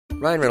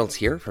Ryan Reynolds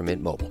here from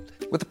Mint Mobile.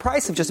 With the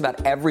price of just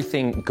about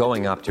everything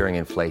going up during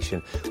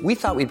inflation, we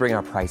thought we'd bring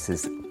our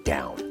prices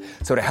down.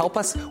 So to help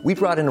us, we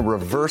brought in a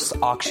reverse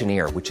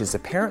auctioneer, which is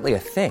apparently a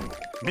thing.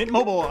 Mint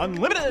Mobile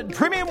Unlimited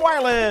Premium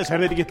Wireless. How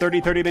to get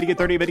 30, 30, bit to get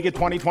 30, bit to get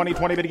 20, 20,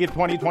 20, bit to get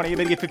 20, 20,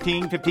 bit to get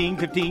 15, 15,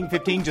 15,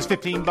 15, just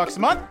 $15 a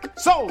month?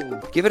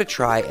 Sold! Give it a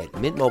try at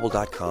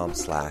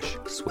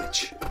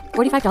mintmobile.com/switch.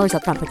 $45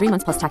 up front for 3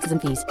 months plus taxes and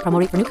fees. Promo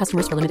rate for new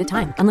customers for limited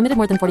time. Unlimited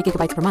more than 40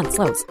 gigabytes per month.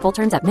 Slows full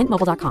terms at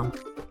mintmobile.com.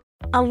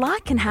 A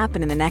lot can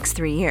happen in the next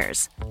 3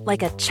 years.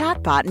 Like a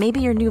chatbot may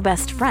be your new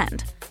best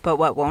friend. But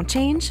what won't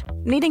change?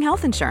 Needing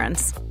health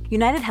insurance.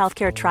 United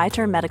Healthcare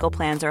Tri-Term Medical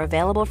Plans are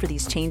available for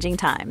these changing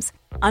times.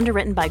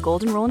 Underwritten by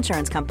Golden Rule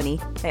Insurance Company,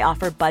 they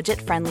offer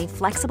budget-friendly,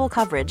 flexible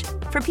coverage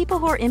for people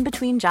who are in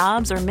between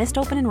jobs or missed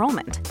open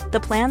enrollment. The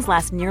plans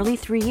last nearly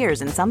 3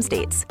 years in some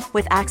states,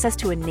 with access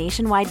to a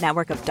nationwide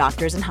network of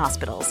doctors and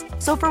hospitals.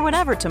 So for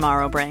whatever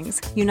tomorrow brings,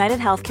 United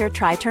Healthcare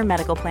Tri-Term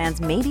Medical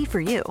Plans may be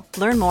for you.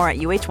 Learn more at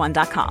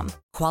uh1.com.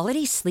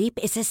 Quality sleep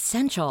is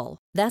essential.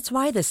 That's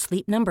why the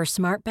Sleep Number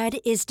Smart Bed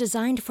is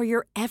designed for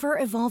your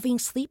ever-evolving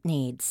sleep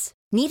needs.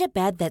 Need a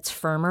bed that's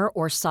firmer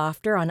or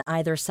softer on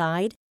either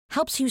side?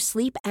 Helps you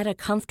sleep at a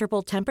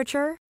comfortable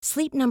temperature?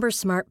 Sleep Number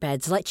Smart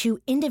Beds let you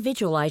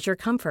individualize your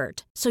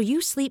comfort, so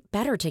you sleep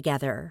better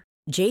together.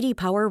 J.D.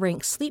 Power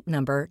ranks Sleep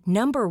Number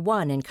number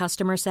 1 in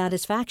customer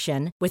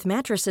satisfaction with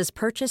mattresses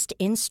purchased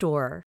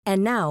in-store.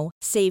 And now,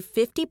 save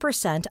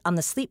 50% on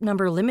the Sleep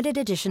Number Limited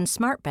Edition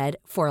Smart Bed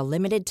for a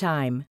limited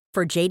time.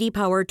 For J.D.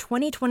 Power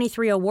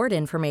 2023 award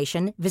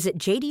information, visit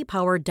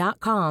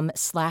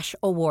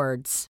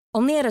jdpower.com/awards.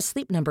 Only at a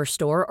Sleep Number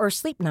store or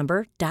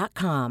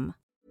sleepnumber.com.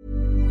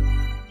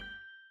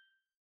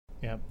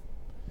 Yep.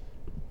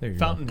 There you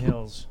Fountain go.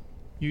 Hills,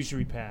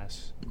 Usury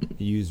Pass.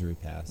 Usury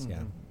Pass,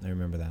 yeah. I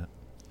remember that.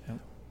 Yep.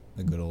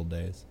 The good old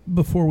days.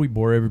 Before we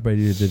bore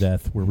everybody to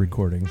death, we're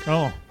recording.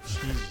 Oh,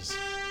 Jesus.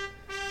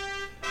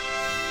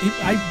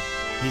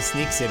 He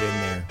sneaks it in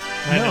there.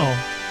 I know.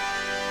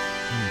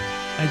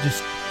 I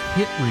just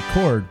hit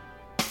record.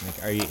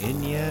 Like, are you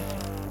in yet?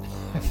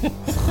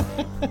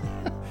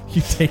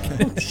 You taking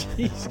it?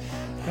 Jeez.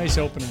 Nice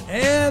opening.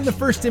 And the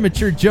first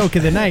immature joke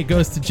of the night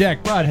goes to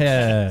Jack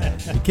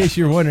Broadhead. In case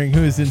you're wondering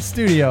who's in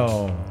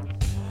studio.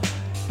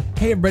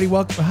 Hey, everybody,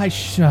 welcome. Hi,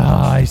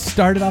 I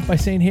started off by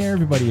saying, hey,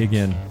 everybody,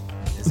 again.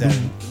 Is that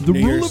the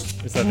New rule Year's?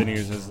 of, Is that the New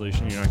Year's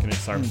resolution? You're not going to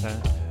start with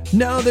that?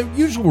 No, the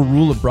usual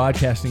rule of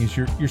broadcasting is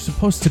you're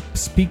supposed to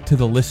speak to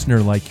the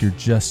listener like you're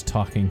just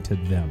talking to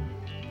them.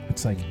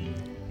 It's like,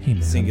 hey,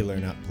 man. Singular,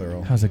 not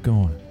plural. How's it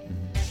going?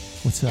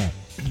 What's up?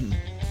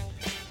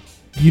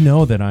 You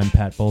know that I'm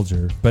Pat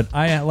Bulger, but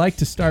I like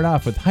to start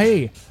off with,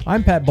 hey,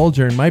 I'm Pat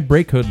Bulger, and my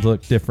brake hood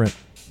look different.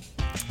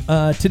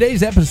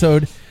 Today's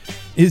episode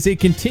is a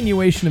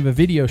continuation of a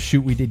video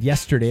shoot we did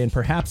yesterday, and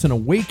perhaps an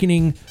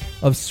awakening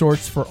of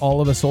sorts for all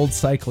of us old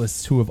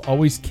cyclists who have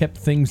always kept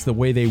things the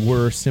way they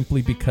were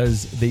simply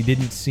because they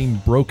didn't seem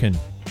broken.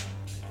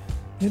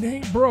 It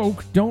ain't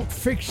broke, don't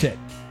fix it.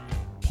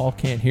 Paul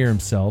can't hear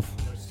himself.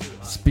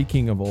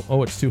 Speaking of,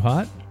 it's too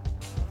hot?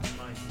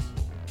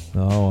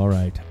 Oh, all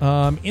right.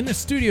 In the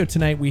studio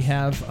tonight, we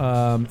have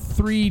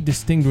 3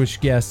 distinguished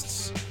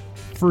guests.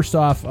 First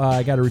off,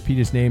 I got to repeat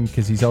his name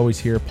because he's always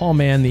here. Paul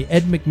Mann, the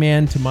Ed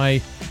McMahon to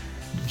my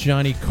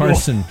Johnny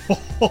Carson.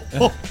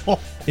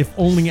 If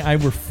only I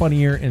were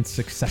funnier and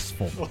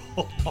successful.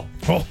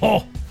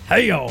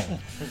 Hey-o.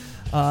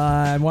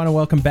 I want to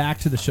welcome back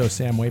to the show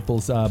Sam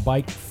Waples,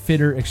 bike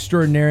fitter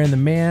extraordinaire and the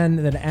man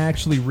that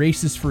actually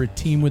races for a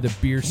team with a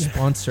beer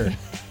sponsor.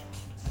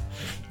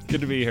 Good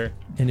to be here.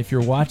 And if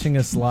you're watching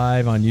us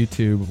live on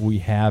YouTube, we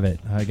have it.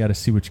 I got to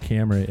see which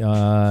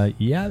camera.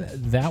 Yeah,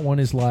 that one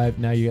is live.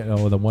 Now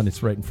the one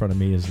that's right in front of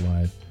me is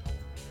live.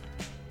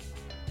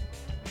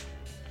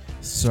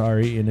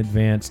 Sorry in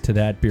advance to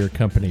that beer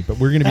company, but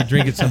we're going to be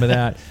drinking some of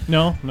that.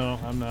 No,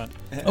 I'm not.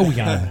 Oh, we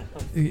got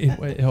it.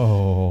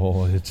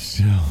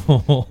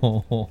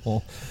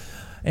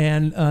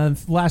 And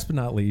last but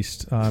not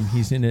least,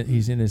 he's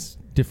in his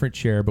different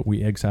chair, but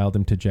we exiled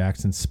him to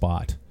Jackson's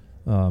spot.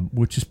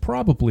 Which is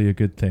probably a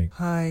good thing.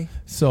 Hi.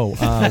 So,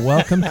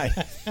 welcome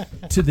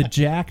to the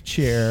Jack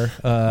chair,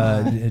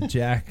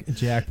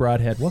 Jack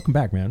Broadhead. Welcome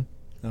back, man.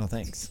 Oh,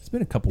 thanks. It's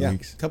been a couple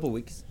weeks. A couple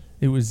weeks.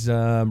 It was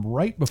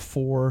right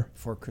before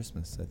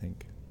Christmas, I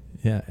think.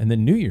 Yeah, and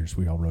then New Year's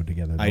we all rode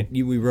together.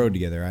 We rode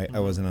together. I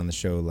wasn't on the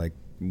show like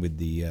with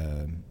the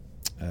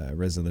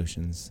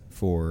resolutions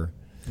for.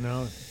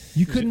 No.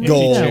 You couldn't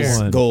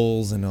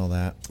goals and all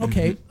that.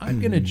 Okay, I'm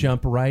going to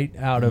jump right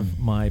out of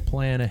my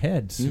plan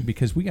ahead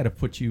because we got to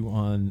put you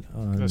on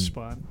the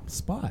spot.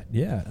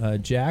 Yeah.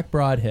 Jack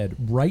Broadhead,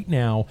 right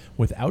now,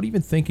 without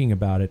even thinking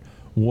about it,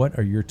 what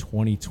are your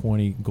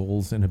 2020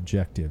 goals and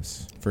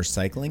objectives? For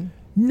cycling?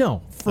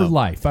 No, for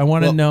life. I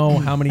want to know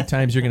how many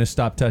times you're going to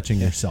stop touching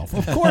yourself.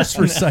 Of course,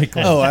 for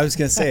cycling. Oh, I was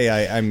going to say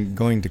I'm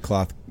going to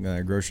cloth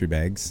grocery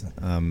bags.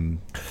 I'm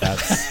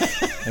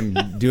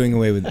doing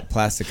away with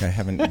plastic. I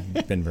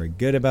haven't been very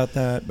good about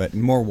that, but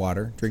more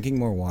water, drinking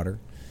more water.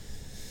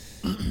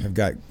 I've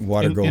got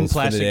water In goals for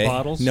plastic the day.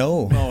 bottles?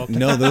 No, Oh, okay.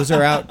 no, those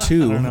are out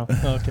too. I don't know.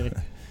 Okay.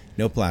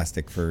 No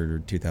plastic for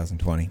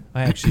 2020.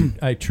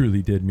 I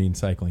truly did mean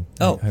cycling.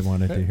 Oh. I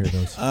wanted to hear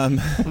those.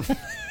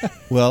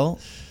 Well,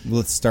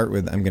 let's start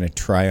with I'm going to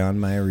try on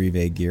my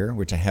Arrive gear,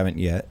 which I haven't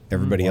yet.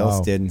 Everybody Wow.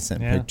 else did and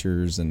sent Yeah.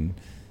 pictures and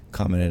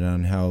commented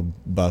on how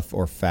buff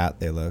or fat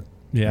they look.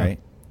 Yeah. Right?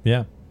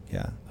 Yeah.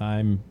 Yeah.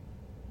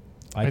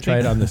 I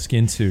tried on the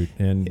skin suit,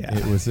 and Yeah.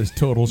 it was this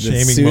total The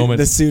shaming suit, moment.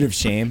 The suit of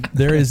shame.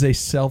 There is a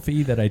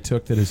selfie that I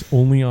took that is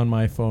only on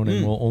my phone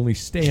and will only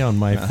stay on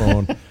my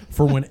phone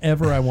for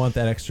whenever I want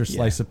that extra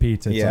slice of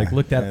pizza. It's Yeah. like,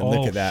 look at Yeah, oh,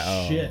 look at that.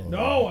 Oh, shit.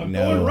 No, I'm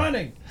no. going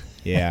running.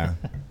 Yeah.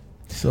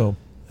 So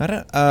I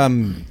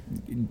don't,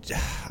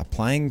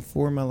 applying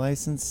for my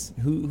license.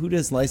 Who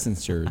does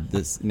licensure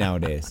this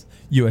nowadays?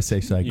 USA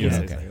Cycling.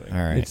 USA Okay. Cycling.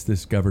 All right. It's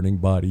this governing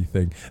body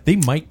thing. They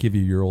might give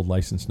you your old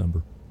license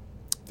number.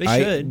 They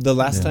should. The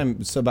last Yeah.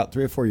 time, so about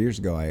 3 or 4 years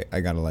ago,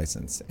 I got a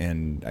license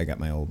and I got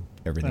my old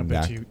everything I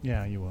bet back.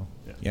 you will.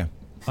 Yeah.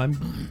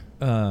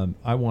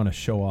 I want to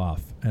show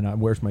off, and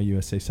where's my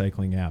USA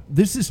Cycling app?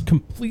 This is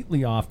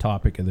completely off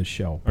topic of the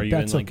show, but Are you in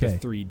that's like okay. the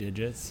 3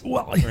 digits?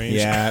 Well, range?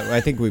 Yeah, I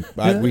think we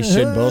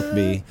should both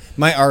be.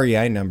 My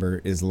REI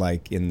number is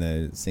like in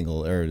the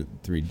single or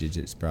 3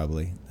 digits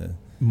probably.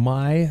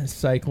 My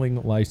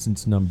cycling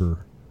license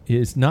number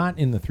is not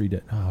in the 3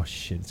 digit. Oh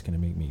shit! It's gonna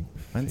make me.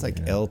 Mine's like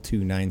figure it out.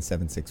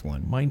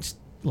 L29761. Mine's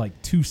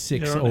like They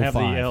don't have the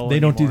 2605. L They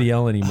don't do the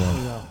anymore. L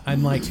anymore.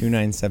 I'm like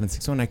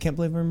 29761. I can't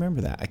believe I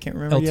remember that. I can't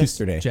remember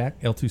yesterday. Jack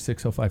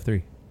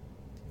L26053.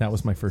 That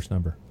was my first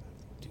number.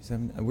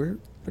 27. We're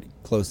pretty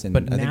close in.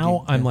 But I think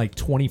now I'm like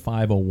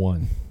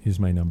 2501 is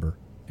my number,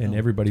 and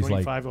everybody's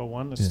like,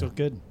 2501. That's Yeah. still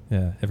good.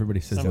 yeah, everybody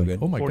says, Still like, good.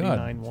 oh my god,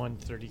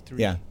 49133.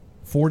 Yeah.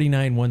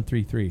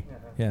 49133.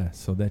 Yeah,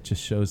 so that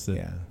just shows that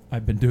Yeah.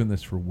 I've been doing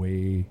this for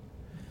way.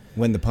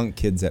 When the punk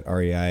kids at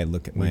REI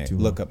look Way too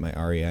up long. my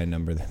REI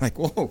number, they're like,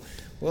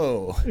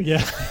 whoa.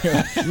 Yeah.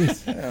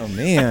 Oh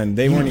man,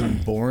 they weren't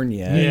even born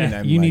yet. Yeah. And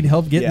I'm You need like,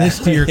 help getting yeah, this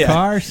to your yeah.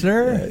 car,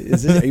 sir?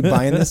 Are you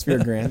buying this for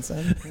your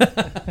grandson?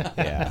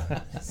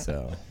 Yeah.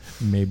 So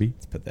Maybe.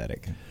 it's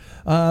pathetic.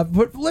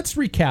 But let's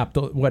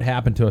recap what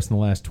happened to us in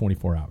the last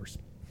 24 hours.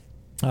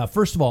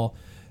 First of all,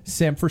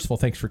 Sam,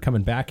 thanks for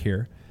coming back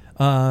here.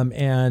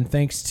 And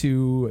thanks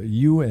to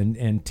you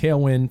and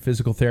Tailwind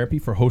Physical Therapy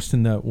for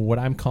hosting what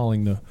I'm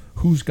calling the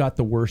Who's Got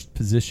the Worst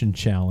Position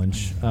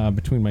Challenge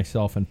between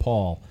myself and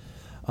Paul.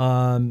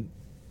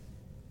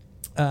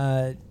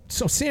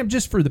 So, Sam,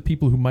 just for the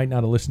people who might not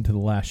have listened to the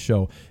last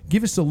show,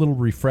 give us a little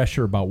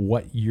refresher about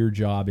what your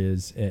job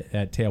is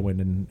at Tailwind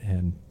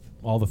and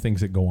all the things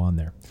that go on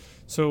there.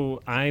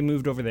 So I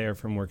moved over there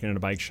from working at a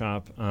bike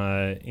shop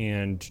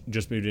and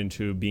just moved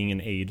into being an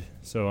aide.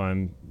 So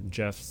I'm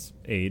Jeff's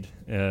aide,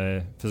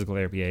 physical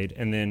therapy aide.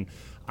 And then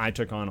I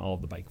took on all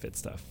of the bike fit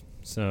stuff.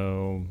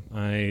 So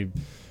I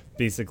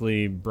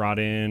basically brought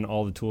in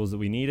all the tools that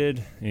we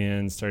needed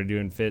and started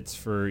doing fits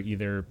for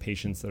either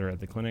patients that are at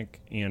the clinic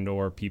and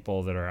or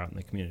people that are out in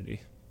the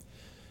community.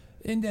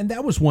 And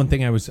that was one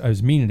thing I was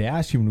meaning to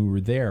ask you when we were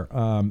there.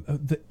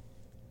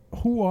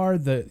 Who are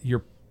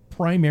your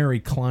primary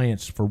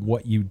clients for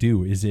what you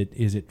do? Is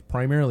it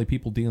primarily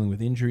people dealing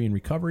with injury and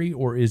recovery,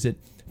 or is it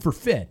for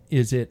fit?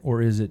 Is it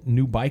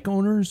new bike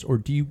owners, or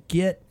do you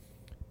get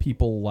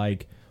people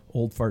like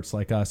old farts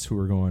like us who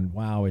are going,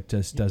 wow, it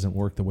just doesn't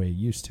work the way it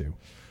used to?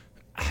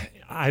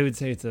 I would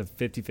say it's a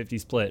 50-50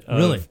 split.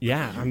 Really?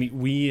 Yeah. I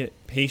mean,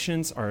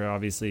 patients are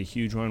obviously a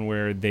huge one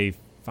where they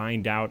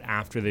find out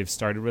after they've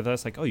started with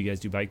us, like, oh, you guys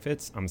do bike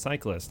fits? I'm a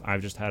cyclist.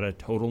 I've just had a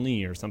total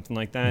knee or something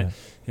like that. Yeah.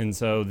 And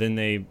so then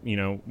they,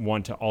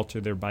 want to alter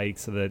their bike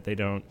so that they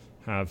don't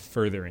have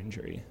further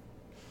injury.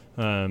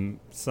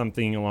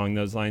 Something along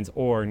those lines.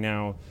 Or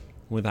now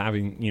with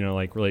having,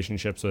 like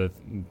relationships with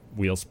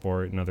Wheel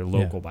Sport and other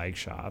local bike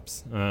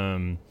shops,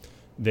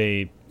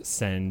 they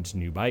send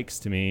new bikes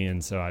to me.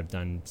 And so I've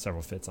done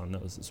several fits on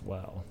those as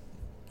well.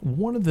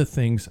 One of the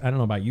things, I don't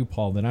know about you,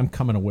 Paul, that I'm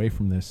coming away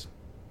from this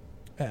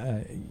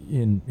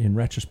in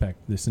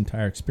retrospect, this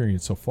entire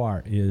experience so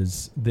far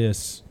is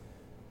this,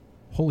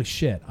 holy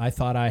shit, I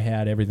thought I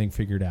had everything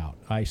figured out.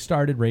 I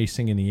started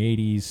racing in the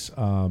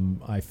 80s.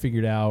 I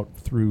figured out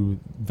through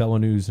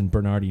VeloNews and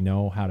Bernardi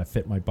Know how to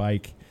fit my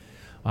bike.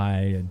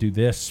 I do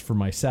this for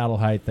my saddle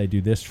height. I do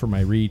this for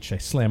my reach. I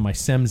slam my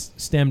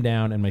stem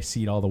down and my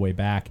seat all the way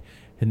back,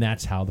 and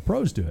that's how the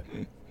pros do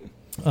it.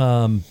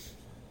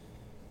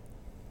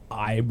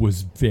 I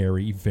was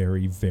very,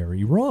 very,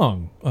 very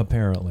wrong,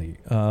 apparently.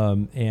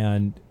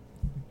 And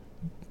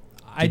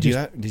I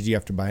Did you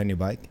have to buy a new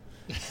bike?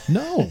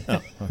 no,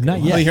 not Well,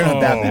 yet. you're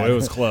not that bad. it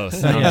was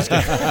close. No, I'm just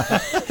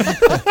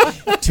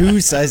kidding.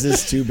 2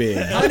 sizes too big.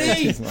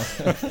 Honey,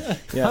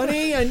 Yeah.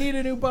 honey, I need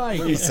a new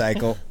bike.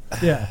 Recycle.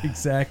 Yeah,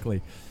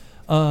 exactly.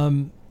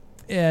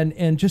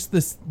 And just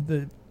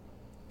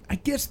I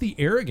guess the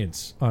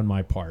arrogance on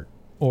my part,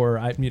 or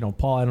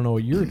Paul, I don't know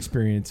what your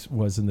experience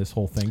was in this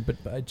whole thing,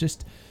 but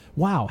just,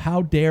 wow,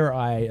 how dare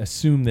I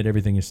assume that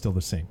everything is still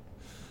the same?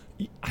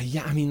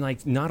 Yeah, I mean,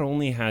 like, not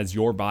only has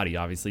your body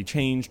obviously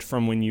changed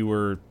from when you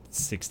were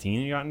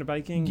 16 you got into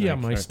biking? Yeah,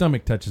 Like, my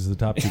stomach touches the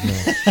top tube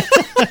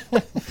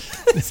now.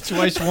 It's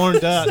twice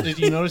worn out. Did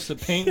you notice the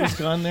paint was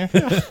gone there?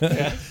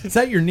 Yeah. Is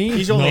that your knee?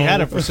 He's only had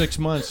it for 6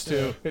 months,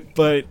 too.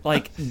 But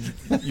like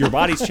your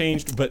body's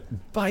changed, but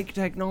bike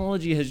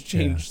technology has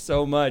changed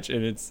so much,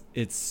 and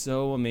it's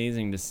so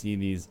amazing to see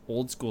these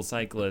old school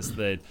cyclists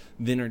that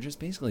then are just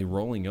basically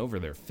rolling over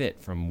their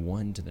fit from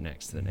one to the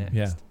next to the next.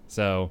 Yeah.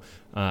 So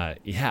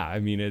I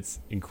mean, it's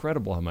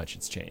incredible how much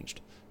it's changed.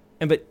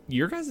 But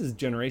your guys'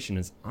 generation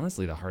is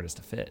honestly the hardest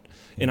to fit,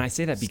 and I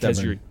say that because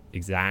Stubborn.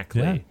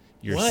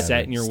 you're What?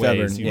 set in your Stubborn.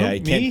 ways. Yeah,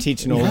 you can't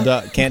teach an old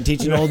dog. Can't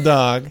teach an old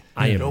dog.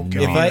 I am Don't not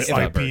get on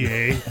stubborn.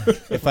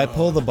 IPA. If I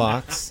pull the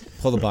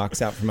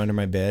box out from under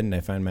my bed, and I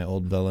find my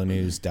old Velo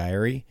News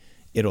diary,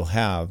 it'll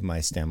have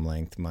my stem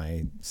length,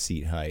 my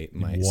seat height,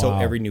 so Wow.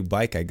 every new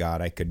bike I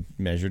got, I could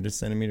measure to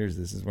centimeters.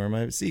 This is where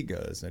my seat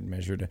goes. I'd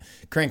measure to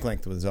crank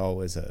length was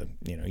always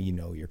you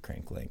know your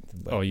crank length.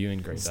 But Oh, you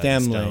engrave that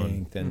stem in stone.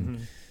 length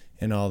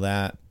and all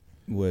that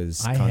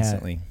was I had-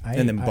 constantly, I-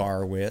 and then I-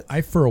 bar width.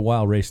 I for a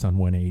while raced on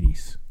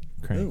 180s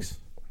cranks.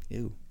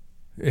 Ew.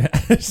 Yeah.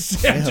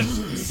 Sam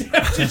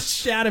just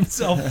shat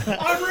himself.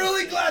 I'm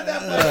really glad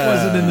that bike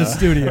wasn't in the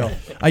studio.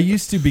 I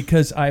used to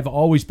because I've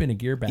always been a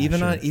gear basher.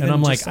 Even and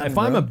I'm like, just on if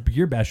I'm a road?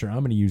 gear basher, I'm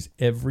going to use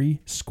every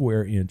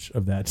square inch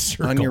of that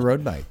circle. On your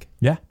road bike.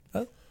 Yeah.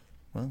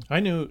 I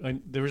knew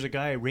there was a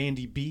guy,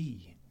 Randy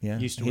B. Yeah,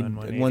 Used to He'd- run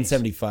 180s.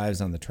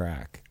 175s on the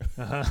track.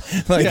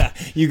 Like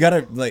you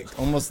gotta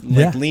almost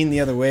Yeah. lean the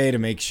other way to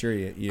make sure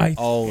you I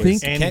always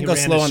think- And can't he go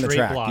ran slow a on the straight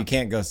track. block. You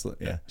can't go slow.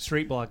 Yeah,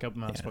 Straight block up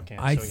Mount Spokane.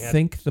 I so he had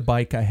think the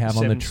bike I have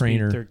on the 7-speed,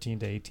 trainer, 13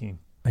 to 18.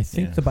 I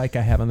think Yeah. the bike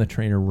I have on the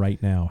trainer right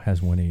now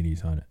has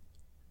 180s on it.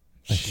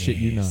 I shit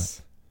you not.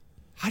 Jeez.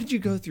 How did you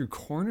go through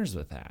corners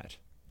with that?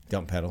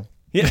 don't pedal.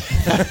 Yeah.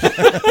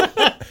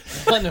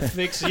 On the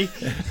fixie.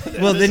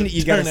 Well, then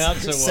you turn gotta out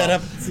so set well.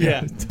 up,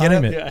 Yeah.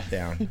 Time it. Yeah.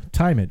 down.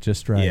 Time it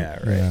just right. Yeah,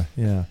 right.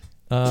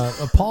 Yeah.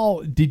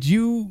 Paul, did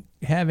you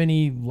have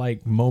any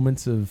like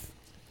moments of,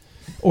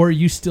 or are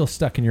you still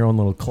stuck in your own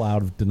little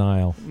cloud of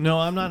denial? No,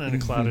 I'm not in a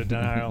cloud of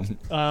denial.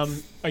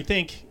 I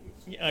think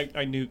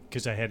I knew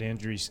because I had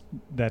injuries.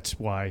 That's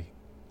why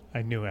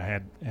I knew I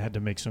had to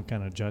make some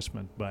kind of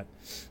adjustment. But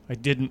I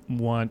didn't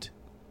want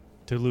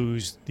to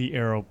lose the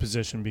aero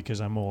position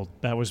because I'm old.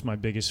 That was my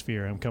biggest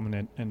fear. I'm coming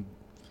in and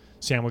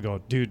Sam would go,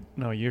 dude,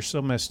 no, you're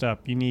so messed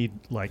up. You need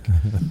like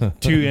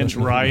 2-inch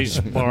rise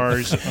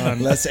bars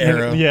on Less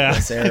arrow. Yeah.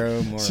 Less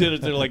arrow. More. So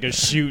they're like a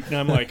chute, and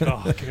I'm like,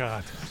 oh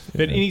god.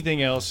 But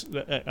anything else,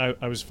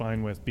 I was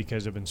fine with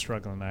because I've been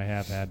struggling. I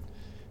have had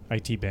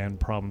IT band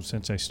problems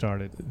since I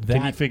started. Can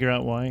you That- figure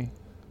out why?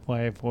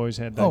 Why I've always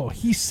had that? Oh,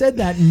 he said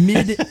that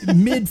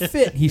mid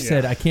fit. He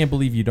said, "I can't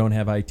believe you don't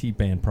have IT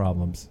band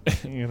problems."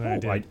 You know, I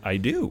did. I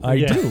do. I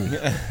Yeah. do.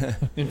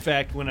 In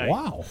fact, when I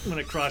Wow.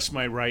 cross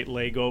my right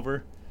leg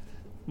over,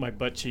 my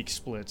butt cheek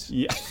splits.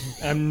 Yeah.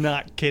 I'm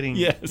not kidding.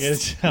 Yes.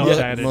 It's how Yeah,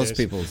 bad it most is.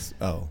 people's.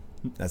 Oh,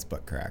 that's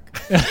butt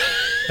crack.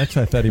 That's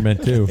what I thought he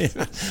meant too.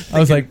 I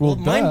was like, "Well,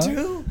 mine duh.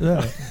 too?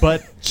 Yeah.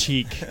 Butt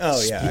cheek.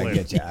 Oh yeah, I split.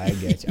 get you. I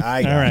get you.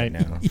 I got All it right.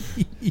 now.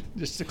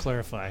 Just to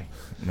clarify.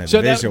 My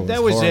So that visual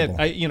was horrible.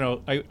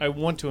 it. I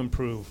want to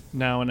improve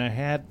now, and I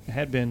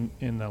had been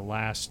in the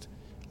last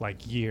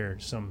year.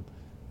 Some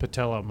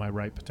patella, my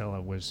right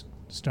patella, was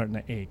starting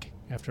to ache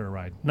after a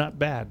ride. Not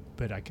bad,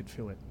 but I could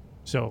feel it.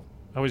 So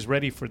I was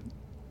ready for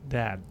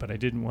that, but I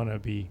didn't want to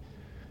be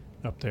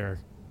up there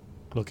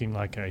looking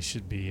like I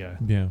should be a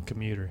Yeah.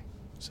 commuter.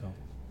 So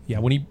Yeah,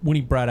 when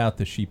he brought out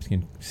the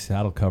sheepskin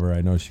saddle cover,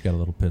 I noticed you got a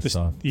little pissed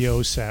off. the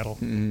O saddle.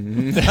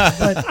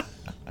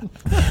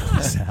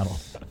 Saddle.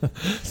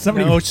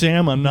 Somebody. No,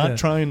 Sam, I'm not Yeah.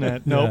 trying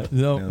that. Yeah, Nope.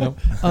 no.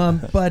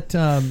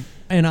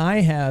 And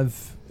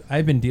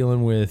I've been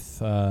dealing with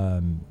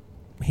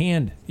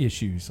hand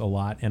issues a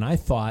lot, and I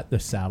thought the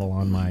saddle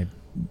on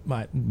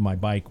my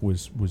bike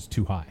was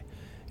too high.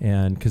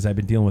 And because I've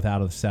been dealing with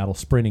out of the saddle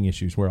sprinting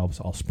issues where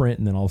I'll sprint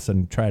and then all of a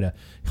sudden try to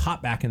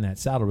hop back in that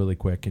saddle really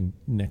quick, and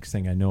next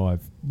thing I know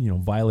I've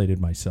violated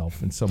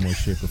myself in some way,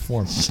 shape, or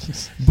form.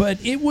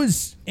 But it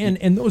was and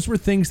those were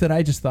things that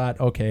I just thought,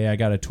 okay, I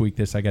got to tweak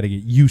this, I got to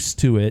get used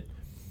to it,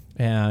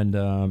 and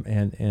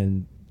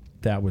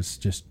that was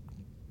just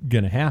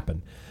gonna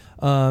happen.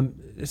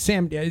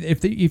 Sam,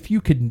 if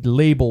you could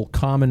label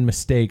common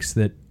mistakes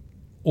that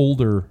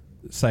older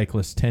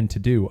cyclists tend to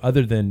do,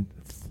 other than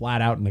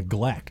flat out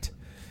neglect.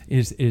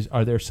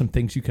 Are there some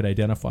things you could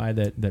identify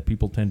that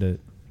people tend to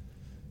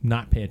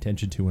not pay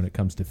attention to when it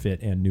comes to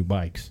fit and new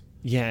bikes?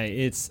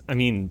 Yeah,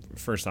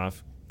 first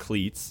off,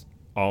 cleats,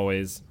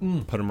 always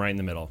put them right in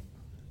the middle.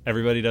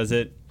 Everybody does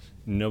it.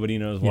 Nobody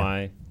knows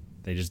why.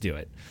 They just do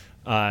it.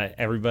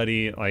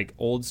 Everybody, like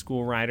old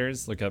school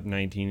riders, look up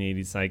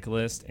 1980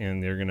 cyclist,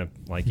 and they're going to,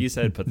 like you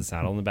said, put the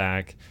saddle in the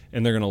back,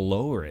 and they're going to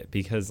lower it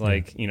because,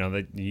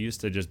 you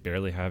used to just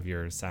barely have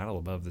your saddle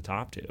above the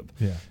top tube.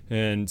 Yeah.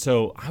 And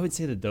so I would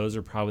say that those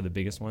are probably the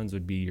biggest ones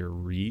would be your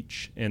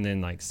reach, and then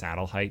like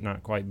saddle height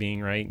not quite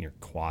being right, and you're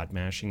quad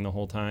mashing the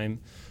whole time.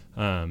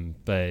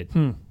 But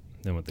then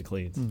with the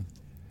cleats.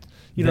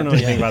 You don't know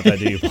anything about that,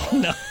 do you, Paul?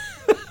 No.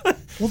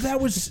 Well,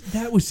 that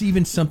was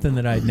even something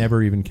that I'd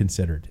never even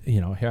considered.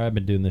 Here I've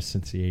been doing this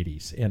since the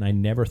 80s, and I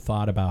never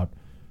thought about,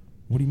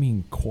 what do you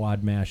mean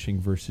quad mashing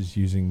versus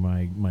using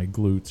my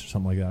glutes or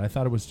something like that? I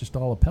thought it was just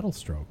all a pedal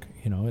stroke,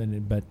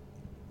 but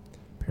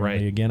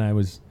apparently, again, I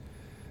was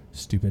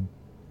stupid,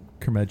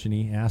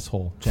 curmudgeon-y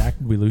asshole. Jack,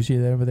 did we lose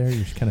you over there?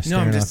 You're just kind of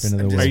staring off into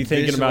the woods. Are you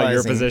thinking about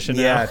your position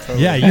now? Yeah,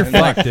 totally. Yeah, you're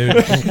fucked,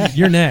 dude.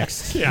 You're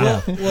next.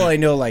 Yeah. Well, I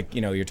know,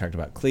 you're talking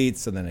about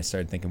cleats, so then I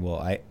started thinking, well,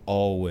 I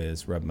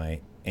always rub my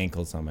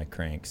ankles on my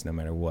cranks no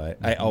matter what.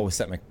 I always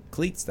set my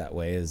cleats that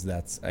way,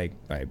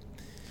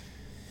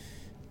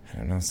 I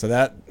don't know.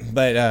 So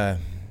but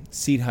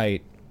seat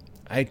height,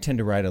 I tend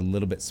to ride a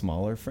little bit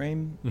smaller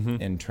frame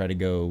and try to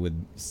go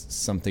with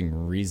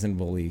something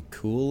reasonably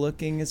cool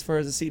looking as far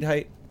as the seat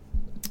height,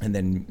 and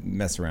then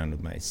mess around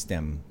with my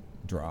stem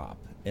drop.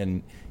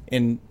 And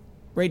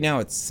right now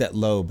it's set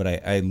low, but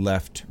I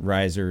left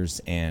risers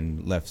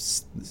and left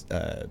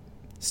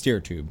steer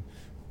tube,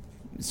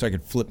 so I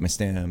could flip my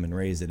stem and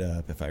raise it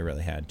up if I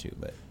really had to.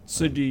 But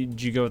so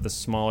did you go with the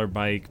smaller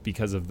bike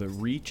because of the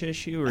reach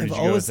issue, or did I've you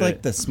always go with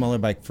liked the smaller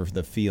bike for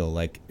the feel.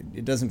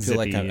 It doesn't feel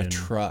like Zippy a and-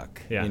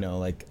 truck. Yeah.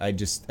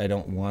 I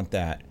don't want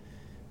that.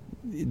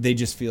 They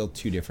just feel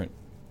too different.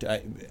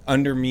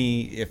 Under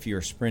me, if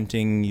you're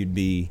sprinting, you'd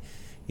be,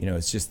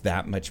 it's just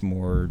that much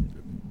more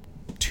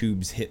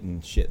tubes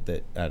hitting shit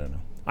that I don't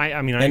know.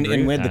 I mean, and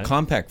agree with that. the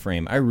compact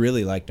frame, I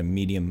really liked a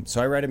medium.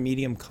 So I ride a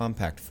medium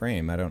compact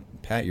frame.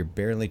 Pat, you're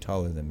barely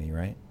taller than me,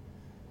 right?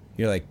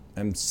 You're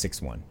I'm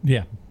 6'1".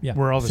 Yeah.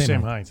 We're all the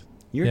same height.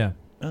 Yeah.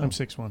 Oh. I'm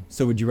 6'1".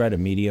 So would you ride a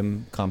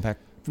medium compact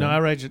frame? No, I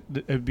ride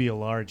it'd be a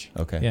large.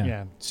 Okay. Yeah.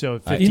 Yeah. So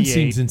 58.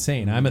 Inseam's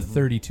insane. I'm a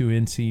 32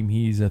 inseam.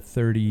 He's a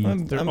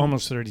 30. They're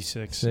almost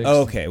 36. Six.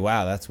 Oh, okay.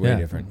 Wow, that's way Yeah.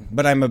 different.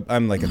 But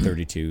I'm like a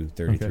 32,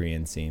 33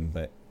 inseam,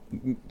 but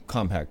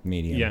compact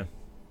medium. Yeah.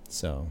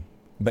 So,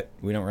 but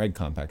we don't ride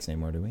compacts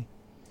anymore, do we?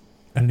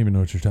 I don't even know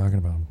what you're talking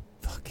about.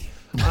 Fuck.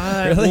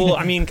 Really? Well,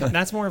 I mean,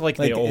 that's more of the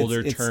Like, older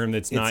it's- term.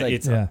 That's it's not. like-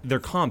 It's Yeah.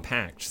 they're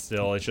compact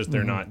still. It's just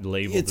they're not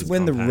labeled. It's as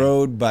when compact. the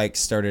road bikes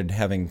started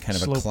having kind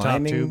of Slope a top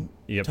climbing tube.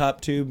 Yep.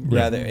 top tube Yeah.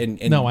 rather. And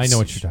No, I know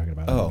what you're talking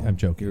about. Oh, I'm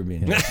joking. You were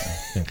being. Yeah.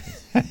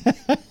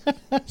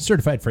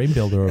 Certified frame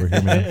builder over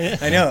here, man.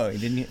 I know,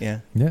 didn't you? Yeah.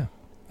 Yeah.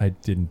 I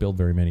didn't build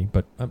very many,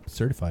 but I'm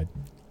certified.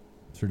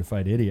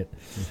 Certified idiot.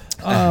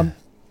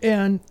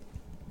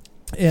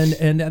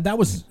 And that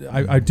was,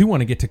 I do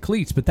want to get to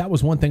cleats, but that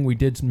was one thing we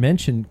did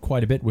mention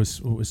quite a bit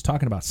was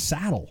talking about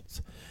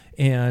saddles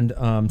and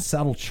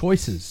saddle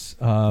choices,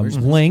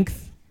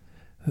 length,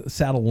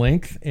 saddle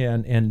length,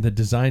 and the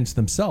designs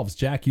themselves.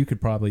 Jack, you could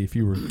probably, if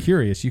you were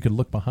curious, you could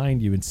look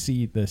behind you and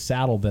see the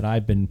saddle that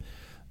I've been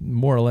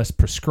more or less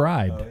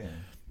prescribed. Oh,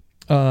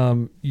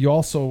 yeah. You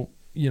also,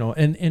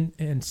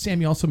 and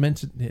Sam, you also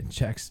mentioned,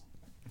 Jack's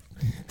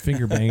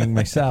finger banging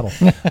my saddle.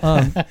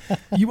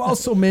 You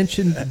also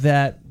mentioned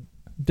that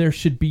there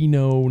should be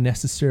no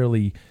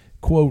necessarily,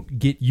 quote,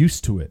 get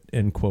used to it,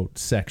 end quote,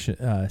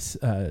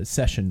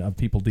 session of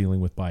people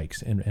dealing with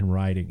bikes and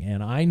riding.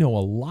 And I know a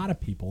lot of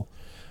people,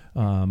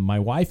 my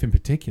wife in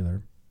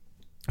particular,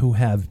 who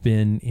have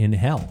been in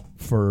hell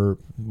for,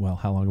 well,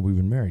 how long have we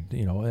been married?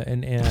 And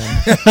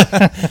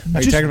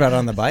Are you talking about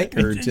on the bike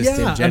or just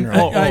in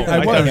general? I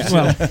was.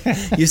 Well,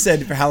 You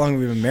said for how long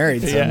we've been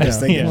married, so I'm just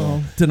thinking.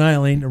 well,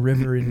 denial ain't a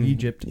river in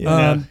Egypt.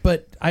 Yeah.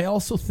 But I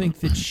also think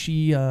that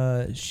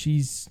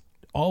she's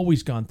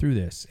always gone through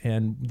this,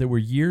 and there were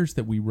years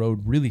that we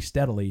rode really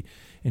steadily,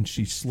 and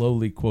she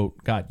slowly,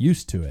 quote, got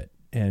used to it,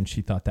 and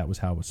she thought that was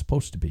how it was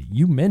supposed to be.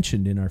 You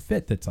mentioned in our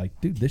fit that's like,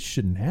 dude, this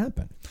shouldn't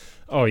happen.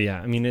 Oh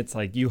yeah, I mean, it's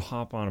like you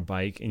hop on a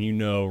bike and you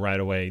know right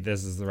away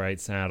this is the right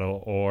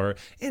saddle,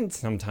 and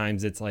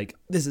sometimes it's like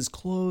this is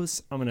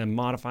close, I'm gonna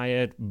modify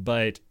it,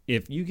 but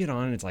if you get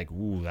on, it's like,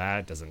 ooh,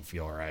 that doesn't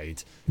feel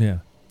right. Yeah.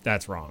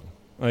 That's wrong.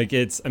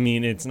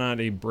 It's not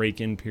a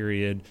break-in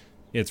period,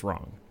 it's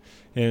wrong.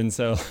 And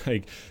so,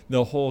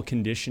 the whole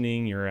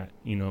conditioning your,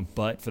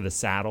 butt for the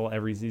saddle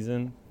every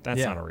season,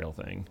 that's not a real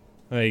thing.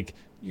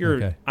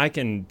 Okay. I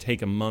can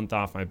take a month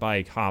off my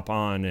bike, hop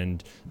on,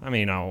 and I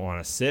may not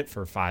want to sit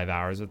for 5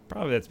 hours, but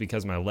probably that's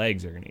because my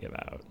legs are going to give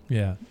out.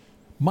 Yeah.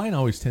 Mine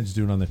always tends to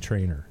do it on the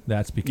trainer.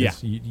 That's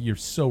because you're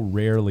so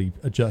rarely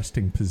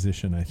adjusting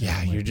position, I think.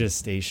 Yeah, you're just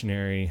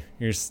stationary.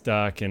 You're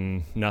stuck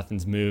and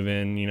nothing's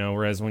moving,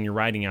 whereas when you're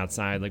riding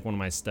outside, like one of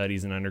my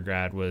studies in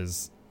undergrad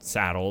was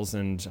saddles,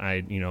 and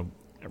I,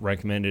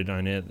 recommended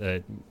on it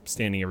that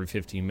standing every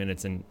 15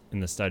 minutes, and in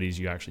the studies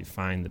you actually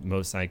find that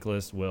most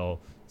cyclists will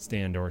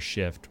stand or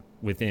shift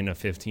within a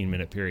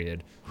 15-minute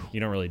period. You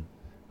don't really...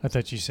 I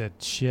thought you said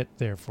shit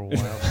there for a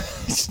while.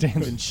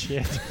 Standing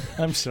shit.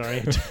 I'm sorry.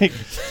 I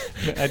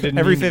didn't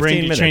Every even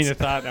bring 15 the train minutes. of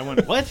thought. I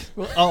went, what?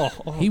 Oh,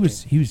 He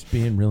was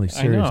being really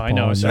serious. I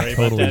know. Paul, and you Sorry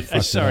totally about that.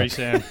 fucked it Sorry, up.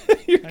 Sam.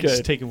 You're I just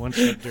good. taking one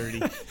step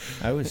dirty.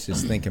 I was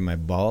just thinking my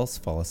balls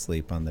fall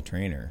asleep on the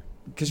trainer.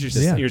 Because you're...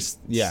 Yeah. You're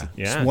Yeah.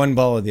 yeah. Just one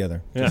ball or the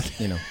other. Yeah. Just,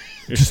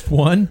 Just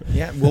one?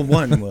 Yeah, well,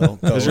 one will go.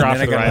 Because you're and off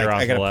then to the right or I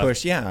off the gotta left.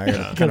 push. Yeah, I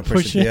gotta kind of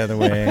push it the other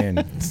way. And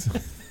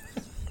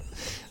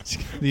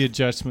The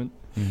adjustment.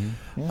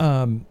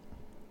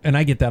 And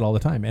I get that all the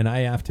time. And I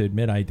have to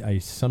admit, I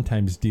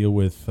sometimes deal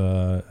with,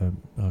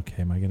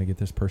 okay, am I going to get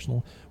this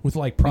personal? With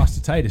like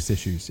prostatitis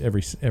issues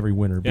every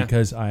winter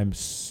because I'm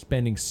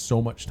spending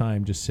so much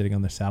time just sitting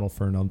on the saddle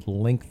for a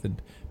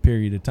lengthened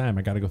period of time.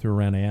 I got to go through a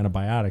round of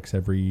antibiotics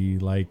every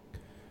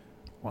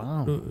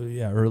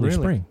early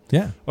spring.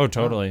 Yeah. Oh,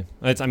 totally.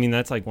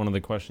 That's like one of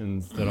the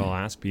questions that I'll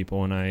ask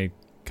people when I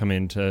come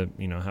in to,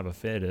 have a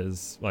fit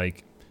is like,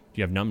 do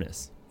you have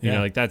numbness? You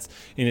know, like that's,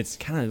 and it's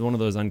kind of one of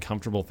those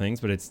uncomfortable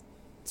things, but it's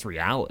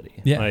reality.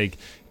 Yeah. Like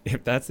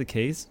if that's the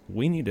case,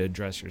 we need to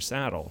address your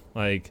saddle.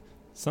 Like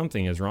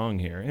something is wrong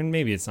here. And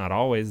maybe it's not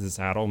always the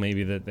saddle.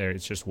 Maybe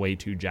it's just way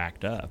too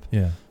jacked up.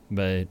 Yeah.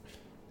 But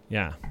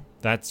yeah,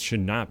 that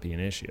should not be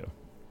an issue.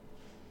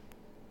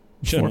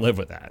 Shouldn't live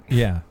with that.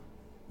 Yeah.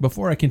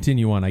 Before I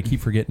continue on, I keep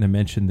forgetting to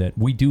mention that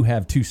we do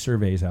have 2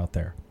 surveys out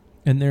there.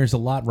 And there's a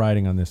lot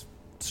riding on this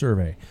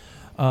survey.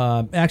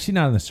 Actually,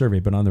 not on the survey,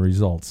 but on the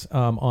results.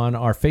 On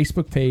our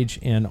Facebook page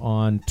and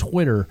on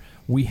Twitter,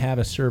 we have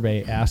a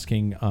survey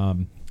asking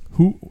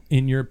who,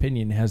 in your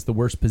opinion, has the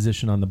worst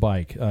position on the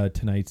bike.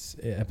 Tonight's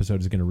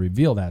episode is going to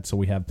reveal that. So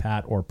we have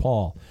Pat or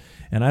Paul.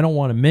 And I don't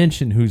want to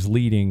mention who's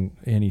leading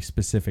any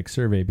specific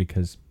survey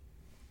because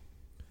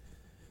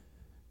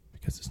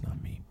it's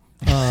not me.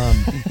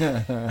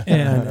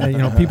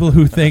 And people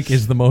who think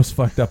is the most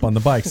fucked up on the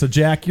bike. So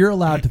Jack, you're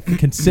allowed to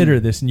consider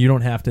this, and you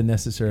don't have to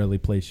necessarily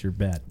place your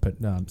bet. But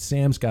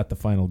Sam's got the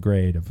final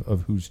grade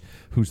of who's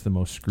the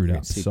most screwed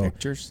up. See so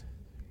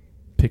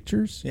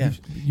pictures? Yeah,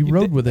 you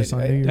rode with us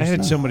on New Year's. I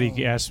had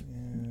somebody ask,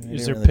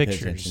 "Is there really pay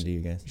pictures?" attention to you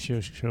guys.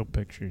 Show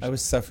pictures. I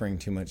was suffering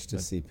too much to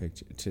see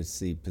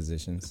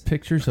positions.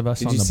 Pictures of us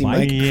Did on you the see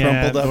bike. Mike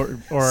crumpled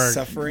up, or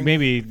suffering?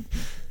 Maybe.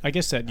 I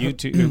guess that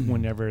YouTube,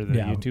 whenever the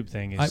YouTube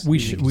thing is,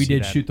 we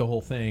did shoot the whole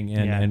thing,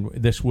 and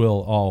this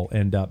will all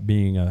end up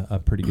being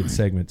a pretty good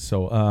segment.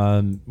 So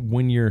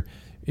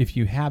if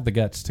you have the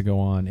guts to go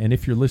on, and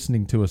if you're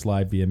listening to us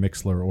live via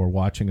Mixlr or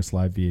watching us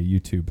live via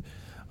YouTube,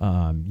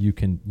 you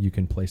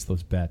can place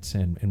those bets,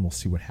 and we'll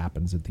see what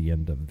happens at the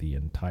end of the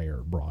entire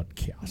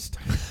broadcast.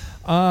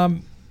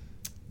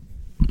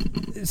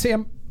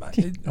 Sam.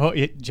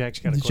 Jack's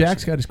got a question.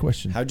 Jack's got his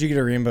question. How'd you get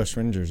a Rainbow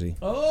Schwinn jersey?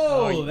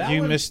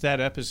 You missed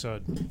that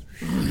episode.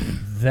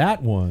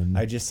 That one.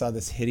 I just saw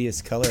this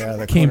hideous color out of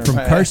the came corner from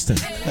of my Karsten.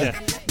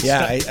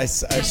 Yeah, I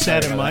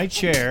sat in my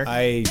chair.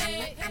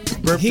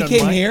 He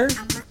came here?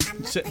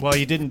 Well,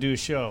 he didn't do a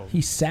show.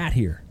 He sat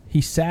here.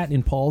 He sat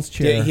in Paul's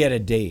chair. He had a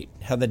date.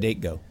 How'd the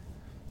date go?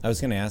 I was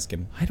going to ask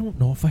him. I don't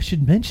know if I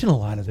should mention a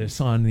lot of this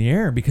on the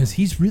air because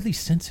he's really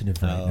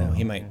sensitive right now.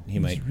 He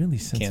might really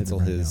cancel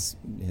right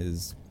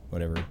his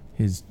whatever.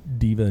 His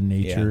diva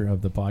nature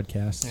of the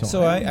podcast.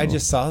 So I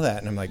just saw that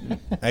and I'm like,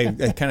 I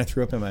kind of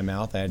threw up in my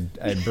mouth. I had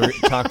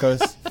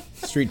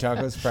street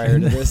tacos prior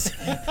to this.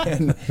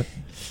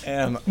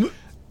 And what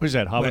is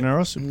that,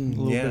 habaneros? A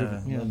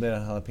little bit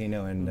of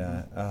jalapeno and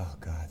oh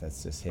god,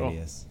 that's just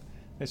hideous.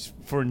 It's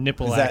for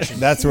nipple action.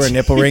 That's where a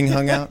nipple ring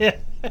hung out?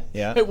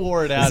 Yeah. It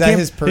wore it out. Is that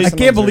his personal I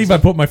can't believe jersey?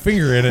 I put my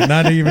finger in it,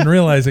 not even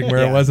realizing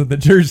where it was in the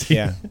jersey.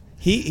 Yeah.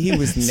 He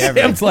was never.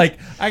 Sam's like,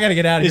 I got to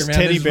get out of his here,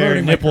 man. teddy bear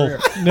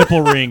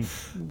nipple ring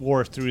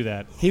wore through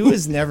that. He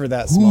was never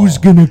that small. Who's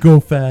going to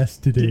go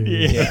fast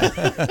today?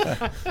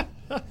 Yeah.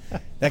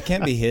 That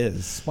can't be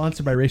his.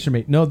 Sponsored by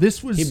RacerMate. No,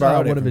 this was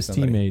one of his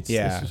teammates.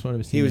 Yeah. This was one of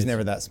his teammates. He was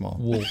never that small.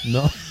 Well,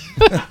 no.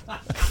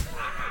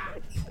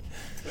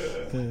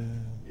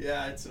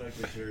 Yeah, it's an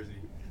ugly jersey.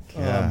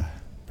 Yeah.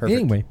 Perfect.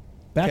 Anyway,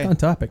 back on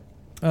topic.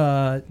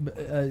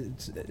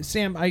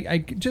 Sam,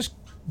 I just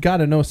got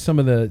to know some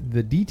of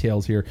the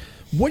details here.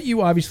 What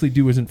you obviously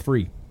do isn't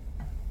free.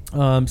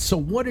 So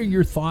what are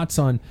your thoughts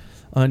on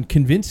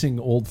convincing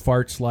old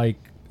farts like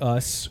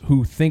us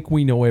who think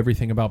we know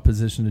everything about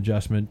position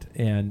adjustment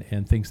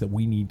and things that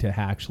we need to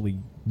actually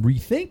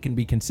rethink and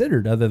be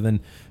considered, other than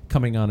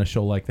coming on a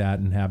show like that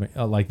and having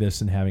like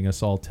this and having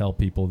us all tell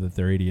people that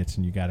they're idiots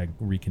and you got to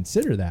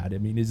reconsider that? I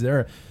mean, is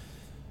there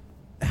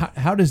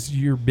how does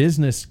your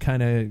business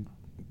kind of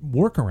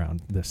work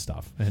around this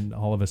stuff and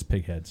all of us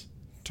pigheads?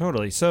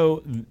 Totally.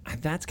 So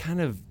that's kind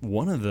of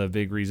one of the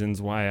big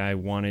reasons why I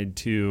wanted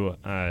to,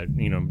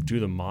 do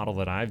the model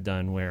that I've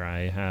done where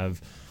I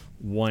have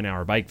 1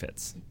 hour bike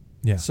fits.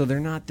 Yeah. So they're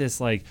not this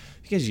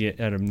because at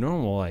a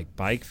normal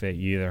bike fit,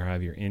 you either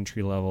have your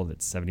entry level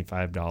that's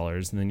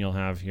 $75 and then you'll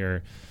have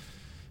your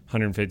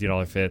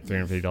 $150 fit,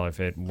 $350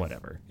 fit,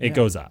 whatever. It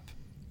goes up.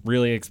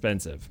 Really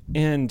expensive.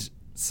 And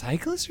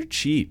cyclists are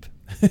cheap.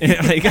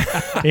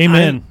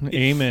 Amen.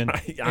 Amen.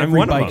 I'm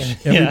one of them.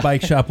 Every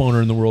bike shop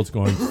owner in the world's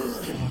going,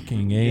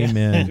 fucking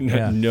amen.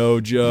 Yeah. No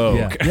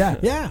joke.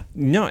 Yeah.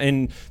 No,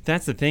 and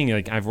that's the thing.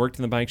 I've worked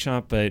in the bike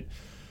shop, but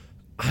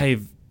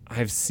I've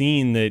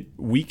seen that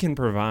we can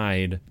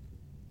provide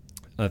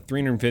a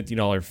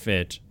 $350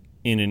 fit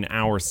in an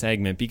hour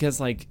segment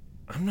because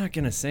I'm not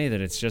going to say that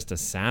it's just a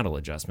saddle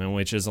adjustment,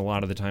 which is a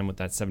lot of the time what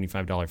that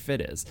 $75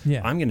 fit is.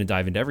 Yeah. I'm going to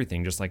dive into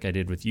everything just like I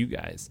did with you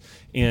guys.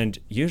 And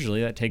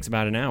usually that takes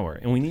about an hour.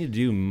 And we need to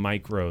do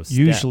micro steps.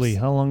 Usually,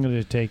 how long did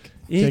it take?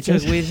 We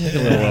took a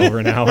little over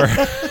an hour.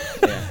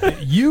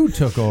 You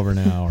took over an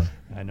hour.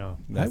 I know.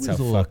 That's I was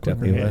how a little fucked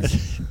up he quicker.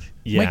 was.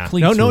 Yeah. My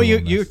cleats No, were a you're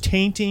little messed.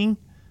 tainting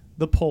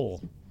the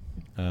pole.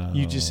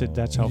 You just said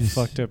that's how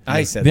fucked up. I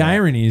you- said The that.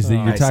 irony is that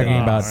Oh, you're I talking see.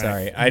 about.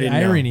 Sorry, I the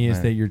didn't know. irony is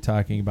Right. that you're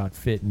talking about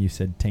fit, and you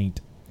said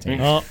taint.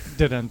 Oh,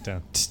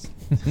 dun-dun-dun.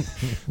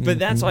 But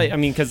that's why, I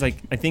mean, because like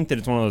I think that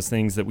it's one of those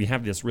things that we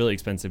have this really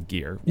expensive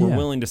gear. We're Yeah.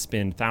 willing to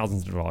spend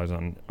thousands of dollars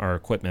on our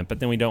equipment, but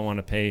then we don't want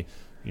to pay,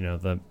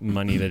 the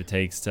money that it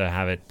takes to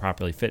have it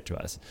properly fit to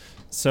us.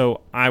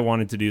 So I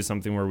wanted to do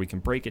something where we can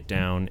break it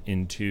down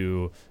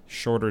into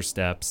shorter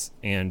steps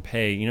and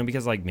pay,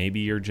 because like maybe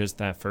you're just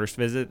that first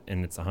visit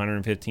and it's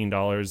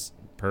 $115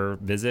 per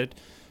visit,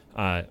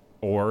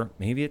 or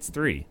maybe it's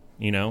 $3,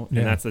 and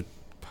that's the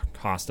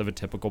cost of a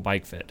typical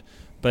bike fit.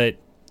 But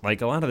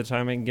like a lot of the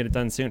time I can get it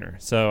done sooner.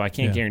 So I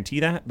can't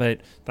guarantee that, but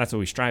that's what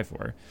we strive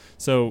for.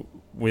 So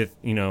with,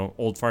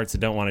 old farts that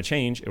don't want to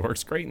change, it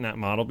works great in that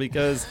model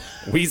because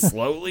we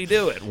slowly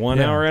do it 1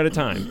 hour at a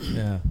time.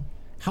 Yeah.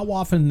 How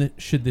often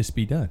should this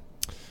be done?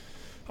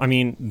 I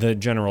mean, the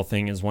general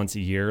thing is once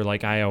a year.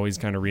 Like I always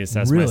kind of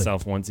reassess Really?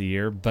 myself once a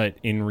year, but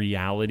in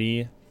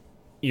reality,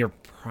 you're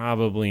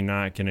probably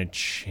not going to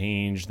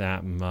change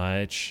that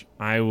much.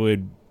 I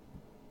would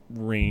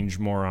range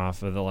more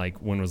off of the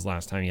when was the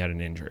last time you had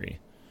an injury?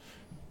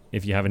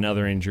 If you have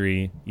another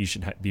injury, you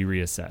should be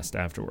reassessed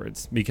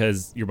afterwards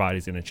because your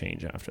body's going to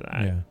change after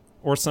that. Yeah.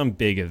 Or some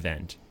big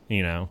event,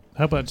 How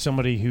about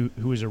somebody who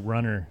was a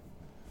runner,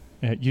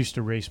 used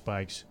to race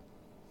bikes,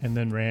 and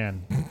then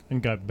ran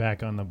and got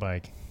back on the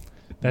bike?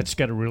 That's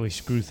got to really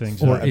screw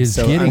things Or up. is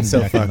I'm getting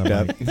so back on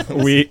fucked the up.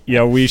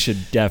 bike. we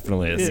should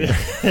definitely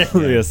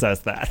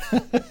reassess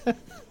that.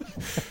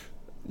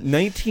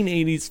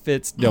 1980s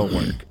fits don't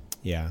work.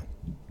 Yeah,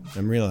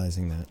 I'm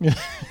realizing that.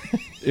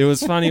 It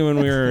was funny when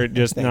we were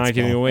just Thanks, not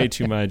giving Paul. away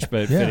too much,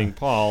 but Yeah. fitting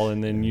Paul,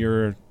 and then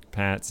you're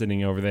Pat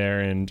sitting over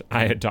there, and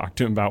I had talked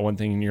to him about one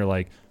thing, and you're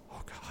like,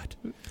 "Oh God,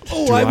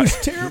 Oh, Do I I- was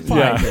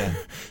terrified. yeah.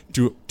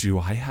 Do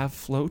I have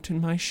float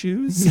in my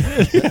shoes?"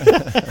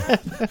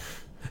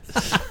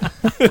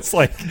 It's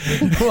like,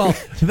 Well,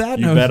 that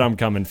you knows- bet I'm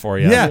coming for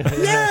you. Yeah.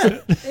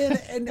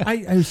 And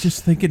I was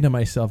just thinking to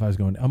myself, I was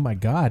going, oh my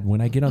God, when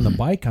I get on the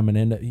bike, I'm going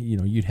to end up,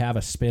 you'd have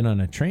a spin on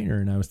a trainer.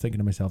 And I was thinking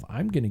to myself,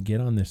 I'm going to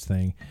get on this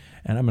thing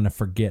and I'm going to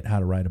forget how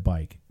to ride a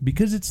bike.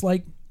 Because it's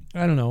like,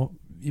 I don't know,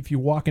 if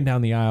you're walking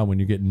down the aisle when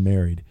you're getting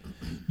married,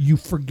 you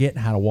forget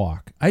how to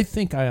walk. I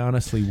think I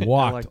honestly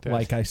walked that.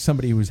 like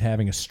somebody who was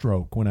having a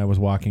stroke when I was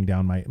walking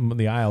down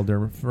the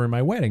aisle for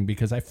my wedding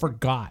because I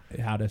forgot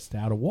how to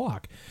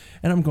walk.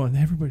 And I'm going,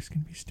 everybody's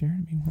going to be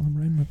staring at me while I'm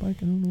riding my bike.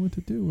 I don't know what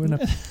to do. And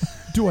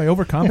do I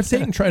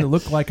overcompensate and try to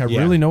look like I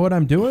really know what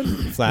I'm doing?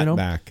 Flat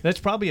back. That's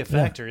probably a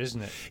factor,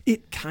 isn't it?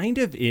 It kind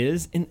of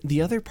is. And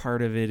the other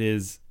part of it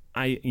is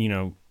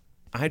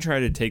I try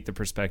to take the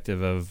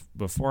perspective of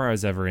before I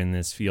was ever in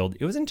this field,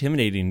 it was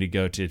intimidating to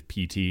go to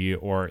PT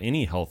or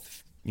any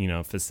health,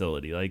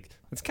 facility. Like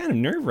it's kind of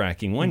nerve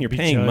wracking. One, you're Be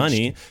paying judged.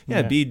 money.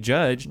 Yeah. Be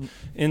judged.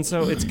 And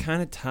so it's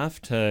kind of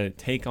tough to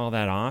take all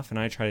that off. And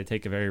I try to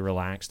take a very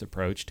relaxed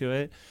approach to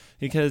it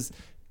because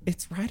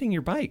it's riding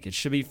your bike. It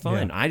should be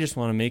fun. Yeah. I just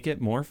want to make it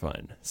more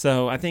fun.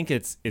 So I think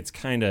it's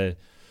kind of,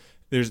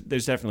 there's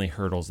definitely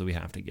hurdles that we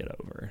have to get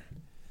over.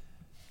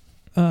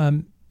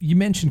 You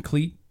mentioned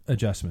cleat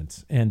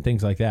adjustments and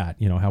things like that,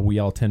 how we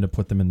all tend to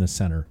put them in the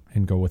center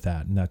and go with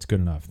that, and that's good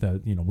enough.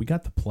 That we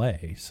got the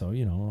play, so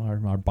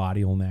our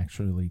body will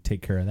naturally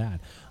take care of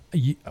that.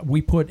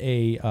 We put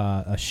a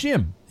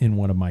shim in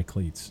one of my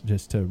cleats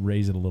just to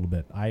raise it a little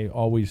bit. I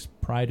always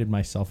prided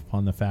myself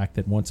upon the fact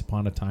that once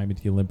upon a time at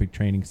the Olympic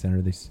Training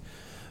Center,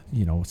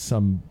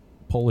 some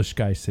Polish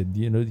guy said,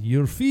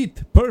 your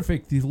feet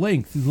perfect, the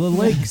length, the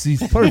legs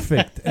is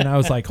perfect. And I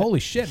was like, holy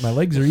shit, my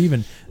legs are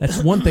even.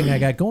 That's one thing I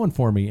got going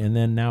for me. And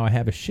then now I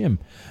have a shim.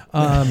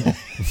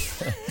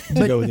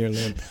 To go with your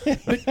limp.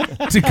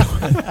 To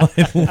go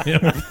with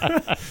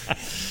my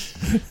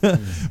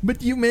limp.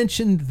 But you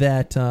mentioned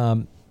that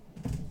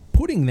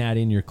putting that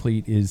in your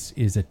cleat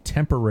is a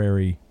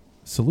temporary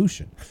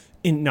solution.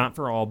 Not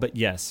for all, but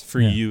yes,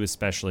 for you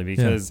especially,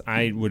 because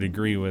I would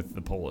agree with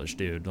the Polish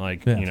dude.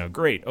 Like,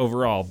 great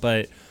overall,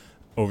 but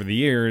over the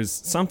years,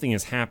 something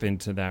has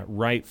happened to that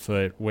right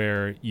foot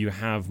where you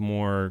have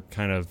more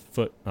kind of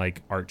foot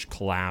like arch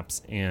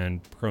collapse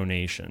and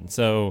pronation.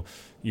 So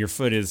your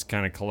foot is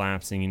kind of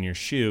collapsing in your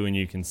shoe, and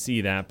you can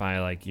see that by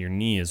like your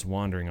knee is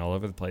wandering all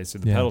over the place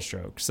with the pedal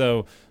stroke.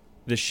 So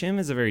the shim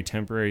is a very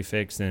temporary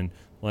fix, and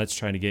let's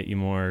try to get you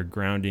more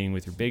grounding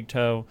with your big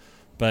toe,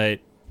 but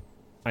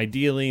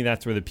ideally,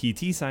 that's where the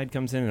PT side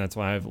comes in, and that's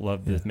why I've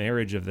loved the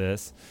marriage of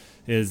this,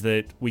 is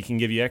that we can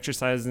give you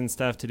exercises and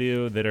stuff to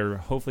do that are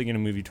hopefully going to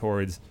move you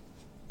towards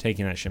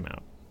taking that shim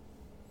out.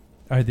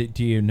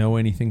 Do you know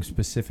anything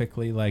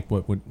specifically, like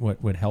what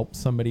would help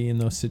somebody in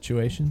those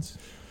situations?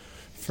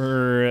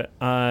 For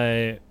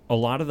a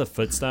lot of the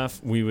foot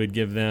stuff, we would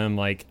give them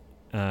like,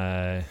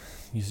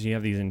 you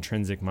have these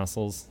intrinsic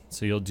muscles.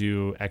 So you'll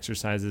do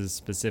exercises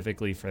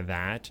specifically for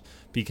that,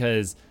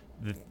 because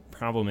the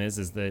problem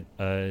is that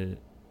a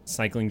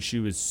cycling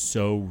shoe is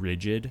so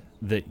rigid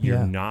that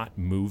you're not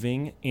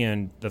moving,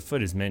 and the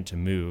foot is meant to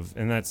move.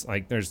 And that's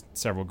like, there's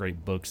several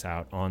great books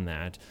out on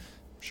that.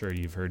 I'm sure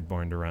you've heard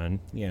Born to Run.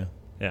 Yeah.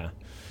 Yeah.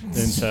 And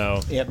so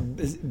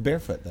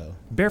barefoot though.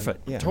 Barefoot,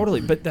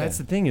 totally. But that's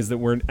the thing, is that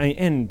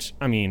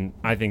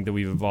I think that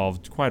we've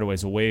evolved quite a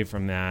ways away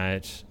from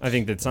that. I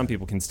think that some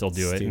people can still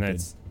do it, and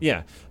that's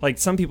like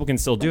some people can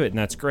still do it, and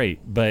that's great.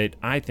 But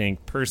I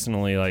think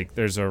personally, like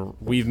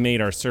we've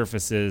made our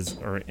surfaces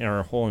or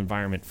our whole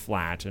environment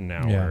flat, and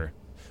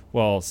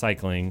now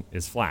cycling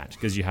is flat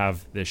because you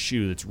have this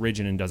shoe that's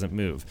rigid and doesn't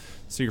move,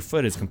 so your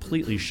foot is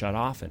completely shut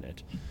off in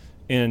it,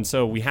 and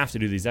so we have to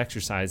do these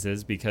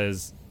exercises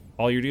because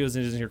all you're doing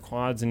is your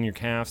quads and your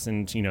calves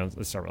and,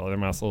 several other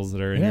muscles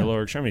that are in your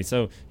lower extremity.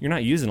 So you're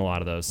not using a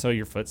lot of those. So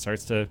your foot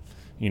starts to,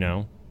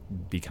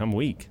 become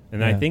weak.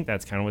 And I think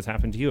that's kind of what's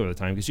happened to you over the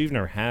time, because you've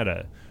never had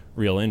a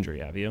real injury,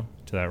 have you?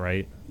 To that,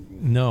 right?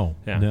 No.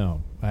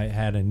 I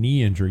had a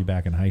knee injury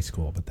back in high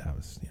school, but that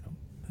was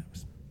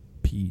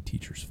PE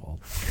teacher's fault.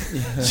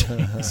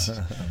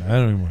 I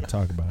don't even want to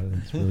talk about it.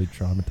 It's really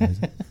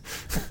traumatizing.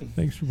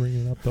 Thanks for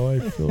bringing it up, though. I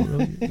feel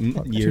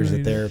really years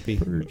of therapy.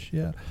 Purge,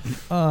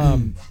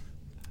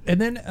 and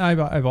then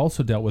I've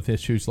also dealt with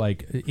issues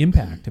like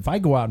impact. If I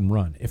go out and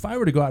run, if I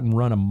were to go out and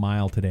run a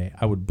mile today,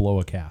 I would blow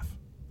a calf,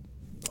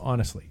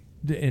 honestly,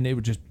 and it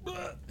would just,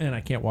 and I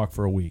can't walk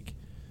for a week.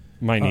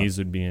 My knees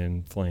would be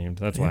inflamed.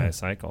 That's why I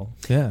cycle.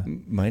 Yeah.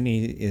 My right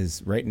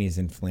knee is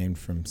inflamed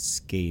from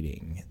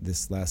skating.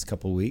 This last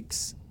couple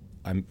weeks,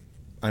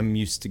 I'm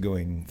used to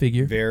going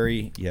figure.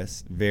 Very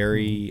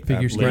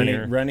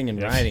running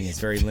and riding is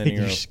very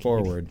linear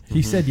forward.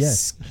 He said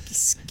yes.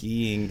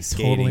 Skating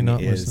totally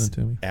not is listening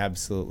to me.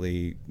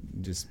 Absolutely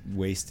just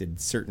wasted.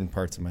 Certain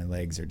parts of my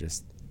legs are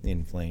just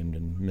inflamed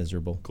and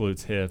miserable.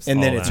 Glutes, hips,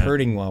 and then all it's that.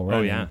 hurting while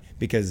running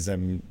because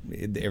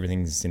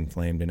everything's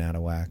inflamed and out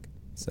of whack.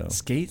 So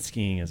skate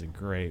skiing is a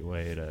great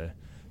way to.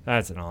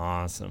 That's an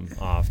awesome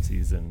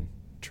off-season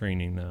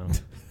training, though.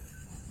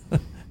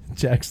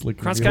 Jack's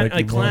looking cross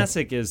country,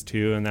 classic is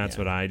too, and that's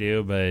what I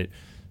do. But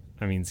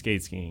I mean,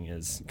 skate skiing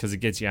is because it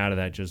gets you out of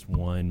that just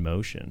one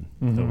motion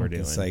that we're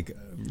doing. It's like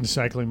the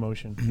cycling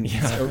motion.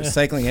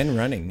 Cycling and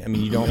running. I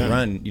mean, you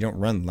don't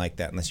run like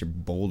that unless you're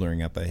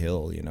bouldering up a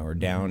hill, or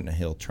down a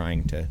hill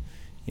trying to,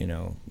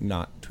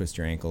 not twist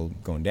your ankle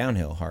going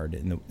downhill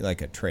hard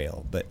like a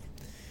trail, but.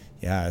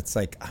 Yeah, it's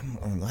like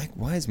I'm like,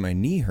 why is my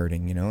knee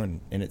hurting?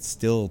 And it's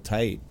still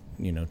tight.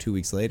 2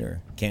 weeks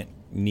later, can't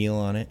kneel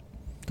on it.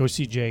 Go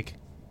see Jake.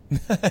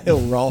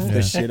 He'll Rolf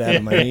the shit out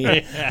of my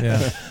knee.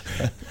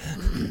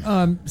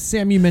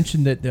 Sam, you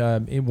mentioned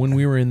that when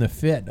we were in the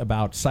fit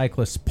about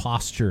cyclist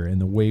posture and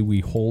the way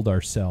we hold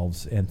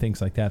ourselves and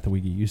things like that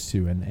we get used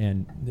to,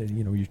 and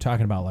you're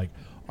talking about like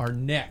our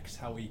necks,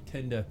 how we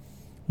tend to.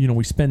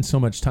 We spend so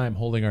much time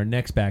holding our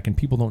necks back, and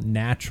people don't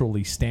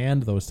naturally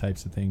stand those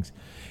types of things.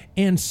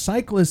 And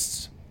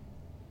cyclists,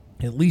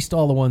 at least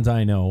all the ones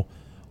I know,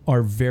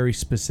 are very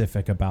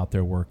specific about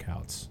their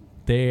workouts.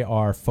 They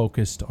are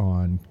focused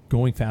on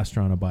going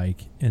faster on a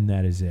bike, and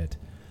that is it.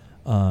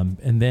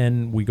 And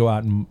then we go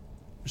out and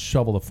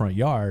shovel the front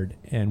yard,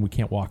 and we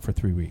can't walk for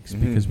 3 weeks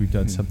because we've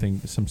done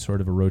some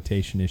sort of a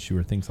rotation issue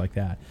or things like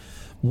that.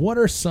 What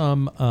are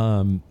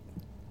some...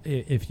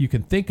 if you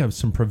can think of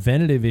some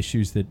preventative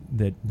issues that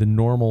the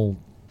normal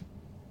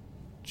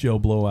Joe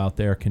Blow out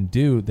there can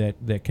do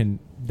that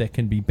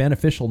can be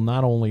beneficial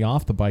not only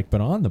off the bike but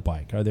on the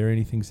bike, are there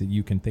any things that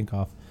you can think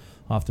off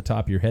the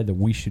top of your head that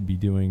we should be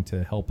doing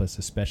to help us,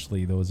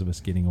 especially those of us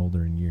getting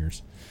older in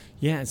years?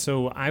 Yeah,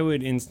 so I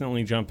would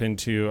instantly jump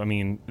into,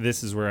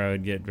 this is where I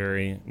would get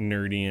very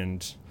nerdy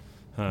and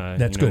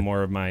That's good.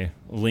 More of my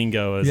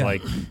lingo is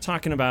like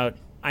talking about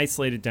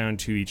isolate it down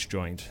to each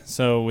joint.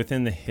 So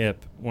within the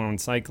hip, when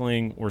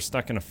cycling, we're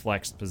stuck in a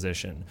flexed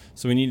position.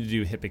 So we need to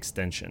do hip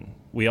extension.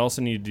 We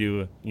also need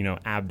to do,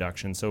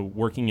 abduction. So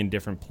working in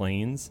different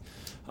planes.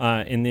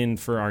 And then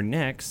for our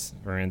necks,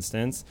 for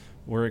instance,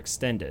 we're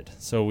extended.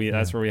 So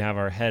that's where we have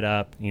our head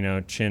up,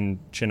 chin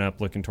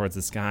up looking towards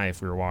the sky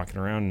if we were walking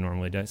around and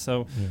normally do.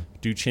 So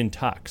do chin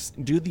tucks.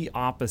 Do the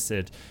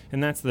opposite.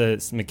 And that's the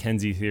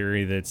McKenzie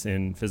theory that's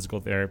in physical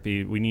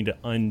therapy. We need to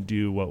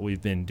undo what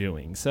we've been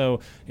doing.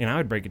 So, and I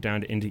would break it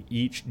down into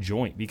each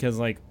joint because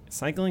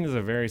cycling is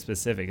a very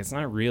specific. It's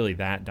not really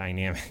that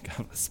dynamic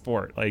of a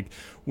sport.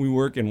 We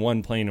work in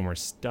one plane and we're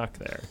stuck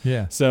there.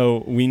 Yeah.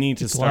 So we need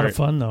to start. It's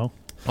a lot of fun though.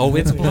 Oh,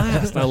 it's a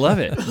blast. I love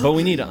it. But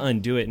we need to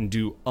undo it and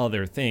do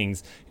other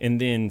things.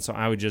 And then, so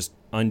I would just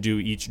undo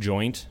each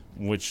joint,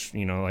 which,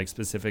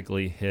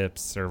 specifically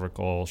hips,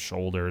 cervical,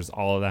 shoulders,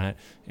 all of that.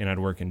 And I'd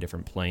work in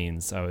different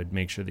planes. I would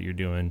make sure that you're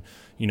doing,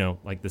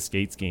 like the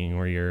skate skiing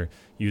where you're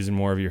using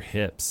more of your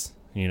hips,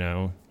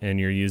 and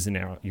you're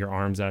using your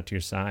arms out to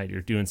your side.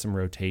 You're doing some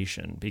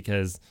rotation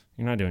because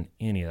you're not doing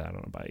any of that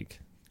on a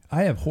bike.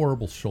 I have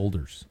horrible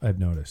shoulders, I've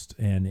noticed.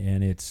 And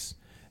it's...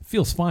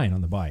 feels fine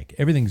on the bike.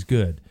 Everything's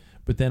good.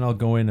 But then I'll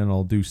go in and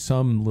I'll do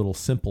some little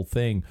simple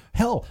thing.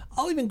 Hell,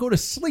 I'll even go to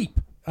sleep.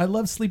 I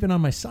love sleeping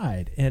on my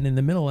side. And in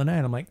the middle of the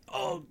night, I'm like,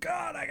 oh,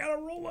 God, I got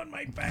to roll on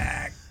my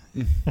back.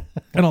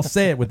 And I'll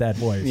say it with that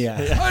voice.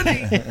 Yeah.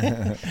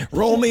 Honey,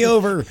 roll me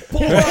over.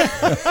 Pull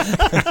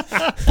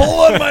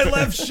on my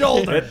left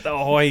shoulder. Get the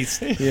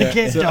hoist. Yeah.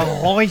 Get the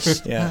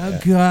hoist. Oh,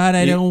 God,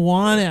 I don't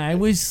want it. I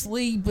was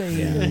sleeping.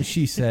 Yeah.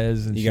 She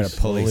says, and You she got a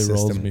pulley slowly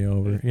rolls system. me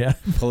over. Yeah.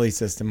 Pulley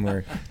system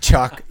where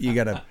chalk, you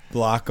got a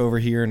block over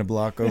here and a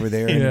block over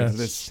there. Yeah. And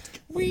this,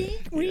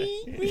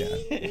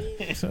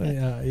 So,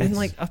 yeah, And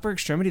like upper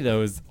extremity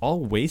though is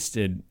all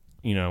wasted,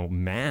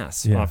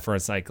 mass for a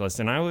cyclist.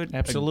 And I would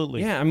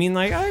Absolutely. I mean,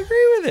 like I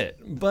agree with it,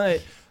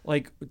 but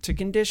like to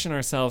condition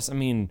ourselves, I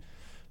mean,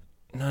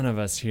 none of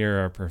us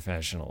here are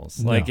professionals.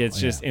 No, Like it's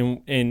just,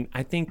 and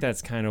I think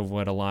that's kind of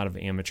what a lot of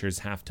amateurs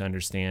have to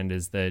understand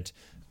is that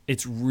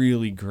it's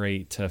really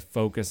great to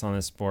focus on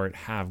the sport,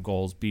 have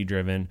goals, be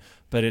driven,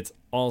 but it's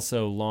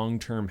also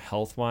long-term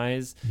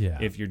health-wise. Yeah.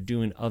 If you're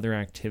doing other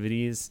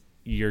activities,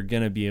 you're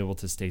going to be able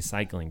to stay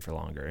cycling for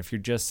longer. If you're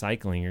just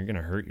cycling, you're going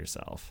to hurt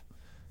yourself,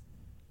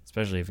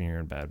 especially if you're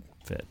in a bad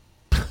fit.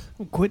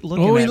 Quit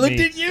looking Oh, at he me. looked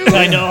at you.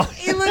 I know.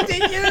 He looked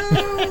at you.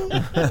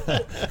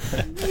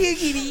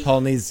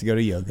 Paul needs to go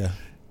to yoga.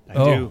 I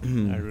Oh.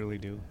 do. I really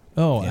do.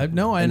 Oh, Yeah.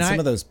 no, and and some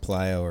of those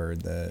plyo or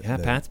the Yeah,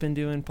 the Pat's been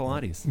doing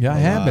Pilates. Yeah, I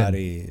have been,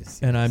 Pilates.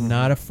 and I'm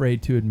not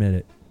afraid to admit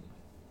it.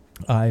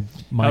 My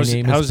how's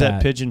name is how's that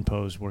Pat. pigeon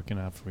pose working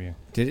out for you?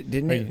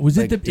 Didn't it? Was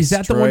it like, is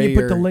that the one you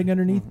put the destroy leg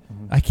underneath?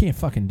 I can't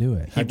fucking do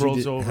it. He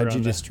rolls over How'd you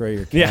on the- destroy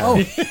your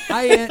calf?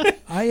 Yeah. Oh,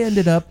 I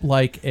ended up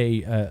like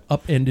a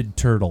upended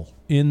turtle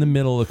in the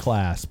middle of the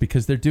class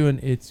because they're doing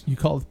it's you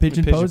call it the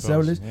pigeon pigeon pose. Is that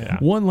what it is? pose, yeah.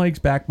 One leg's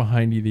back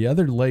behind you, the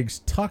other leg's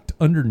tucked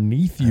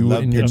underneath I you.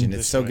 love and you're- pigeon.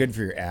 It's This so way. good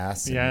for your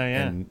ass and, Yeah,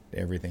 yeah. and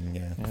everything.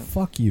 Yeah.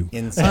 Fuck you.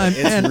 Inside.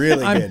 It's and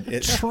really I'm good.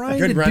 It's trying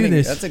good to running. do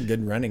this. That's a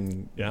good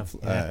running. Yeah.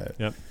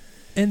 Yep.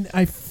 And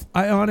I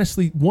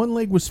honestly, one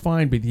leg was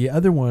fine, but the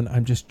other one,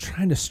 I'm just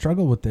trying to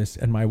struggle with this.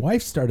 And my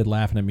wife started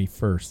laughing at me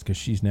first because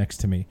she's next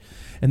to me.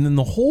 And then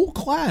the whole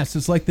class,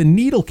 it's like the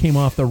needle came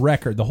off the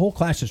record. The whole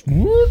class just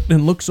whoop,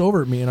 and looks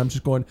over at me, and I'm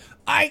just going,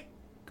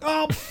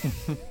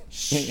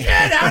 shit,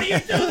 how do you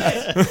do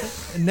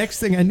this? And next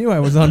thing I knew, I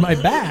was on my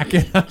back,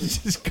 and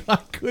I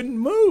couldn't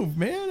move,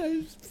 man.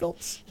 I just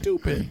felt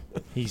stupid.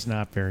 He's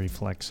not very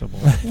flexible.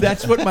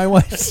 That's what my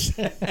wife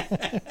said.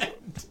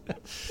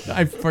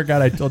 I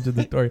forgot I told you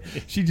the story.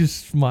 She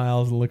just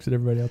smiles and looks at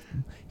everybody else.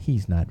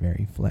 He's not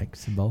very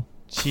flexible.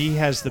 She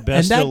has the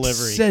best and that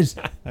delivery. says,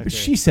 Okay.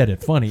 she said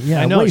it funny.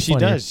 Yeah, I know, way she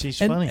funnier. does. She's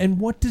and, funny. And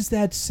what does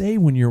that say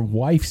when your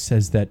wife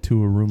says that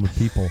to a room of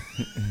people?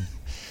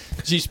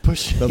 She's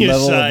pushing The you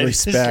level of aside.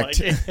 It's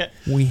respect. like-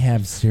 We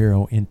have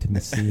zero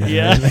intimacy. in our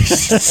Yeah.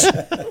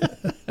 relationship.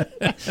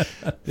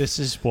 This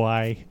is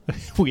why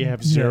we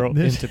have zero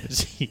Yeah,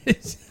 intimacy.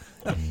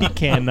 He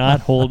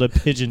cannot hold a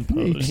pigeon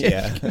pose.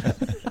 Yeah.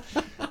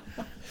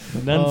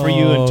 None for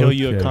you until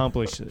you Okay.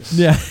 accomplish accomplish this.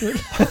 Yeah.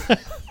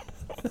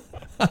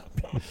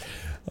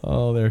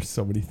 Oh, there's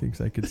so many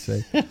things I could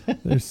say.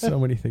 There's so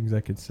many things I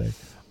could say.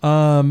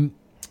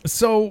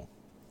 So,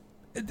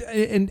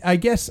 and I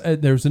guess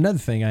there was another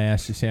thing I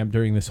asked you, Sam,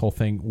 during this whole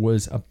thing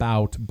was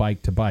about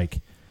bike to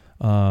bike.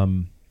 There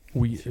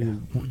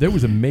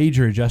was a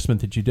major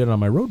adjustment that you did on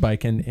my road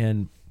bike,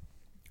 and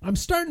I'm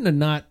starting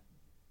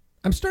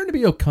to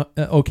be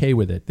okay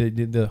with it.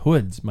 The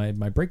hoods, my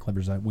brake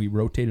levers, we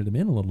rotated them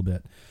in a little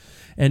bit,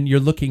 and you're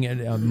looking at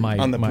my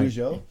On the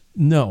Peugeot?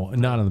 No,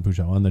 not on the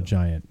Peugeot, on the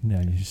Giant. No,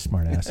 you're a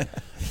smart ass.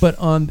 But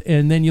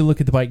and then you look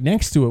at the bike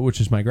next to it,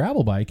 which is my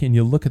gravel bike, and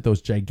you look at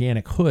those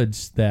gigantic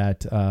hoods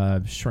that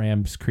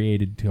SRAM's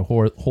created to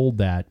hold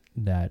that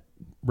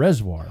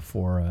reservoir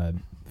for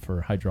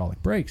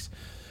hydraulic brakes.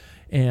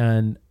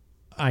 And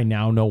I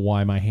now know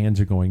why my hands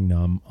are going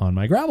numb on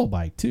my gravel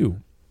bike too.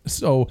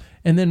 So,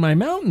 and then my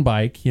mountain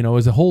bike,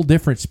 is a whole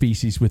different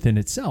species within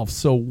itself.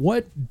 So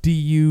what do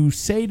you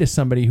say to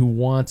somebody who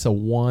wants a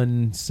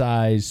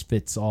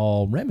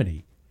one-size-fits-all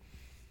remedy?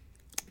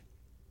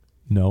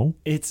 No?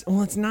 It's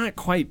not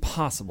quite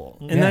possible.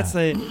 And Yeah. that's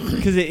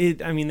because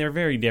they're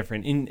very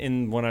different.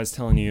 In what I was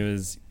telling you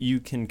is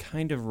you can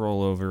kind of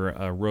roll over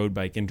a road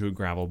bike into a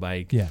gravel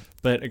bike. Yeah.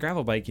 But a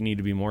gravel bike, you need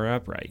to be more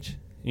upright.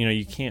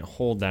 You can't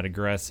hold that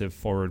aggressive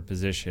forward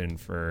position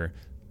for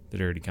the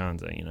Dirty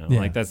Kanza, Yeah.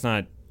 Like that's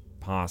not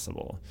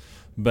possible.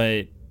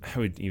 But I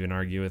would even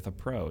argue with a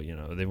pro,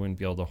 they wouldn't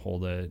be able to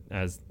hold it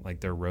as like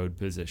their road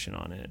position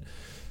on it.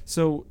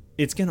 So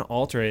it's going to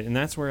alter it. And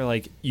that's where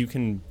like you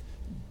can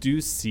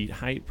do seat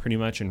height pretty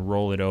much and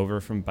roll it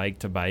over from bike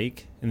to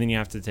bike. And then you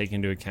have to take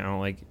into account,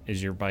 like,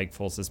 is your bike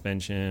full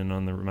suspension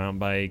on the mountain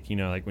bike?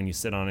 Like when you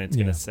sit on it, it's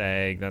going to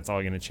sag. That's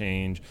all going to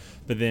change.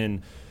 But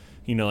then,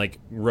 like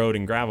road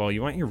and gravel,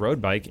 you want your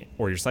road bike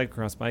or your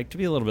cyclocross bike to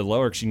be a little bit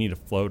lower because you need to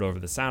float over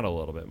the saddle a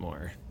little bit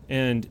more.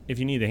 And if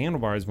you need the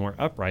handlebars more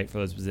upright for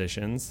those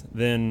positions,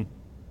 then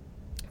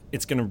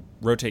it's going to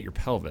rotate your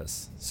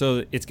pelvis.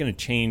 So it's going to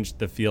change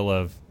the feel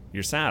of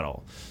your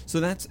saddle. So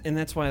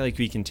that's why like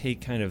we can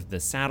take kind of the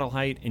saddle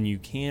height and you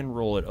can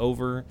roll it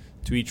over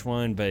to each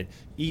one, but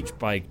each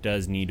bike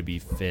does need to be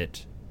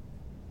fit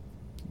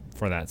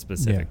for that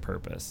specific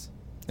purpose.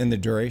 And the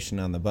duration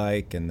on the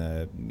bike and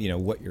the,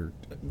 what you're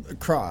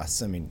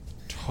across. I mean,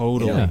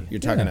 totally. You're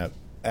talking an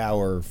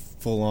hour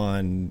full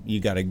on. You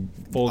got to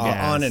full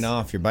gas on and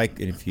off your bike.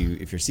 And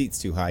if your seat's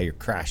too high, you're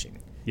crashing.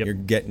 Yep. You're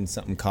getting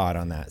something caught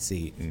on that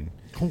seat, and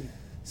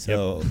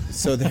so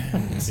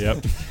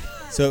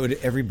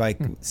every bike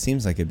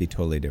seems like it'd be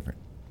totally different.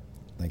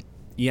 Like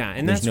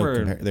and that's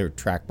where they're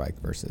track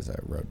bike versus a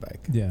road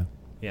bike. Yeah.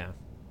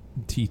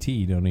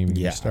 TT don't even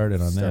get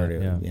started on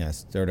that.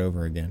 Start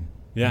over again.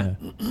 Yeah.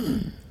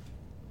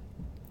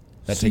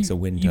 That takes a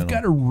wind tunnel. You've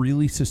got a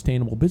really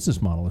sustainable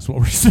business model, is what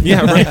we're saying.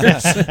 Yeah, right.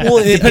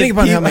 Well, depending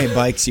upon how many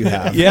bikes you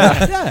have.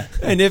 Yeah.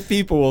 And if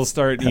people will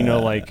start,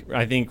 like,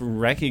 I think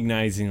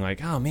recognizing,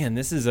 like, oh, man,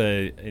 this is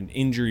an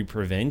injury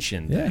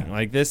prevention thing.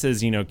 Like, this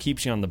is,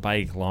 keeps you on the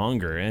bike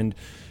longer. And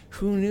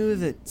who knew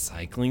that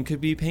cycling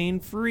could be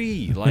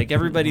pain-free? Like,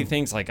 everybody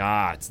thinks, like,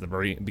 it's the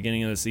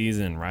beginning of the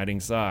season. Riding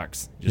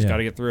sucks. Just got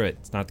to get through it.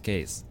 It's not the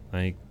case.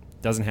 Like,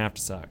 it doesn't have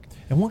to suck.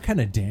 And what kind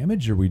of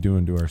damage are we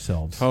doing to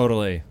ourselves?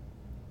 Totally.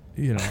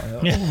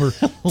 Over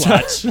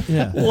lots.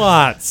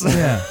 Lots.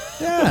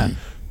 Yeah.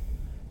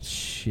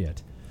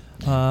 Shit.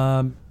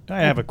 I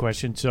have a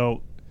question.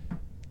 So,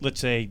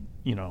 let's say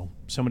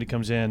somebody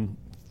comes in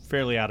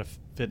fairly out of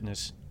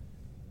fitness.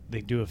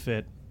 They do a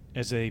fit.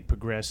 As they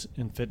progress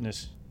in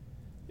fitness,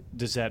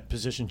 does that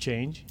position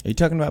change? Are you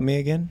talking about me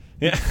again?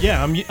 Yeah.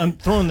 Yeah. I'm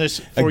throwing this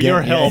for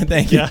your help.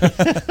 Thank you.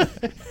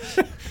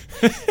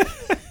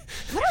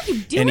 What are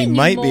you doing, And he you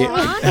might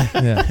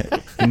moron?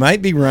 He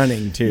might be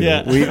running too.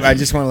 Yeah. I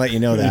just want to let you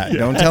know that.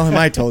 Don't tell him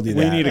I told you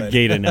that. We need a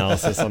gait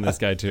analysis on this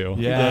guy too.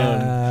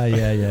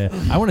 Yeah.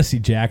 I want to see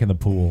Jack in the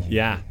pool.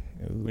 Yeah.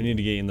 We need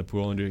to get in the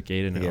pool and do a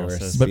gait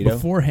analysis. But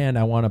beforehand,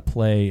 I want to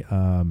play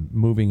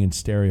 "Moving in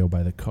Stereo"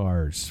 by the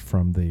Cars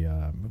from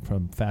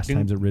Fast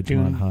Times at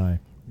Ridgemont High.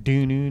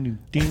 You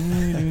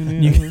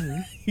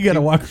got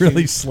to walk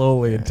really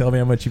slowly and tell me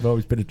how much you've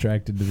always been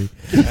attracted to me.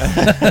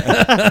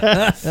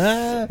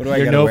 What do I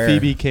You're gotta wear?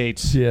 Phoebe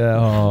Cates. Yeah.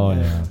 Oh,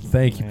 yeah.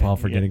 Thank you, Paul,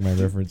 for getting my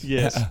reference.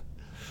 Yes.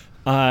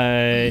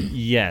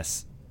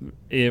 Yes.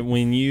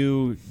 When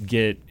you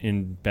get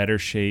in better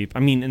shape,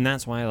 and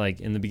that's why,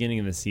 like, in the beginning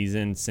of the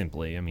season,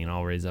 simply,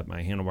 I'll raise up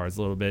my handlebars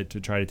a little bit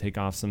to try to take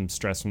off some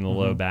stress from the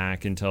low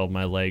back until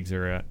my legs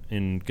are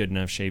in good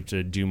enough shape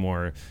to do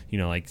more,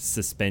 like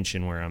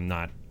suspension where I'm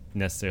not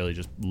necessarily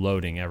just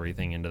loading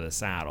everything into the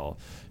saddle.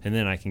 And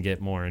then I can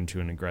get more into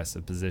an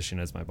aggressive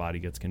position as my body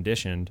gets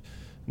conditioned.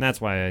 And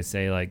that's why I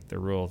say, like, the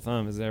rule of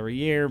thumb is every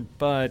year.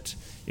 But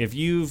if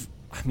we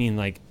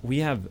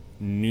have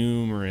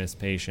numerous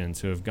patients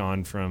who have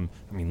gone from,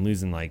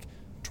 losing like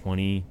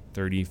 20,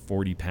 30,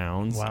 40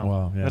 pounds.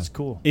 Wow. That's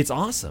cool. It's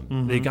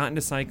awesome. They got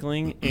into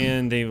cycling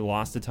and they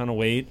lost a ton of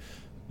weight.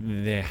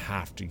 They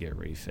have to get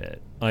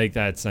refit. Like,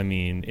 that's,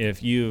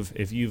 if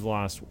you've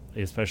lost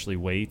especially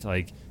weight,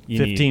 like you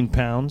 15 need,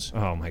 pounds.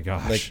 Oh my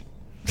gosh.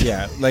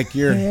 Like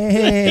your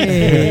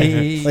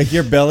like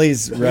your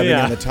belly's rubbing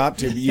on the top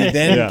tube. You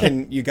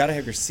then you got to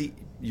have your so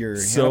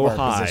handlebar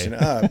high position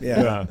up.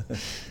 Yeah.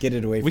 Get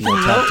it away from we the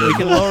can top tube. We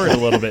can lower it a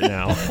little bit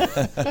now.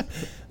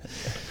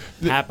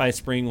 Pat by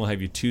spring will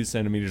have you 2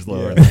 centimeters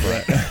lower in the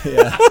front.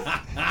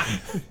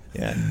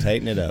 Yeah,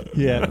 tighten it up.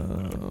 Yeah.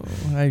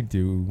 I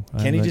do.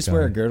 Can you just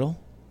wear a girdle?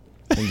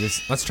 And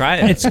just let's try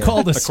it. It's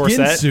called a skin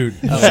corset? suit.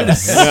 You should have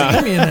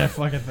seen me in that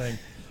fucking thing.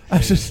 I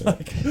was just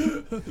like...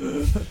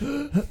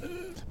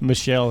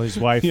 Michelle, his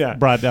wife,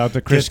 brought out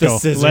the Crisco.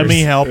 scissors. Let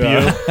me help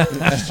you.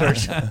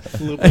 Starts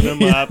looping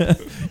him up.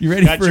 You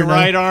ready Got for your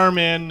another- right arm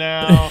in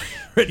now.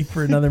 Ready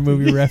for another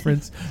movie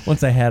reference?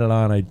 Once I had it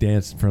on, I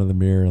danced in front of the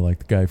mirror like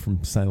the guy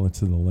from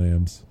Silence of the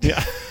Lambs.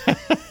 Yeah.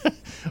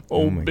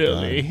 Oh, my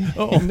Billy.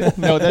 Oh.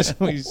 No, that's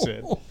what he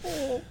said.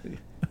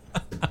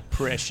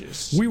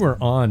 Precious. We were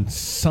on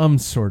some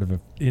sort of a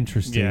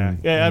interesting...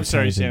 Yeah, I'm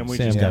sorry, Sam. We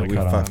just got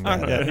got cut fucked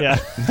off. that. Yeah.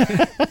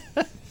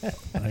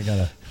 I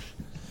gotta...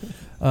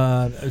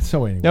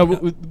 so anyway. No,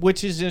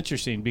 which is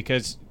interesting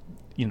because,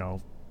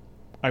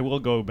 I will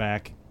go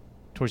back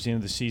towards the end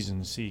of the season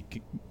and see,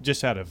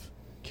 just out of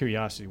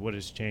curiosity, what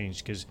has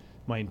changed, because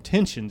my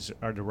intentions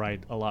are to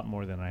ride a lot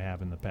more than I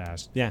have in the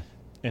past. Yeah.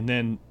 And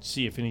then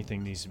see if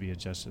anything needs to be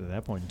adjusted at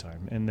that point in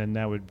time. And then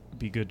that would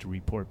be good to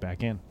report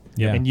back in.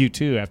 Yeah. And you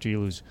too, after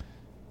you lose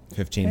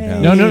 15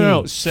 pounds.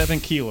 No. 7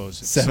 kilos.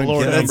 7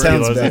 kilos. kilos. That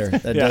sounds better.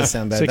 That does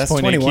sound better. That's 6.8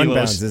 21 kilos.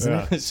 pounds, isn't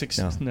it?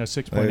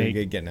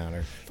 6.8. Getting out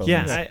of focus.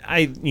 Yeah,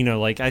 I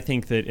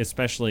think that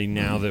especially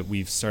now that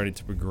we've started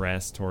to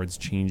progress towards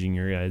changing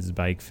your guys'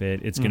 bike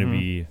fit, it's going to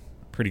be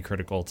pretty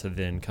critical to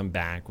then come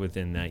back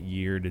within that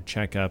year to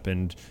check up,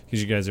 and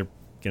because you guys are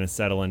going to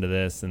settle into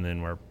this, and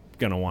then we're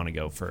going to want to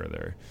go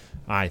further.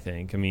 I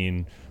think.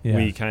 We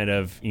kind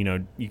of,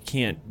 you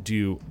can't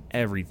do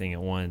everything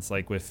at once.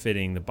 Like with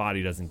fitting, the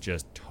body doesn't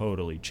just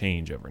totally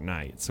change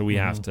overnight. So we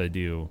have to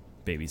do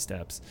baby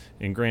steps.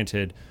 And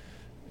granted,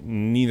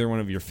 neither one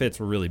of your fits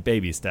were really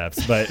baby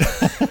steps, but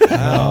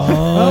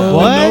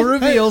what? No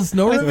reveals.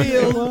 No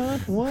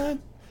reveals. What?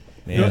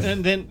 Man.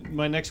 And then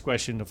my next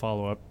question to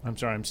follow up. I'm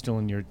sorry, I'm still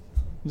in your.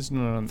 This is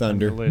not on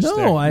Thunder. the list. No,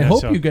 there. I Yeah,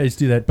 hope so- you guys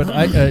do that. But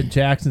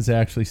Jackson's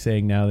actually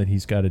saying now that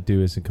he's got to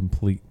do is a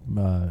complete.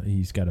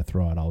 He's got to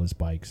throw out all his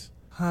bikes.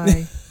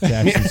 Hi.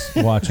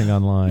 Jackson's watching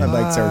online. My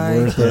bikes are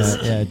worthless.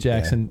 Yeah,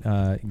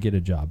 Jackson, get a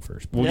job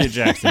first. we'll get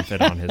Jackson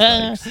fit on his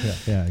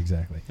bikes. Yeah,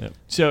 exactly.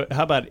 So,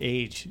 how about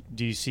age?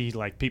 Do you see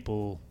like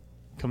people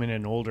coming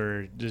in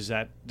older? Does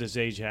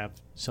age have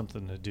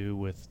something to do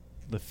with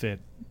the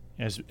fit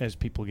as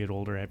people get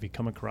older? Have you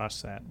come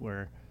across that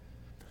where,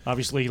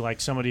 obviously,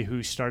 like somebody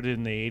who started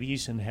in the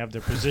 '80s and have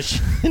their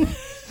position,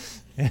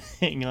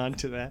 hang on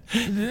to that?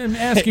 I'm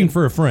asking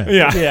for a friend.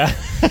 Yeah.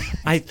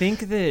 I think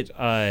that,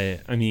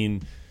 I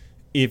mean,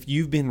 if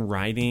you've been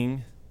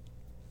riding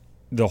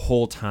the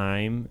whole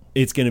time,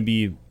 it's going to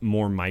be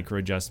more micro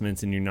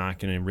adjustments and you're not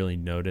going to really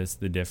notice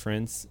the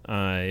difference.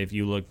 If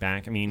you look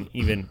back, I mean,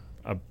 even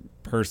a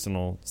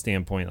personal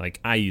standpoint, like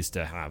I used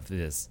to have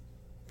this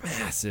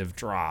massive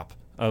drop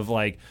of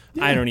like,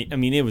 I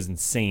mean, it was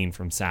insane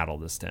from saddle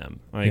to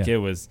stem. Like it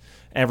was,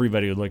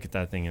 everybody would look at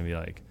that thing and be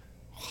like,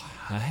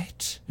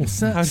 what? Well,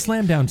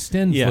 slam down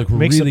stems look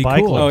Makes the really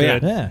bike cool. look Oh yeah.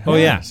 good. Oh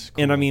yeah. It's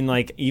And I mean,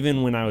 like,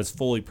 even when I was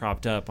fully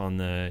propped up on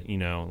the,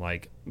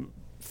 like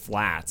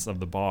flats of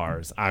the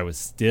bars, I was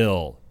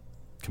still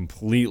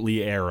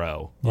completely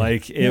aero.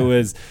 Like it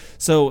was.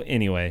 So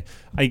anyway,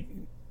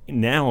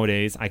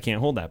 nowadays I can't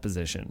hold that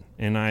position,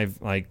 and I've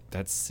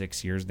that's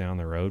 6 years down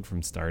the road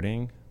from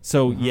starting.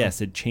 So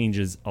yes, it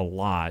changes a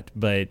lot,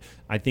 but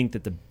I think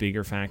that the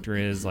bigger factor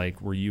is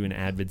like, were you an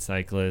avid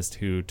cyclist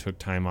who took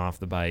time off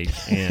the bike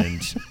and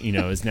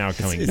is now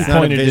coming It's back? not a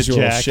Pointed to visual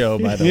Jack. show,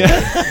 by the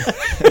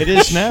way. It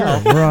is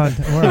now. We're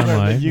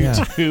online. Yeah.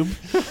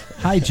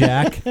 YouTube. Hi,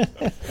 Jack.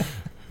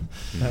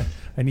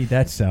 I need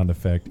that sound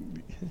effect.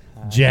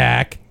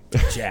 Jack.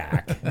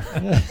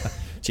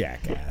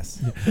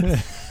 Jackass.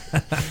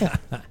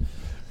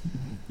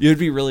 It would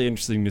be really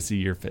interesting to see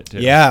your fit too.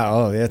 Yeah.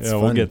 Oh, that's Yeah,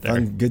 fun. we'll get there.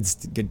 Fun,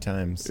 good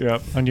times.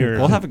 Yep. On your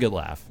We'll have a good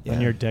laugh. Yeah.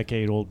 on your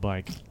decade-old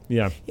bike.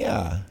 Yeah.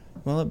 Yeah.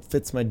 Well, it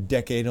fits my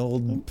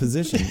decade-old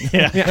position.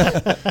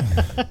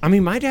 I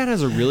mean, my dad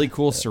has a really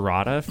cool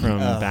Serrata from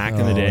back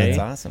in the day. That's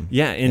awesome.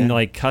 Yeah, and Yeah.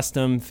 like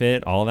custom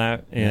fit, all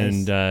that.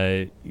 And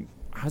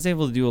I was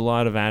able to do a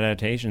lot of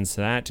adaptations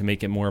to that to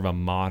make it more of a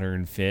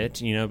modern fit,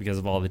 because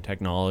of all the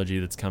technology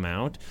that's come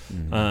out.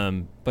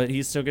 But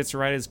he still gets to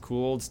ride his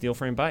cool old steel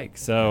frame bike.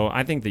 So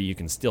I think that you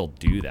can still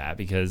do that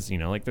because,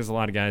 there's a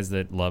lot of guys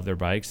that love their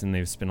bikes and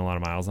they've spent a lot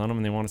of miles on them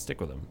and they want to stick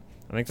with them.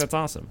 I think that's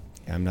awesome.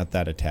 I'm not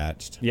that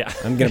attached. Yeah.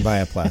 I'm going to buy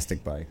a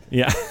plastic bike.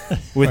 Yeah.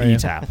 With Are you?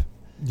 E-Tap.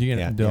 You're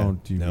gonna,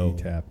 don't do No.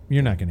 E-Tap.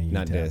 You're not going to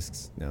Not E-Tap.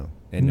 discs. No.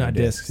 And Not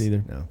discs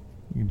either. No.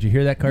 Did you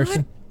hear that,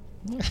 Carson?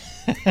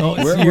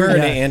 Oh, We're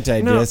an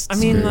anti-disc. No, I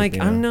mean, group, like, you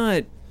know. I'm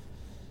not.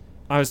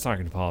 I was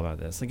talking to Paul about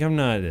this. Like, I'm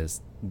not a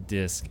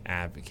disc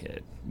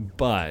advocate,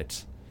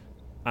 but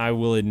I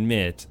will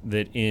admit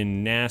that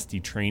in nasty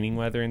training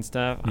weather and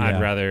stuff, I'd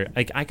rather,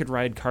 I could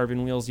ride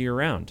carbon wheels year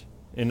round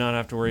and not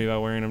have to worry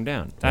about wearing them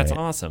down. That's Right.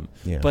 awesome.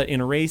 Yeah. But in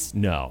a race,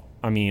 no.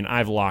 I mean,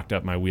 I've locked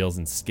up my wheels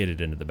and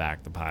skidded into the back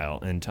of the pile,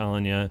 and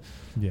telling you,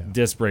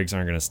 disc brakes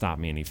aren't going to stop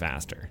me any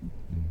faster.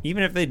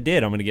 Even if they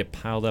did, I'm going to get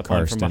piled up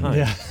on from Karsten. behind.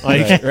 Yeah.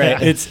 Like,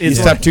 Right. it's You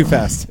stop too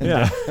fast.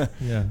 Yeah,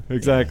 Yeah.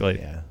 exactly.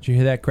 Yeah. Did you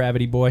hear that,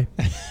 Gravity Boy?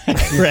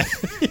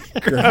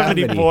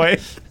 Gravity boy.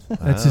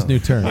 That's his new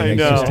term. I He's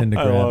know. just into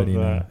I love gravity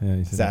now. that. Yeah,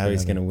 Is that how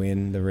he's going to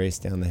win the race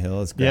down the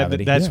hill? Is Yeah,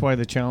 gravity? that's why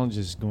the challenge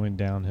is going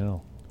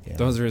downhill. Yeah.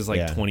 Those are his like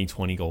Yeah.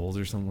 2020 goals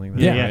or something like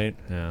that, Yeah. right?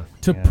 Yeah.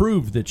 to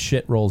prove that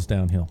shit rolls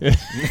downhill.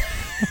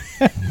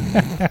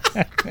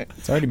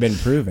 It's already been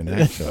proven,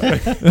 actually.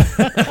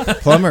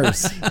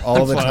 Plumbers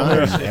all the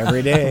time,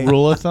 every day.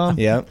 Rule of thumb?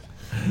 Yep.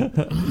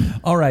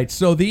 All right,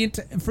 so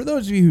for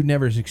those of you who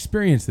never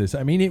experienced this,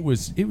 I mean, it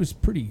was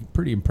pretty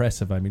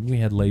impressive. I mean, we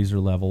had laser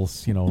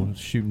levels,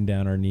 shooting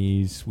down our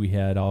knees. We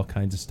had all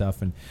kinds of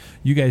stuff, and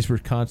you guys were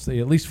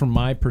constantly, at least from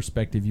my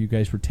perspective, you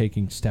guys were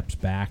taking steps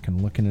back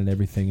and looking at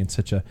everything in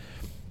such a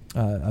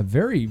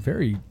very,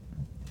 very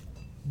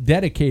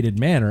dedicated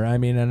manner. I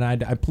mean, and I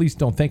please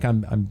don't think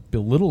I'm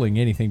belittling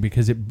anything,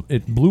 because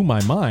it blew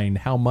my mind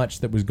how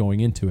much that was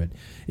going into it.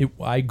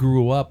 I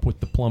grew up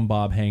with the plumb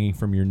bob hanging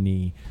from your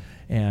knee,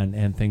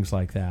 and things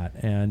like that,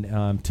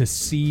 and to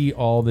see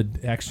all the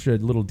extra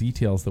little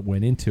details that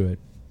went into it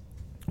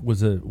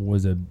was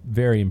a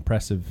very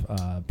impressive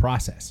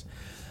process.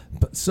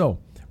 But so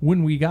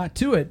when we got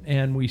to it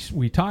and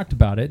we talked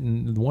about it,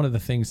 and one of the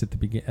things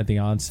at the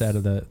onset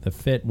of the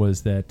fit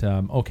was that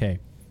okay,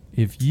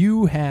 if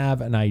you have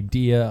an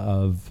idea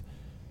of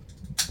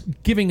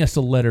giving us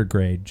a letter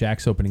grade,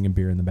 Jack's opening a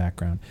beer in the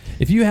background.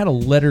 If you had a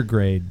letter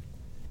grade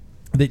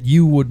that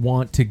you would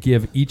want to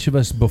give each of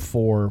us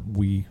before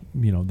we,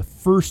 the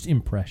first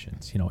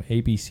impressions,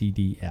 A, B, C,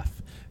 D,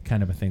 F,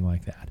 kind of a thing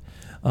like that.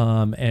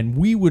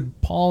 And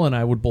Paul and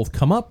I would both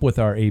come up with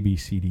our A, B,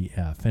 C, D,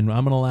 F. And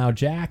I'm going to allow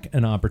Jack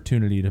an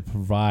opportunity to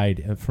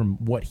provide from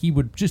what he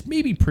would just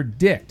maybe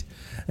predict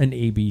an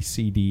A, B,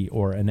 C, D,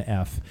 or an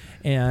F.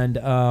 And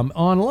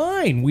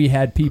online, we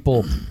had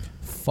people,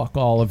 fuck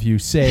all of you,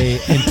 say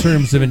in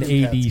terms of an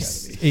A, B,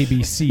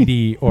 C,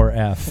 D, or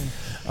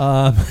F.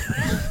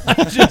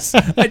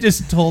 I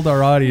just told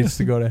our audience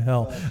to go to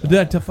hell,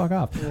 to fuck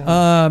off.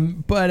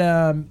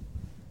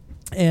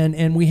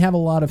 And we have a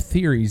lot of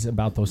theories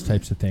about those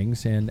types of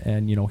things. And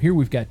here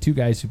we've got two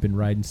guys who've been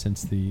riding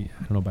since I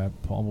don't know about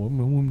Paul.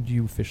 When did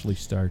you officially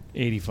start?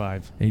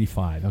 85.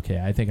 85.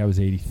 Okay, I think I was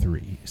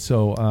 83.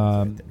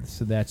 So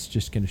so that's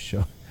just going to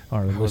show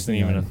our listening. Wasn't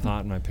even a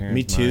thought in my parents'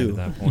 Me too. mind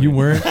at that point. You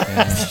weren't?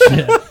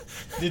 Shit.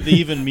 Did they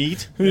even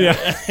meet? Yeah.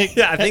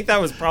 I think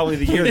that was probably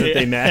the year that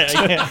they met.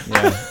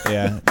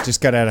 Yeah.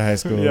 Just got out of high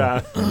school.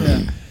 Yeah.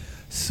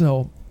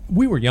 So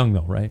we were young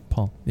though, right,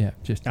 Paul? Yeah.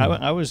 Just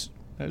I was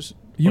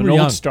you an were old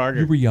young. starter.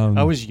 You were young.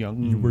 I was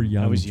young. You were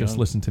young. I was Just young.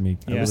 listen to me.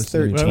 Yeah. I was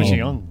Listen to me. 13. I was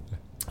young.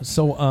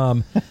 So,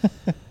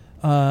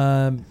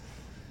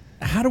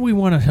 how do we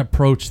want to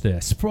approach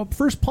this?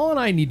 First, Paul and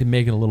I need to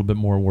make it a little bit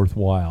more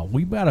worthwhile.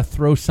 We've got to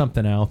throw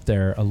something out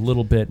there a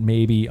little bit,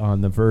 maybe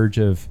on the verge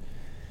of.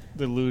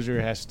 The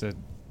loser has to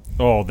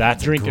Oh,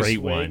 that's drink a a great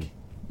swig one.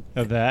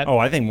 of that. Oh,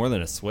 I think more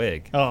than a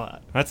swig. Oh,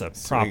 That's a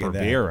Swig proper of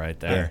that. beer right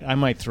there. I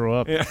might throw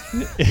up. Yeah.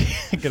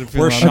 I got a feeling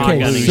We're I'm not Okay,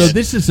 gonna shotgunning so get-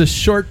 this is a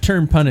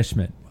short-term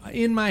punishment.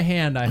 In my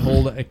hand, I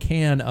hold a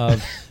can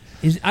of.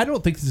 I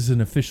don't think this is an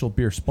official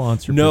beer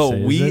sponsor. No, per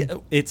se, is it?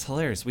 it's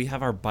hilarious. We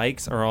have our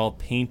bikes are all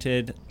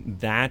painted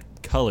that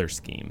color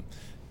scheme.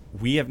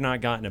 We have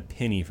not gotten a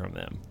penny from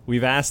them.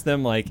 We've asked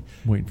them, like,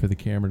 Waiting for the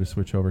camera to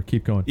switch over.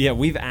 Keep going. yeah,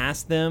 we've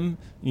asked them,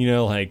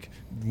 like,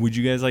 would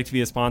you guys like to be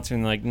a sponsor?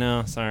 And like,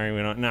 no, sorry,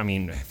 we don't. No, I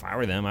mean, if I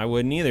were them, I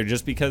wouldn't either.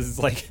 Just because it's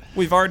like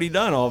we've already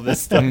done all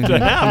this stuff to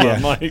have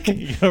them. Like,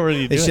 You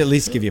already They do should it. at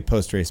least give you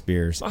post-race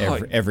beers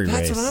every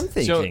race. That's what I'm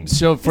thinking.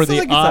 So for It's not the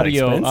like it's that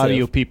expensive.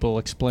 audio people,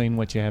 explain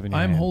what you have in your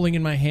I'm hand. holding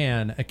in my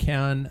hand a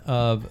can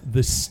of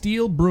the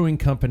Steel Brewing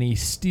Company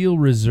Steel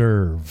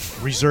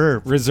Reserve.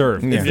 Reserve.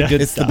 Reserve. Yeah. It's the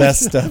good It's stuff. the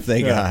best stuff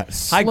they got.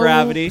 High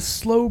gravity.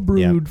 Slow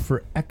brewed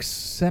for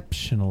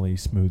exceptionally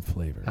smooth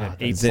flavor.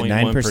 Is it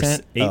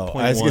 9%? 8.1. Oh,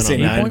 I was going to say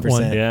 8.1.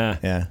 9%. Yeah.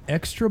 Yeah.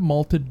 Extra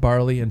malted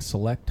barley and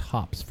select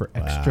hops for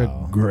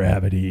extra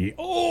gravity.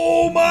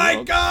 Oh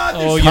my God!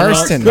 Oh,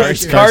 Karsten.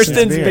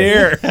 Karsten's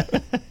beer.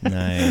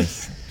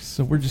 Nice.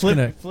 So we're just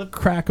gonna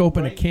crack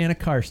open a can of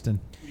Karsten.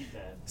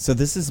 So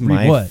this is Read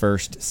my what?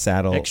 first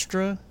saddle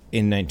Extra.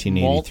 in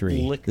 1983.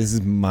 malt liquor. This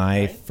is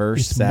my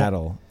first It's mo-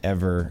 saddle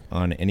ever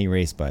on any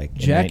race bike.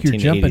 Jack, in you're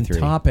jumping 1983.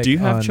 topic. Do you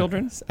have on-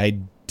 children? I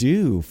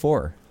do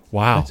 4.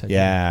 Wow. That's a-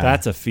 Yeah.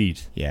 That's a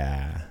feat.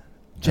 Yeah.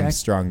 Jack- I'm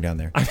strong down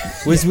there.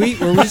 Were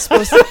we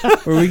supposed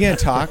to? Were we going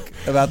to talk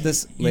about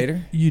this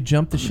later? You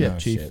jumped the ship, Oh,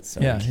 Chief. shit,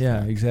 sorry.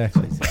 Yeah,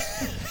 exactly.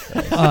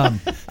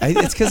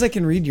 It's because I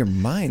can read your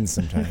mind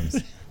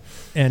sometimes.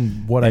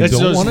 And what I That's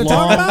don't those want to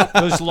long, talk about?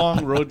 those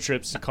long road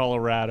trips to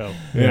Colorado.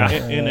 Yeah.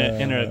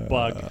 In a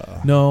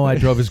bug. No, I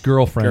drove his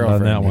girlfriend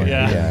on that one.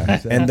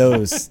 Yeah. And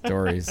those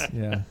stories.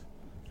 Yeah.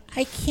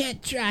 I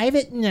can't drive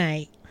at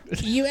night.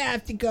 You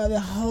have to go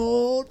the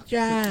whole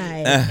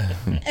drive.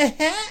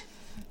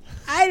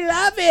 I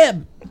love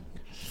him.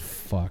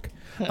 Fuck.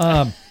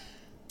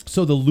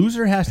 So the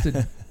loser has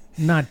to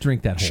not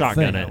drink that whole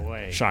Shotgun thing. it.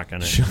 way.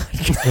 Shotgun it.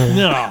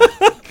 No.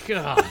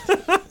 God.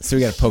 So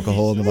we got to poke a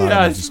hole in the bottom.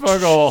 Yeah, and it's just-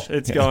 smoke a hole.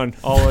 It's going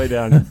all the way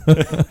down.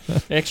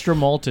 Extra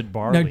malted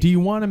barley. Now, do you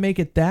want to make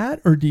it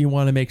that, or do you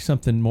want to make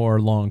something more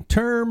long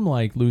term,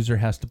 like loser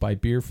has to buy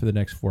beer for the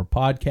next 4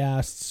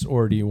 podcasts,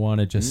 or do you want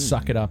to just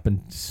suck it up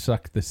and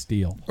suck the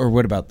steel? Or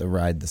what about the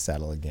ride the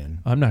saddle again?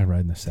 I'm not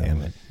riding the saddle.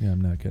 Damn it. Yeah,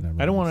 I'm not gonna.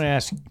 I don't want to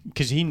ask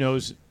because he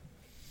knows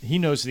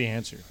the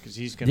answer because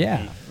he's going to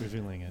Yeah. be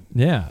revealing it.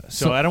 Yeah.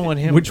 So I don't want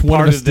him. Which one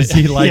part of us the- does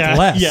he like yeah,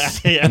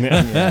 less? Yeah.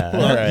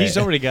 Well, right. he's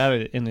already got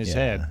it in his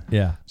head.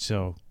 Yeah.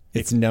 So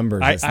It's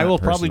numbers. I it's will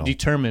not probably personal.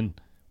 determine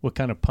what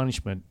kind of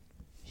punishment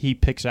he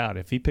picks out.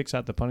 If he picks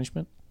out the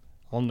punishment,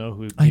 I'll know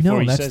who. I know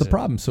before he that's says the it.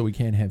 problem. So we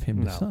can't have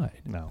him No,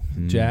 decide. no.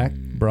 Jack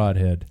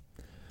Broadhead.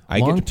 I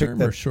get Long to pick term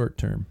that- or short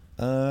term?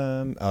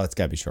 It's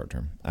got to be short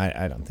term.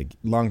 I don't think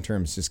long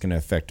term is just going to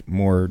affect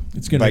more.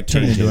 It's going to bike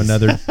turn into changes.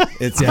 another.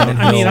 It's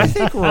downhill. I mean, I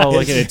think we're all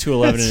looking at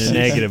 211 in a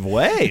negative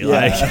way.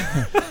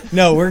 Yeah. Like,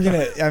 No, we're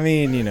gonna. I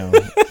mean,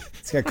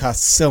 it's gonna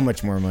cost so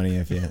much more money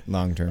if you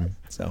long term.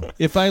 So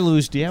If I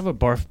lose, do you have a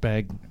barf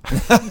bag?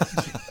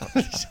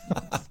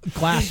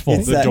 glass full.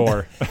 It's the that-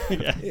 door.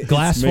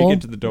 Glass Make full.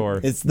 it to the door.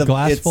 it's the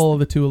Glass it's, full of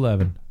the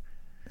 211.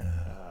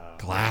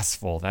 Glass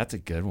full. That's a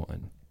good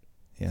one.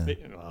 Yeah,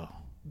 Oh.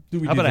 Do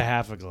we How do about a the-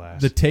 half a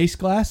glass? The taste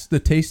glass? The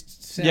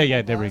taste.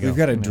 yeah, there we go. we've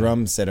got a Yeah.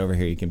 drum set over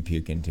here you can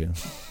puke into.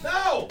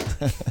 No!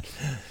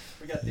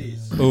 We got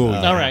these. Ooh,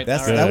 All right.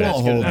 That all right.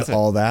 won't hold That's a-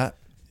 all that.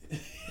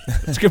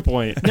 that's a good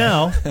point.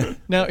 Now,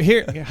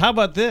 here. How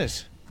about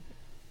this?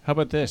 How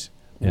about this?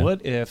 Yeah.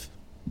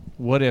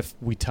 What if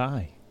we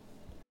tie?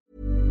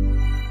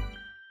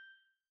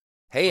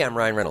 Hey, I'm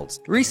Ryan Reynolds.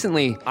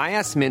 Recently, I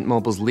asked Mint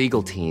Mobile's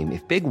legal team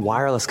if big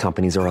wireless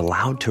companies are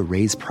allowed to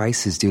raise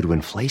prices due to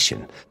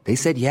inflation. They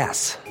said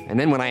yes. And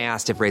then when I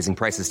asked if raising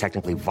prices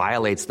technically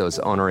violates those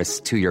onerous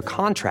two-year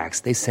contracts,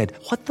 they said,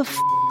 "What the f***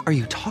 are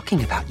you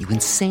talking about, you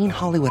insane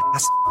Hollywood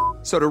ass?"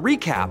 So to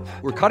recap,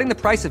 we're cutting the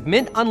price of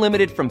Mint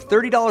Unlimited from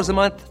 $30 a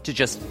month to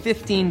just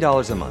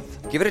 $15 a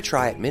month. Give it a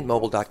try at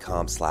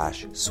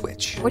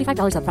mintmobile.com/switch.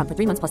 $45 up front for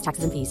 3 months plus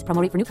taxes and fees.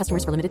 Promo rate for new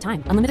customers for limited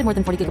time. Unlimited more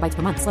than 40 gigabytes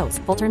per month. Slows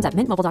full terms at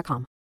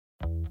mintmobile.com.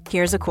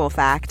 Here's a cool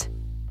fact.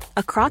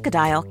 A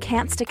crocodile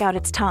can't stick out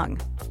its tongue.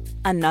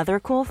 Another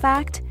cool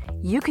fact,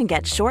 you can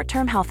get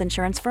short-term health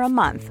insurance for a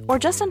month or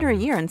just under a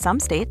year in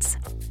some states.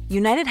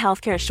 United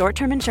Healthcare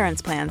short-term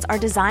insurance plans are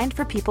designed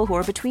for people who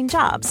are between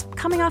jobs,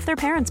 coming off their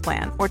parents'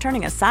 plan, or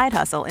turning a side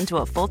hustle into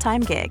a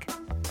full-time gig.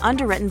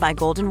 Underwritten by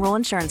Golden Rule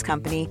Insurance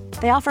Company,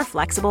 they offer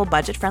flexible,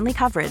 budget-friendly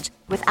coverage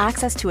with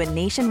access to a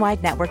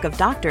nationwide network of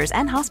doctors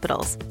and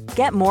hospitals.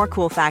 Get more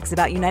cool facts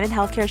about United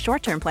Healthcare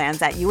short-term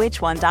plans at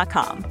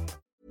uh1.com.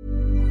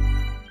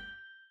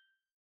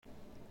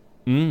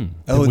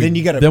 Oh, then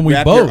you got to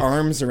wrap your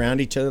arms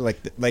around each other like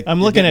I'm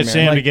looking at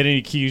Sam to get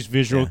any cues,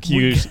 visual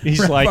cues.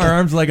 He's wrap like our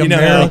arms like a you know,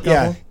 married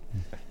yeah, couple.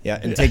 yeah,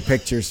 and take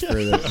pictures for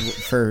like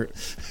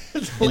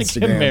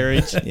Instagram a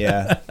marriage.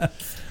 Yeah,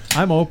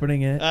 I'm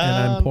opening it and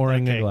I'm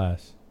pouring a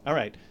glass. All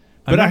right.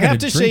 I'm But not I have gonna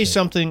to drink say it.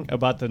 something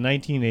about the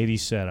 1980s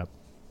setup.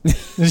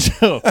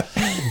 So,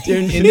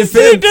 in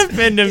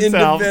defend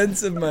himself. In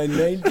defense of my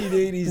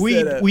 1980s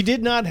setup. we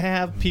did not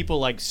have people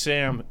like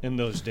Sam in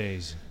those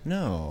days.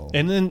 No.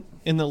 And then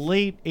in the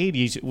late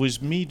 80s, it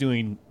was me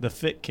doing the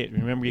fit kit.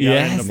 Remember you got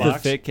it in the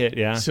box? the fit kit,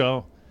 yeah.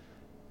 So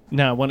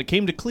now when it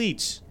came to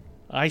cleats,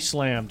 I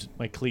slammed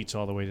my cleats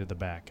all the way to the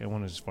back. I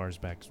went as far as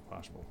back as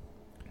possible.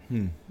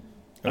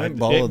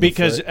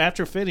 Because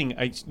after fitting,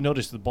 I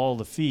noticed the ball of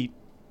the feet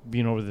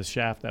being over the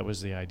shaft. That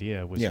was the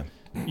idea.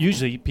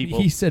 Usually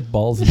people... He said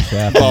balls and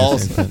shaft.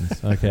 Balls.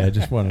 Okay, I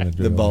just wanted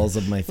to the balls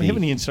of my We feet.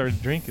 haven't even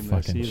started drinking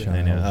this Fucking either. child.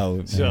 I know.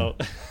 Oh, So...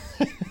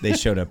 they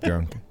showed up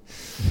drunk.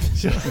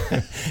 So,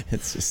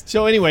 It's just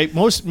so anyway,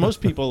 most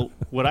people,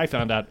 what I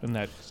found out in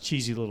that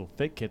cheesy little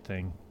fit kit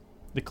thing,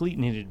 the cleat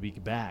needed to be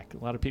back.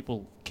 A lot of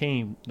people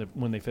came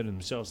when they fitted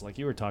themselves, like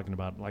you were talking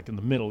about, like in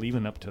the middle,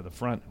 even up to the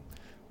front.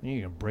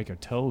 You're going to break a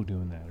toe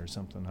doing that or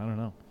something. I don't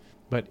know.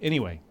 But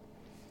anyway,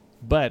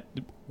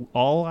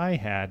 all I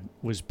had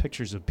was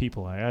pictures of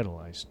people I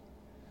idolized.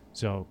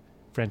 So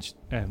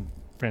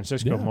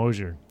Francisco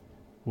Mosier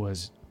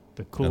was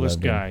the coolest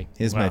I love him. guy.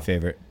 He's my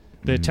favorite.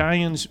 The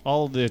Italians,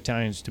 all of the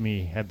Italians to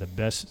me had the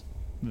best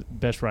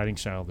riding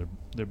style.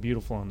 They're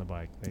beautiful on the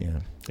bike.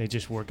 They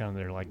just work on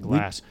their like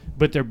glass,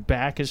 but their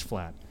back is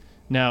flat.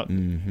 Now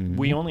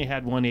we only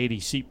had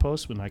 180 seat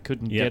posts when I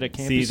couldn't get a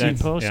camping seat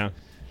post. Yeah.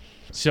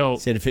 So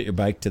you had to fit your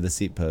bike to the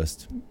seat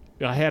post.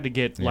 I had to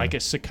get like a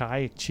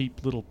Sakai, a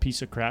cheap little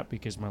piece of crap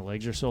because my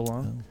legs are so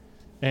long,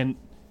 and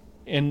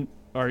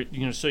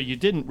so you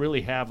didn't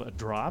really have a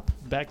drop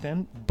back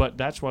then, but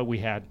that's why we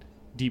had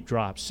deep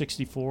drops,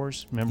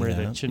 64s. Remember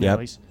the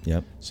Chinellis?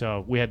 Yep.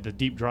 So we had the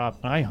deep drop.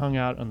 I hung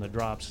out on the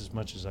drops as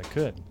much as I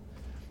could.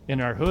 In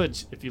our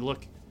hoods, if you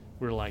look,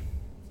 we're like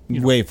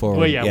way forward.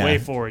 Way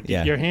forward.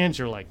 Yeah. Your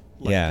hands are like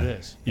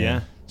this.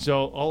 Yeah.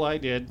 So all I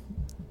did,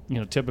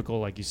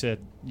 typical, like you said,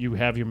 you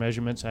have your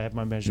measurements. I have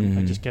my measurement.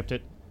 I just kept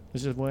it.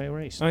 This is the way I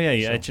raced. Oh, yeah,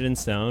 you etch it in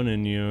stone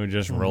and you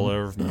just roll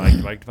over from bike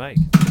to bike to bike.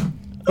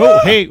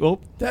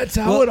 That's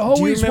how it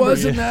always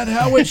was, and that's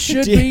how it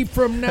should be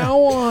from now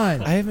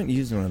on. I haven't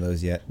used one of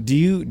those yet. Do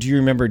you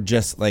remember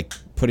just like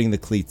putting the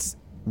cleats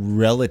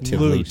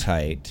relatively loose,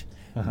 tight,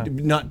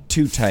 not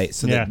too tight,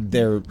 so that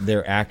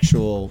their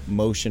actual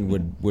motion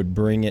would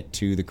bring it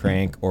to the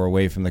crank or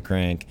away from the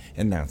crank,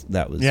 and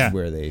that was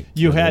where they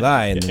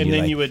lie, and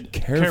then you would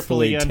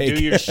carefully undo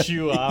your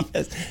shoe off,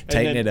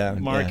 tighten it up,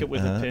 mark it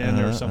with a pin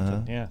or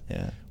something.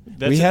 Yeah.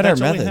 We had our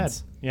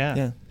methods.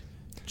 Yeah.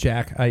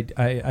 Jack,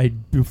 I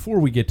before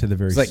we get to the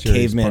very it's like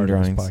serious caveman part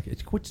drawings. of this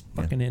podcast, quit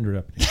fucking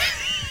interrupting.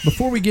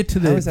 Before we get to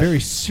the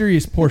very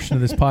serious portion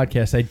of this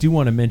podcast, I do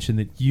want to mention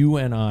that you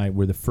and I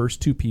were the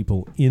first two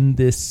people in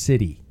this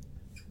city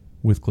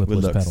with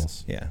clipless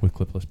pedals. Yeah, with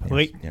clipless pedals.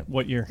 Wait,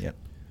 what year?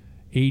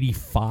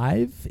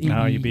 85?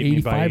 No, you beat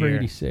me by a 85 or year.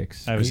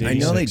 86? I was I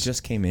know they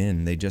just came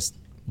in. They just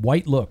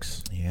white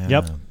looks. Yeah.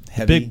 Yep.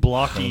 Heavy, big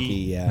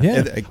blocky.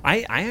 funky,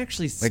 I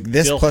actually like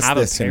this still plus have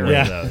this a pair in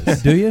of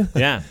those. Do you?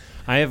 Yeah.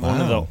 I have one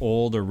of the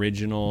old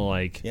original,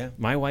 Yeah.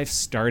 my wife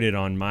started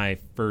on my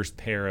first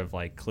pair of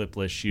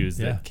clipless shoes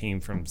that came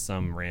from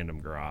some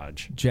random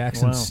garage.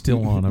 Jackson's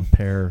still on a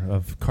pair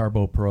of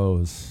Carbo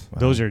Pros.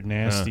 Those are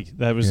nasty.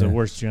 That was the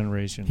worst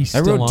generation. He's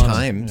I still rode on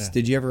Times.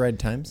 Did you ever ride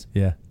Times?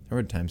 Yeah. I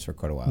rode Times for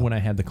quite a while. When I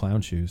had the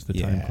clown shoes, the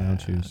Time clown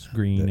shoes,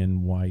 green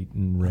and white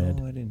and red.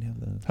 Oh, I didn't have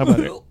those. How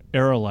about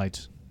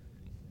Aerolites?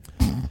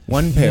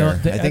 One pair.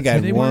 No, I think I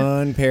had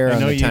one pair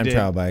on the time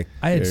trial bike.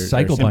 I had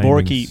cycle And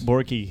bindings.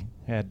 Borky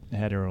had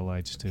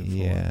Aerolites too.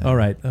 Yeah. All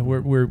right,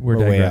 we're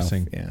way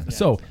digressing. off, yeah.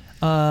 So,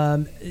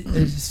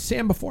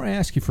 Sam, before I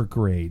ask you for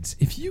grades,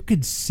 if you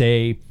could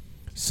say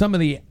some of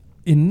the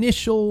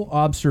initial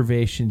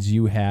observations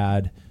you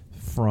had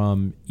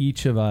from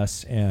each of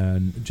us,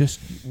 and just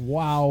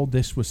wow,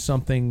 this was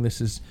something.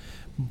 This is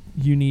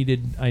you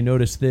needed. I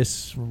noticed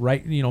this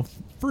right.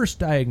 First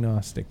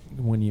diagnostic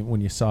when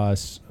you saw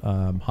us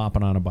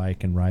hopping on a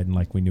bike and riding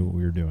like we knew what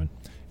we were doing.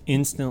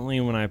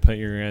 Instantly, when I put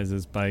your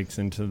guys' bikes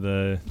into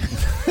the,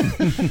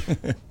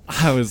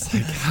 I was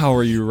like, "How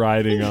are you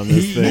riding on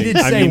this thing?" He did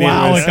say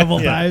wow a couple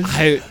times.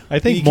 I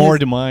think more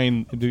to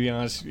mine. To be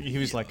honest, he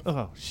was like,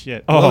 "Oh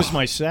shit, what was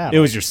my saddle?"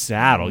 It was your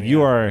saddle. Yeah.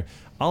 You are.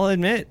 I'll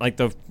admit, like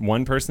the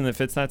one person that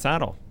fits that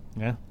saddle.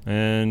 Yeah.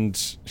 And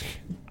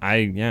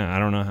I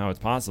don't know how it's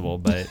possible,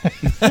 but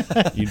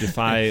you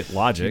defy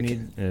logic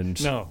and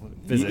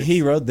physics.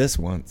 He rode this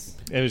once.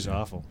 It was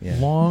awful. Yeah.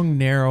 Long,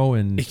 narrow,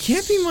 and It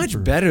can't be much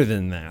super- better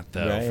than that,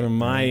 though, Right, from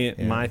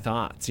my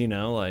thoughts,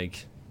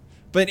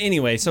 But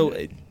anyway, so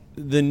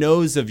the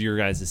nose of your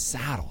guys'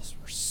 saddles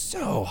were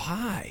so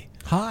high.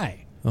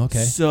 high. Okay.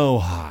 So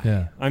high.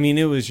 Yeah. I mean,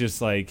 it was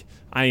just like,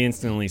 I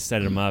instantly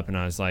set them up and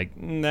I was like,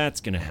 that's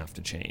going to have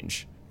to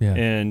change. Yeah.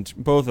 And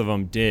both of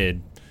them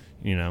did,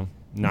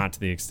 not to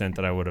the extent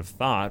that I would have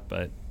thought,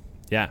 but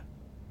yeah.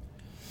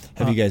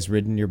 Have you guys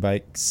ridden your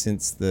bike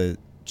since the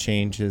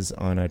changes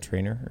on a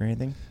trainer or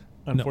anything?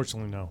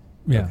 Unfortunately, no.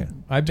 Yeah. Okay.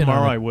 I've been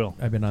Tomorrow on the, I will.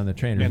 I've been on the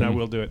trainer. And I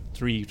will do it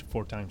 3 to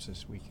 4 times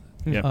this week.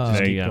 Yep. Just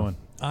There keep you go. going.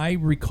 I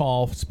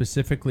recall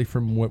specifically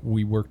from what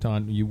you worked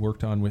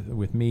on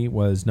with me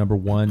was number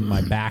one,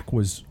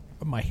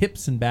 my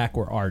hips and back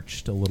were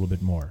arched a little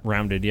bit more.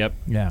 Rounded, yep.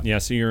 Yeah. Yeah,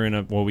 so you're in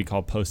what we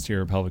call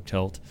posterior pelvic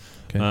tilt.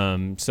 Okay.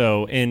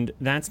 And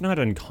that's not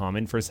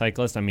uncommon for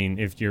cyclists. I mean,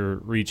 if you're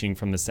reaching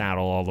from the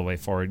saddle all the way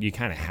forward, you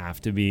kind of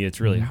have to be. It's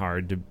really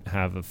hard to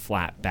have a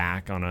flat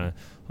back on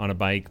a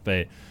bike,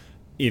 but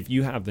if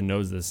you have the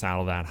nose of the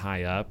saddle that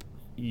high up,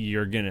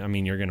 you're gonna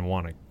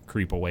want to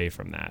creep away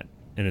from that,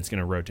 and it's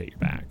gonna rotate your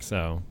back.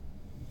 So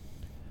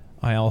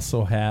I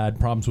also had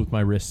problems with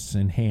my wrists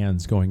and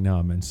hands going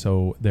numb, and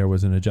so there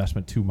was an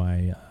adjustment to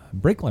my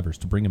brake levers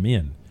to bring them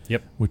in.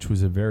 Yep. Which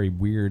was a very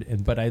weird,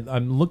 but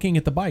I'm looking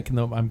at the bike and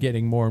I'm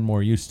getting more and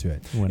more used to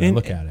it when I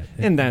look at it.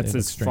 And that's it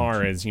as looks strange.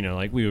 far as,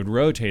 like we would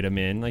rotate them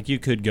in. Like you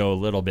could go a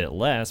little bit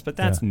less, but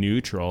that's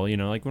neutral.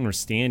 Like when we're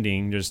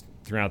standing just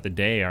throughout the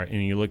day and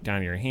you look down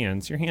at your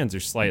hands are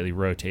slightly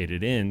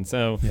rotated in.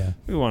 So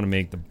we want to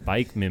make the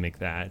bike mimic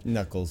that.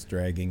 Knuckles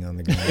dragging on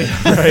the ground.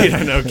 Right,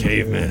 I know,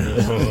 caveman.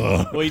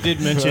 Well, he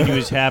did mention he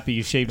was happy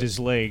you shaved his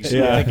legs.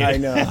 Yeah, I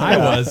know. I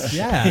was.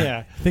 Yeah.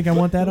 Yeah. Think I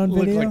want that on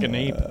Looked video? like an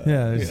ape.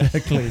 Yeah,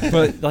 exactly.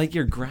 But like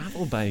your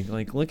gravel bike,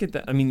 like look at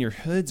that. I mean, your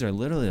hoods are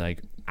literally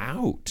like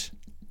out.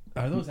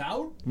 Are those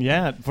out?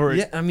 Yeah.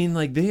 Yeah, I mean,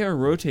 like they are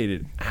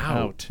rotated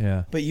out.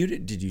 Yeah. But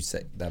did you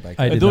set that bike?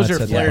 I did Those not are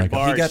set that flared bike up.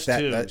 bars He got that-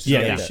 too. that- so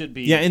Yeah, they should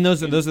be. Yeah, and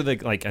those are the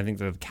like I think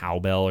the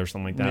cowbell or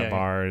something like that Yeah.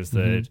 bars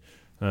that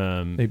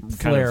They kind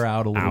flare of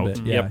out a little bit.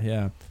 Yeah, Yep.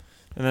 yeah.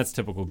 And that's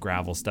typical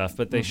gravel stuff,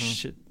 but they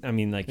should. I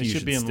mean, like They you should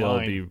should be in still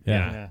line. be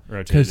Yeah.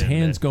 rotated. Because in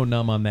hands there. go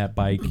numb on that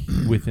bike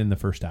within the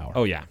first hour.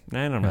 Oh yeah,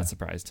 and I'm not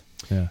surprised.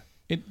 Yeah.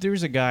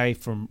 There's a guy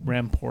from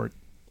Ramport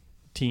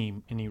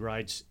team, and he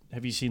rides.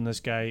 Have you seen this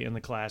guy in the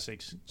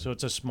classics? So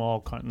it's a small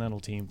continental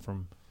team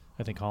from,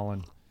 I think,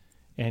 Holland,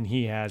 and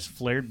he has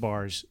flared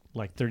bars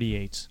like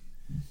 38s,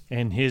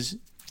 and his.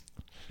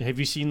 Have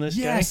you seen this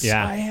Yes, guy?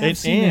 Yeah. I have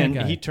seen And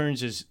that guy. he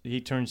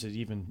turns it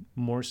even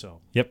more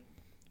so. Yep.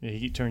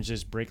 He turns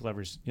his brake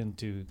levers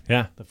into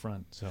Yeah. the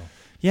front. So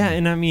Yeah,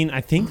 and I mean, I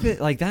think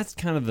that like that's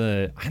kind of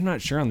I'm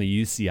not sure on the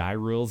UCI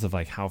rules of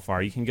like how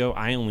far you can go.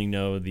 I only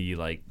know the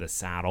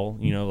saddle,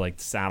 like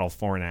the saddle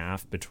fore and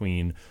aft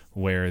between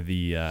where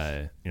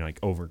the like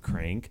over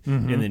crank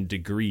and then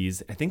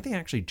degrees. I think they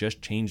actually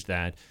just changed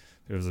that.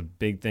 There was a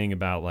big thing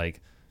about like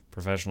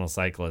professional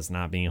cyclists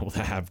not being able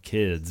to have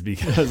kids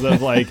because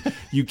of like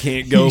you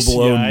can't go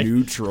below UCI.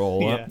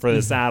 neutral for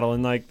the saddle.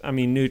 And like I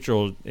mean,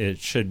 neutral it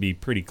should be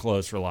pretty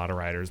close for a lot of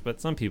riders, but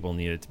some people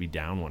need it to be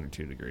down 1 or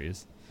 2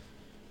 degrees.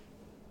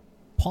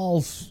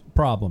 Paul's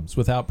problems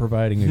without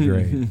providing a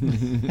grade.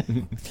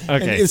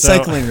 Okay, It's so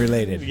cycling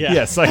related.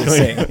 yeah,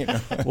 cycling.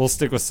 We'll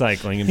stick with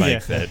cycling and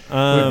bike fit.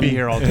 we'd be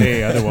here all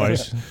day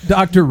otherwise.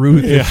 Dr.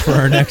 Ruth is for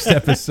our next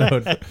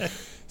episode.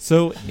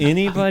 So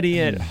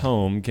anybody at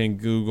home can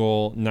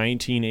Google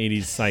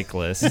 1980s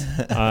cyclists.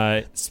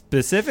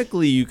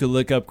 Specifically, you could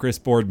look up Chris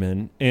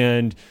Boardman,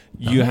 and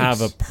you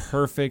have a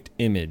perfect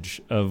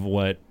image of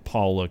what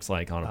Paul looks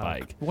like on a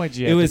bike. Why'd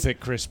you It have was- to pick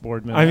Chris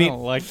Boardman? I I mean-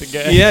 don't like the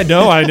guy. Yeah,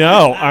 no, I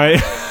know.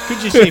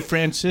 Could you say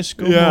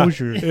Francisco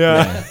Mosier?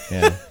 Yeah.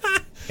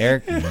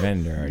 Eric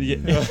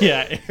Vanderarden.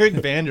 Yeah, Eric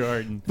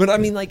Vanderarden. But I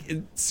mean, like,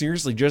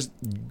 seriously, just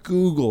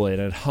Google it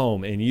at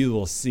home and you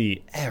will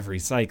see every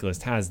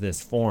cyclist has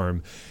this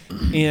form.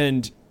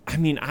 And I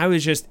mean,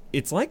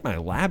 it's like my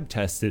lab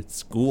test at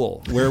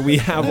school where we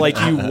have like,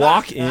 you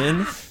walk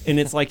in and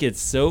it's like,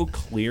 it's so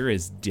clear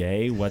as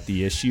day what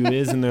the issue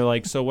is. And they're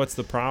like, so what's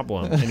the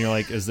problem? And you're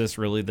like, is this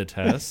really the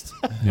test?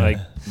 Like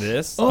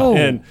this? Oh,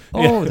 and,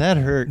 that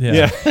hurt.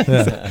 yeah.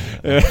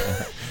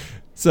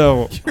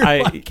 So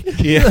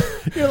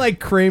You're like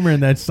Kramer in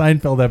that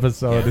Seinfeld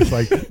episode. It's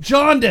like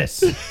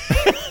jaundice.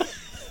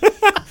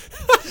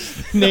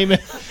 Name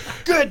it.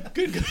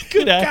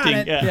 Good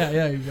acting.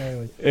 Yeah,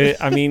 exactly.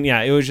 I mean,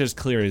 yeah, it was just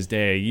clear as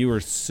day. You were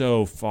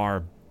so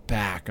far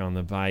back on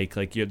the bike.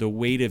 Like the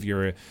weight of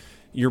your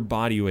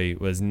body weight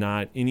was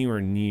not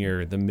anywhere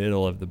near the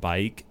middle of the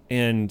bike.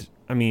 And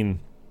I mean,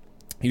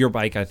 your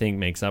bike, I think,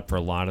 makes up for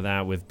a lot of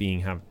that with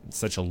have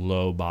such a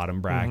low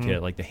bottom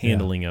bracket, like the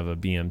handling of a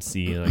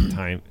BMC,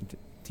 like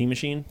Team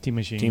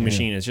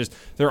Machine is just,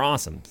 they're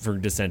awesome for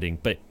descending.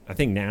 But I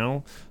think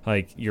now,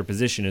 like, your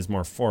position is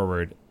more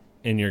forward,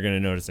 and you're going to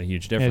notice a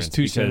huge difference. It's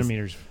 2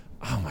 centimeters.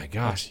 Oh my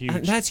gosh,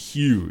 huge. That's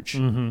huge.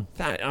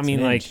 That, I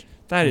mean, like,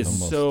 that is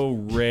Almost. so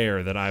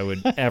rare that I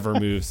would ever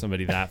move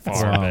somebody that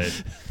far. Wow.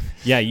 But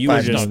yeah, you 5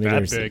 were just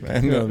millimeters, that big.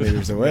 5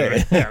 millimeters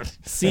away.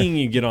 seeing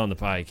you get on the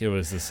bike. It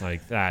was just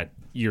like that.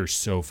 You're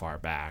so far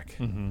back,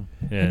 and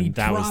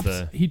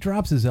he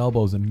drops his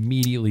elbows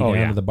immediately Oh,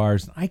 down yeah. to the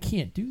bars. I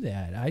can't do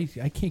that. I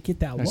can't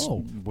get that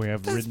low.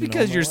 That's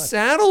because your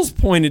saddle's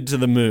pointed to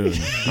the moon.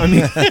 I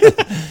mean,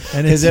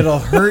 And Because it'll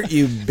hurt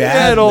you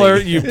badly. it'll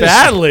hurt you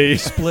badly.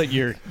 Split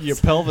your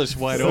pelvis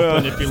wide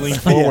open if you lean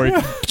forward.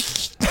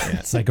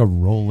 It's like a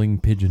rolling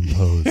pigeon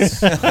pose.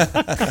 Fuck,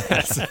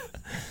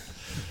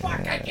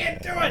 I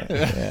can't do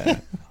it.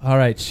 All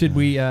right, should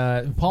we,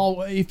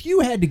 Paul? If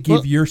you had to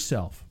give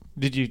yourself,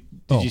 Did you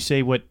Oh.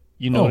 say what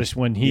you noticed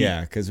when he?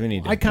 Yeah, because we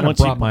need to. I kind of Once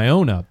he- brought my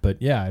own up,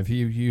 but yeah, if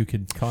you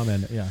could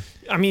comment, yeah.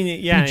 I mean,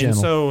 yeah, Be and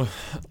gentle. so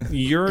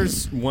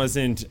yours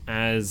wasn't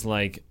as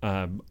like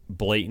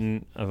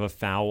blatant of a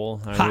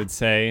foul, I would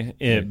say.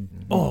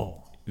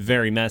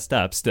 Very messed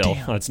up still.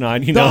 Let's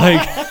not,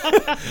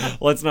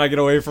 let's not get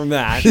away from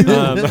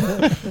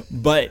that.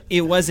 But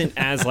it wasn't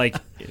as like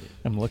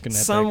I'm looking at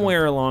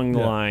somewhere along the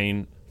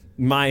line,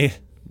 my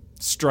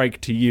strike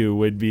to you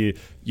would be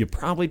you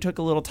probably took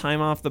a little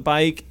time off the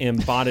bike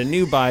and bought a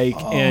new bike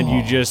and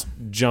you just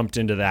jumped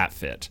into that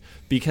fit.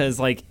 Because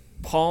like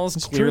Paul's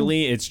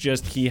clearly it's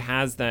just he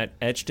has that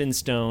etched in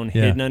stone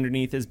hidden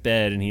underneath his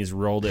bed and he's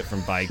rolled it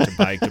from bike to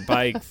bike to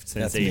bike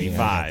since That's me.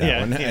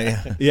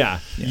 85. Yeah.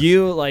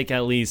 You like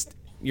at least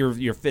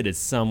your fit is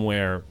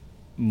somewhere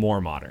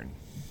more modern.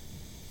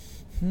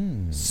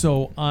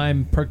 So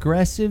I'm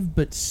progressive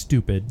but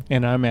stupid,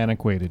 and I'm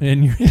antiquated.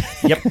 and you're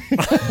Yep.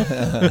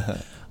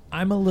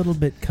 I'm a little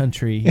bit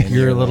country.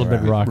 You're a little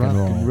bit rock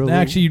and roll.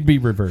 Actually, you'd be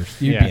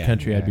reversed. You'd be Yeah.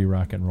 country. I'd be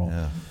rock and roll.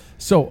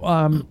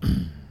 So,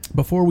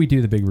 before we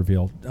do the big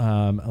reveal,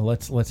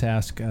 let's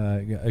ask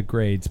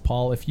grades.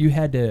 Paul, if you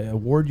had to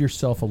award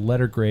yourself a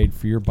letter grade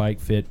for your bike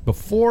fit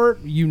before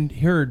you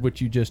heard what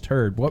you just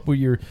heard, what would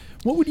you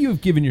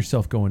have given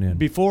yourself going in?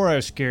 Before I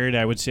was scared,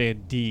 I would say a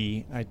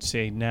D. I'd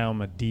say now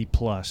I'm a D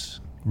plus.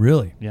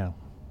 Really? Yeah.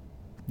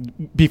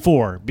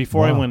 Before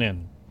I Wow. went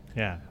in.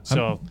 Yeah.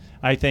 So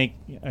I think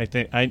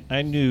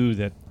I knew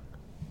that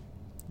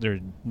there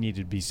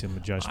needed to be some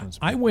adjustments.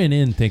 I went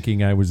in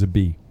thinking I was a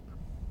B.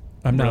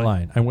 I'm not Really?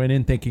 lying. I went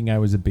in thinking I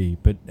was a B,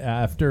 but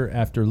after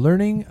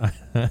learning,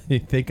 I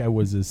think I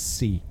was a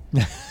C,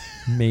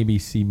 maybe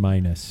C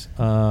minus.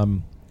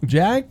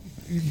 Jack,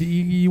 do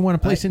you want to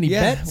place any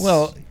bets?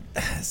 Well,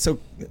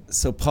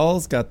 so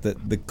Paul's got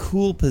the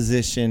cool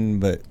position,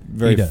 but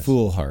very He does.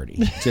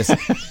 foolhardy. Just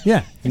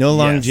yeah, no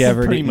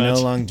longevity, pretty much.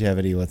 no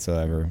longevity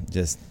whatsoever.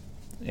 Just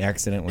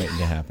accident waiting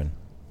to happen.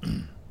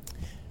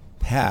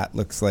 Pat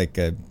looks like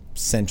a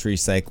century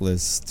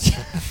cyclist,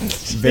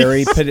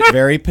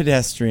 very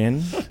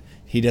pedestrian.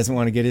 He doesn't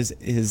want to get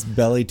his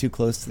belly too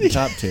close to the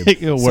top tube.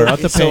 He'll wear out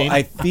the So paint.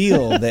 I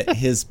feel that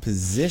his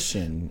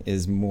position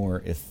is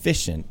more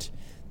efficient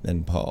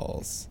than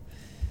Paul's.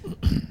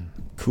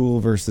 Cool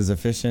versus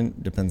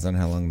efficient depends on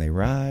how long they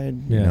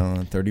ride. Yeah. You know,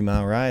 a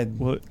 30-mile ride.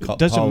 Well, it Paul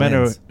doesn't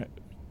matter wins.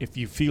 if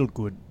you feel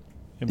good.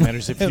 It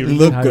matters if you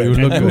Look How good.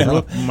 you look good.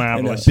 look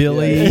marvelous.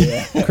 Billy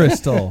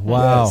Crystal.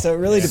 Wow. Yeah, so it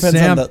really depends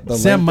Sam, on the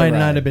Sam length might of not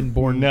ride. have been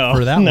born No,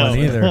 for that no, one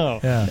either. no.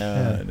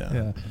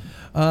 Yeah,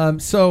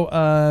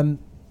 so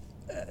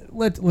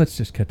let's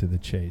just cut to the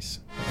chase.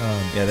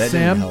 Yeah, that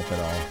Sam, didn't help at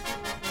all.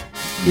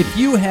 if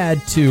you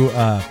had to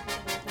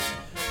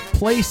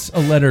place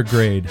a letter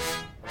grade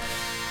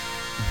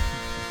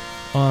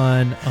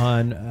on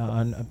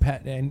a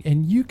Pat,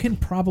 and you can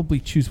probably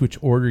choose which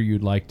order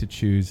you'd like to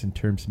choose in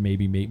terms of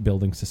maybe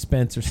building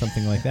suspense or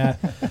something like that.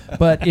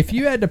 But if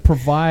you had to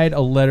provide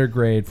a letter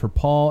grade for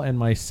Paul and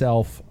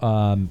myself,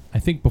 I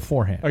think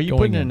beforehand. Are you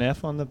going putting in. an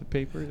F on the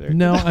paper there?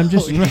 No, I'm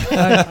just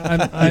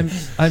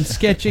I'm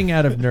sketching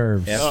out of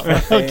nerves.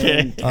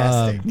 Okay.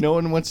 Fantastic. No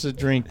one wants to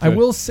drink. I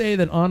will say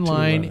that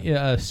online,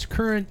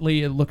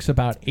 currently it looks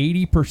about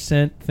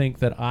 80% think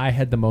that I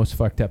had the most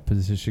fucked up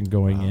position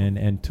going in,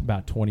 and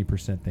about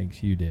 20%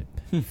 thinks you did.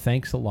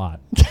 Thanks a lot.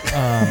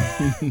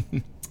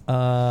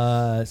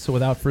 So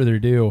without further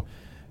ado,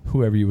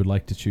 whoever you would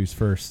like to choose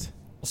first.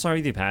 Sorry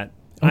with you, Pat.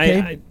 Okay.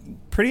 I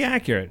pretty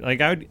accurate.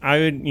 Like I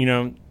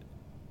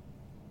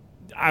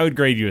would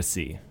grade you a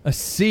C. A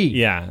C.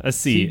 Yeah, a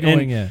C. C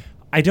going And in.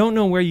 I don't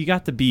know where you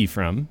got the B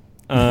from.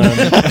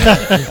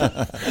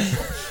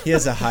 He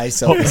has a high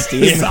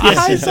self-esteem. It's a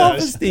high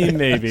self-esteem,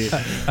 maybe.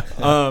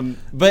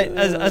 But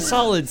a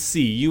solid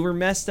C. You were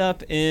messed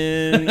up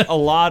in a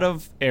lot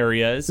of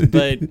areas,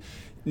 but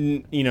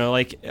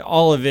like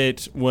all of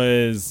it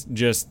was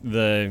just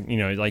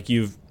like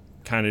you've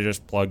kind of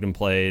just plugged and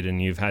played,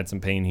 and you've had some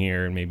pain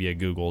here, and maybe I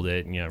Googled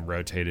it and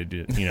rotated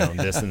it,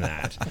 this and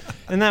that,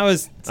 and that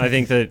was. I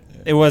think that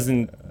it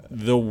wasn't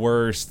the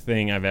worst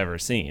thing I've ever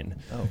seen.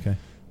 Oh. Okay.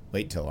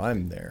 Wait till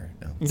I'm there.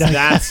 No.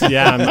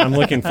 I'm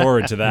looking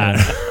forward to that.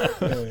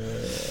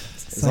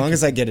 As long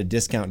as I get a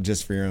discount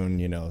just for your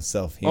own,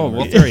 self-humor. Oh,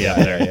 we'll throw you out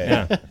there.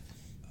 Yeah.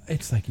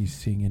 It's like he's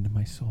seeing into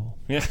my soul.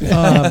 Yeah.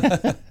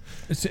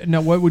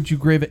 Now, what would you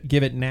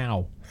give it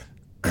now?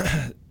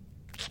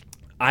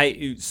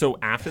 So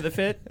after the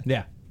fit?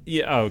 Yeah.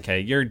 Yeah. Okay.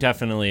 You're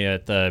definitely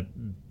at the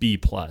B+.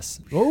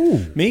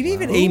 Oh. Maybe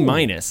even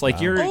A-. Like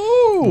you're.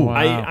 Oh. Wow.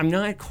 I'm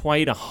not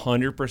quite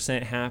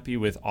 100% happy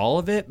with all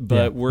of it,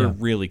 but we're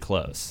really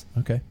close.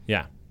 Okay.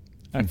 Yeah.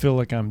 I feel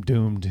like I'm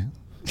doomed.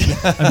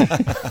 I'm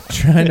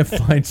trying to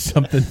find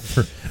something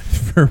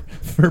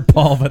for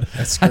Paul, but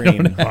a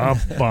scream.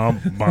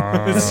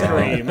 The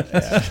scream.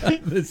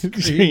 The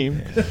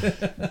scream.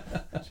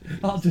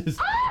 I'll just.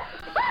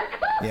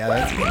 Yeah,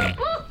 that's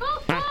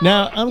good.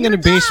 Now I'm going to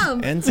base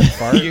And some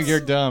farts.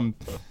 You're dumb.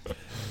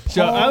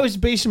 So I was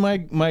basing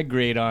my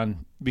grade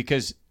on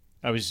because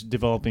I was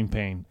developing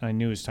pain. I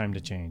knew it was time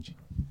to change.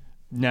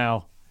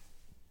 Now,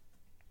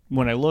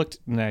 when I looked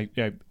and I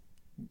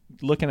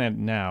looking at it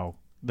now,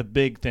 the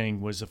big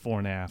thing was the fore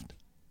and aft.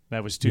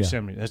 That was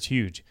 270. That's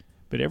huge.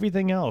 But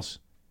everything else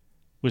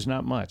was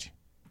not much.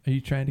 Are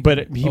you trying to?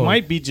 But he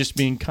might be just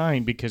being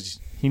kind because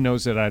he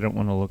knows that I don't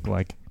want to look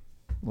like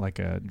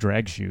a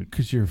drag chute.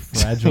 Because you're a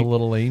fragile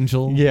little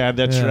angel. Yeah,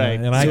 that's right.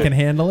 And I can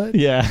handle it.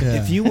 Yeah.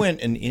 If you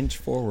went an inch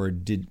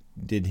forward,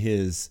 did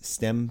his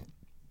stem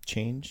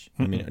change?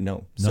 I mean,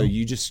 no. So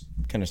you just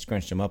kind of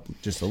scrunched him up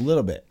just a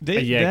little bit.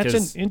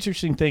 That's an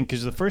interesting thing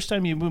because the first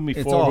time you moved me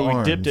It's forward, all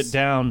we dipped arms. it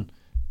down.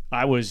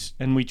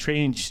 And we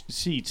changed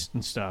seats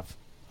and stuff.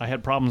 I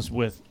had problems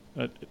with.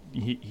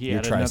 He Your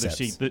had another triceps.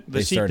 seat. The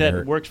They seat started to that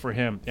hurt. worked for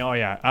him. Oh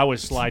yeah, I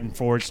was sliding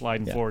forward,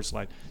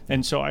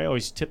 and so I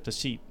always tipped the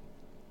seat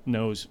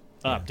nose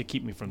up to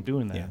keep me from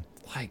doing that. Yeah.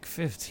 Like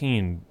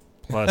 15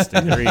 plus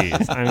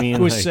degrees. I mean,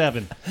 It was like,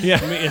 7. Yeah.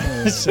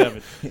 It was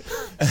 7.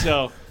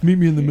 So, Meet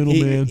me in the middle,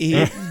 man.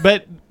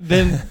 but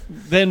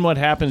then what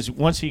happens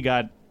once he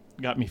got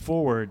me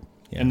forward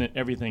and then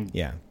everything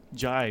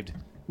jived? It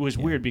was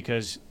weird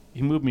because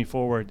he moved me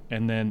forward,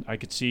 and then I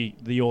could see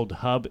the old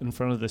hub in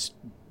front of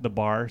the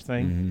bar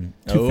thing.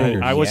 Mm-hmm. Two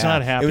fingers. I was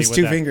not happy It was with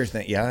two that. fingers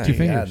thing. Yeah, Two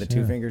fingers, the two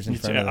yeah. fingers in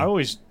front of I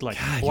always like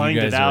you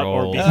blinded guys out are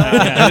or old.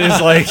 behind. It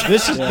is like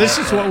This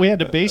is what we had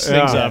to base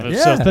things off of.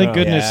 So thank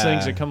goodness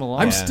things have come along.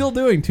 I'm still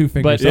doing two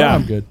fingers, But- so Yeah.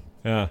 I'm good.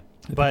 yeah.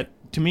 But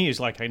to me, it's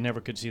like I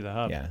never could see the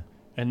hub. Yeah.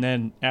 And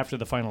then after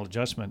the final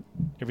adjustment,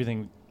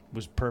 everything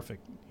was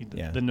perfect.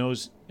 Yeah. The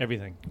nose,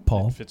 everything.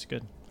 Paul? It fits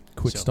good.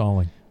 Quit So,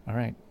 stalling. All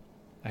right.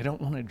 I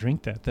don't want to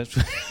drink that. That's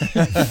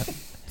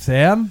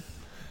Sam?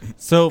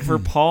 So for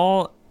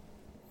Paul,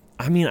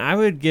 I mean, I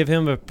would give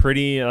him a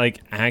pretty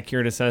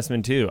accurate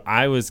assessment too.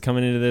 I was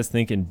coming into this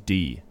thinking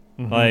D.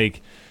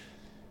 Like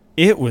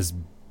it was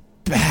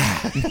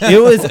bad.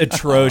 It was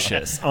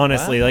atrocious,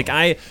 honestly.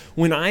 Wow.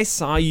 When I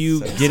saw you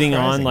So getting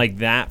surprising. on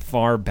that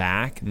far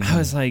back, I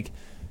was like,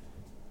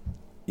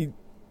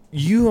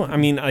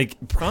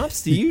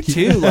 props to you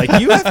too.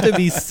 You have to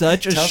be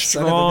such a Tough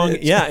son of a strong,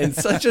 bitch. and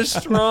such a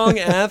strong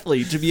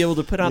athlete to be able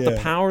to put out the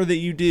power that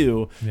you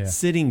do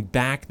sitting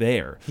back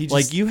there.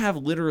 You have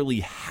literally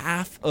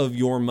half of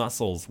your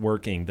muscles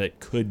working that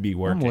could be I'm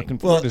working. looking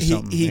forward Well, to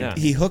something.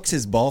 he hooks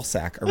his ball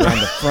sack around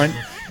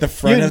the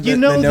front of You the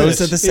know nose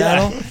this. of the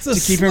saddle It's a to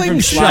keep him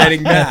from slingshot.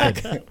 sliding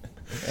back.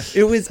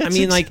 It was,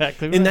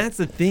 exactly right. and that's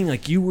the thing.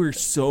 You were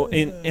so,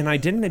 and I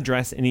didn't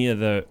address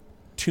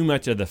too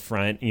much of the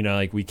front.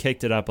 We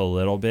kicked it up a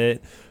little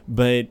bit,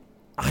 but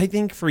I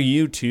think for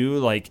you too,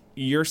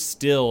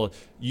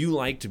 you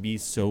like to be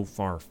so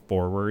far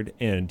forward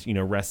and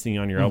resting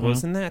on your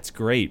elbows, and that's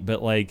great.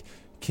 But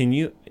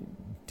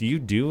do you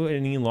do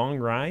any long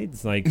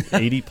rides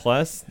 80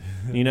 plus?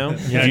 Yeah,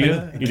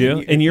 you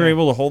do, and you're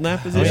able to hold that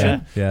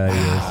position. Yeah, he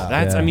is.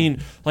 That's, Yeah. I mean,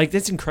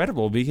 that's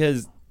incredible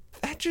because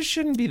that just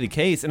shouldn't be the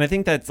case. And I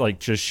think that's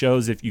just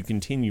shows if you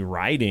continue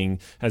riding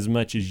as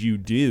much as you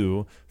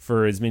do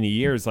for as many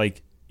years,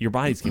 your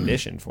body's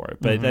conditioned for it.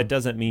 But that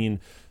doesn't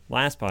mean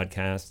last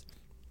podcast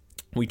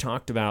we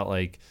talked about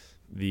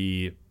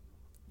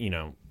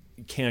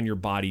can your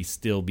body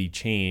still be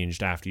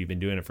changed after you've been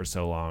doing it for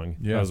so long?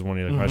 Yeah. That was one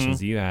of the questions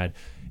that you had.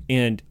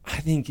 And I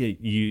think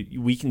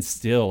we can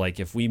still,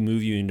 if we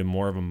move you into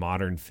more of a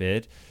modern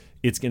fit,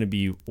 it's going to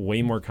be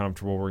way more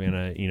comfortable. We're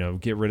going to,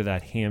 get rid of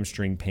that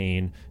hamstring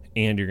pain,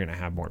 and you're going to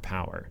have more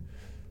power,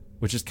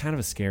 which is kind of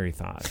a scary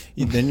thought.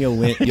 Then you'll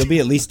win. You'll be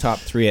at least top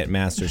 3 at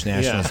Masters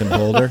Nationals in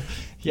Boulder.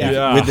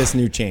 Yeah. With this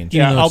new change.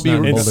 Even though I'll it's be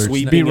not And Boulder,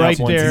 sweeping be up right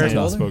once there. it's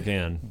in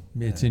Spokane.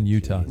 It's in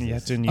Utah. Yeah,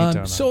 it's in Utah.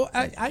 now. So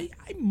I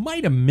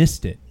might have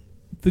missed it.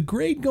 The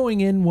grade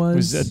going in it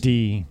was a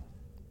D.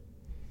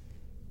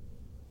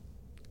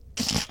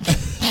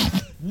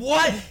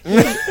 What?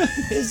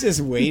 He's just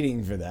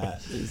waiting for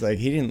that. He's like,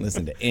 he didn't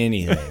listen to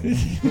anything.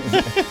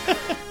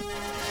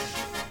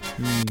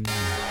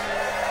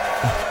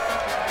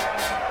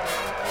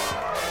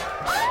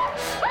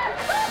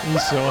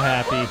 He's so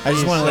happy. I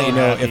just want to let you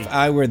know, if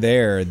I were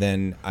there,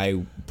 then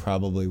I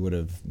probably would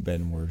have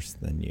been worse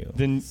than you.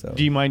 Then So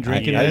do you mind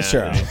drinking?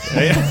 Sure.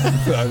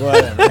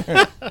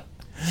 Whatever.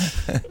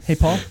 Hey,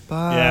 Paul.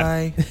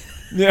 Bye.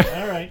 Yeah.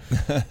 All right.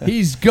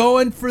 He's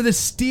going for the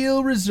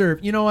Steel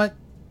Reserve. You know what?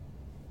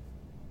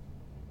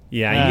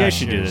 Yeah, you guys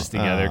should do this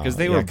together because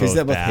they were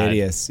both bad.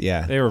 hideous.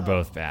 Yeah. They were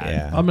both bad.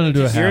 Yeah. I'm going to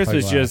do a half Yours a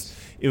was glass. just,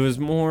 it was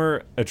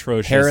more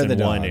atrocious Hair of the in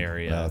dog. one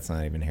area. Well, it's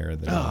not even hair of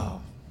the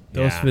dog.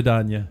 Dos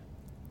Vidania.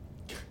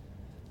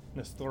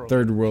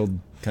 Third world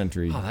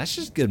country. Oh, that's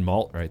just good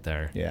malt right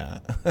there. Yeah.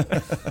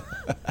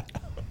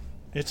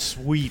 It's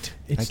sweet.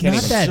 It's can't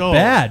not even- that So-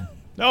 bad.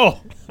 No.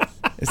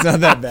 It's not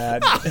that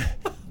bad.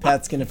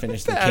 Pat's going to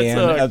finish the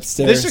can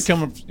upstairs. This should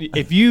come.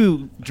 If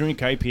you drink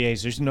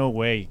IPAs, there's no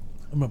way.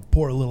 I'm going to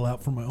pour a little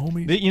out for my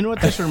homie. You know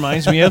what this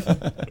reminds me of?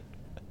 It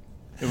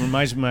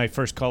reminds me of my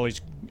first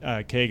college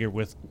kegger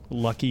with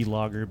Lucky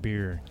Lager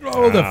beer.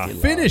 Oh, the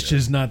finish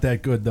is not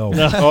that good, though.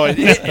 Oh,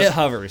 it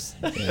hovers.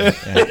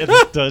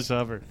 It does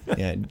hover.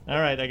 Yeah. All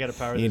right, I got to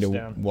power You need this to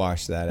down.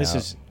 wash that This out.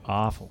 is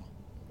awful.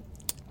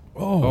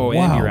 Oh, wow.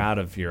 And you're out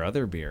of your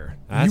other beer.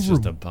 That's You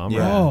just were- a bummer.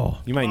 Yeah. Oh.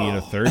 You might need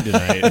a third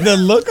tonight. The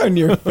look on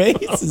your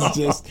face is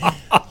just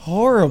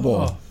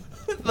horrible.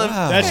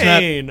 Wow. That's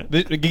Pain.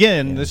 not.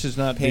 Again, this is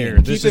not Pain. beer.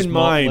 Keep This Keep is in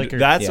malt mind, liquor.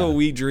 that's Yeah. what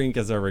we drink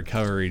as our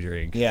recovery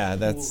drink. Yeah,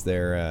 that's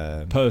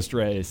their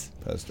Post-race.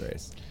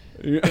 post-race.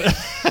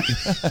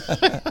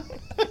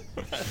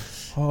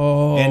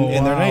 Oh, And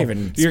they're wow. not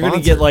even You're going to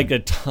get sponsored. like a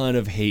ton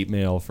of hate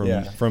mail from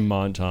Yeah.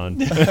 Monton.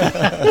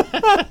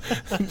 The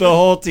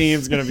whole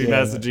team's going to be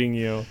Yeah. messaging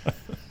you.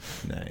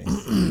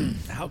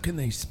 Nice. How can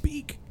they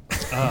speak?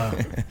 You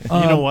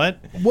know what?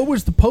 What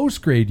was the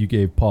post grade you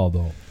gave Paul,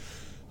 though?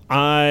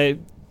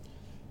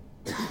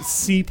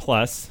 C+.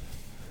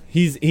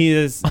 He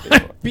is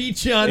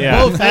Beat you on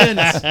Yeah. both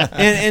ends.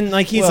 and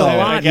like he's Well, a I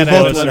lot gotta both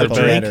have with another the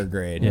Better drink.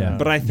 grade. Yeah.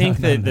 But I think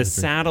Not that another the drink.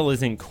 saddle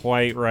isn't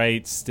quite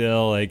right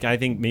still. Like I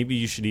think maybe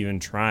you should even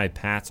try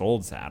Pat's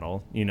old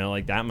saddle. You know,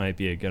 like that might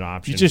be a good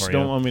option. You just for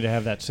don't want me to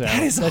have that saddle.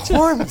 That is a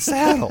horrible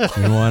saddle.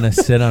 You want to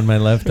sit on my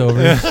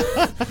leftovers?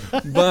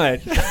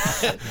 But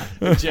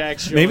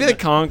Jack's maybe the showing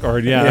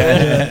Concord,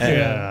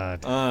 yeah.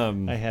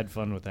 God. I had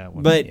fun with that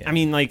one. But I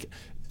mean, like,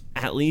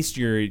 at least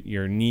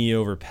your knee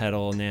over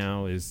pedal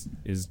now is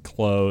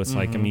close.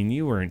 Like, I mean,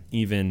 you weren't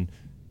even.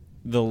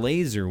 The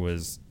laser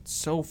was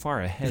so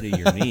far ahead of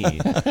your knee.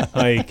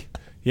 Like,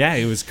 yeah,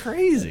 it was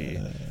crazy,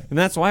 and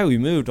that's why we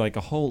moved like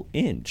a whole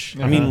inch.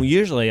 I mean, we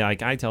usually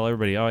like I tell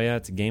everybody, oh yeah,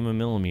 it's a game of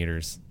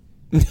millimeters.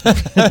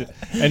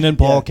 and then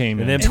Paul came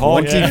in. And then Paul,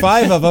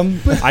 25 of them.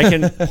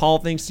 Paul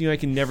thinks to you, I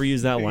can never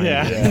use that line.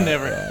 Yeah, again.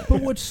 never.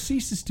 But what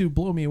ceases to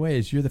blow me away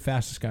is you're the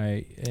fastest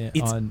guy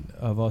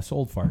of us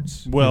old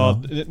farts.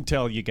 Well,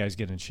 until you guys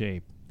get in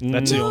shape.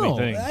 That's the only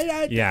thing.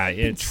 Yeah, I've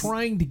been it's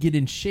trying to get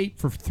in shape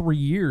for 3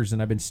 years,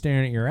 and I've been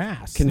staring at your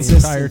ass the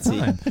entire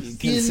time.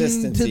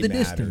 Consistency Into the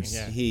matters. distance.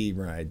 Yeah. He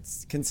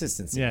rides.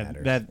 Consistency Yeah,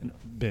 matters.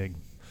 that big.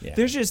 Yeah.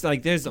 There's just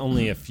like there's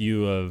only a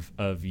few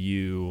of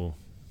you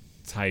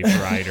type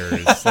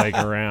riders like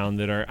around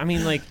that are. I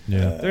mean, like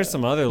there's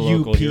some other You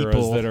local heroes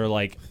people. that are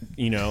like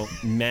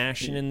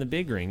mashing in the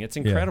big ring. It's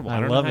incredible. I I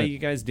don't know love how it. you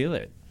guys do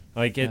it.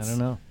 Like it's. I don't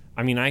know.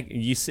 I mean,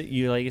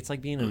 you like it's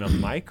like being in a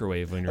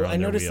microwave when you're Well, on I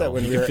the noticed wheel. that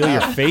when you we can were feel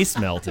your out- face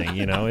melting.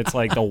 You know, it's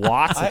like the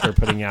watts that they're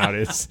putting out.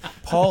 It's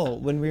Paul,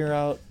 when we were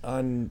out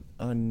on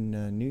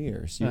New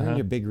Year's, you were in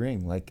your big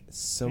ring, like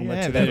so Yeah,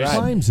 much of that that ride.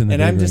 climbs in the and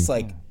big I'm just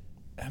ring.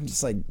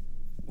 like,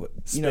 what,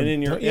 you know,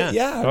 Spinning your- yeah.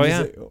 yeah. I'm Oh, just yeah.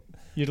 like,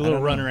 You had a I little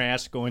don't runner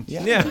ass going.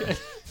 yeah.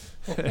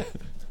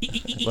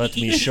 Let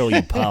me show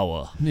you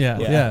power.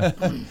 Yeah.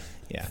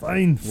 yeah.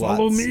 Fine,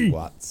 follow Watts, me.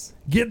 Watts.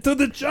 Get to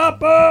the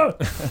chopper.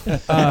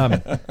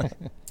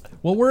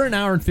 Well, we're an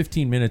hour and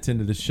 15 minutes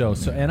into the show,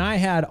 and I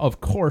had, of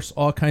course,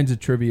 all kinds of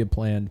trivia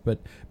planned. But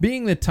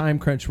being the time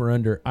crunch we're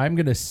under, I'm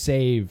going to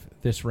save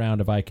this round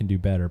if I can do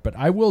better. But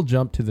I will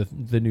jump to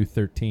the new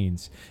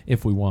 13s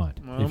if we want,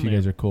 if you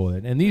guys are cool with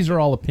it. And these are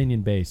all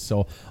opinion based,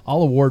 so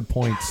I'll award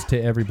points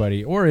to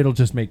everybody, or it'll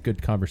just make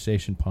good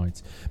conversation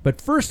points.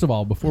 But first of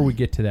all, before we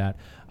get to that,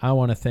 I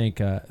want to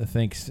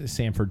thank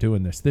Sam for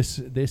doing this.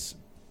 This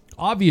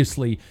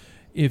obviously.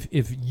 If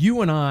you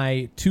and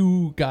I,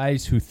 two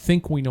guys who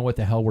think we know what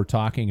the hell we're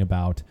talking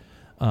about,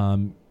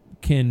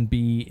 can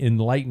be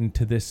enlightened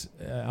to this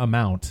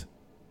amount,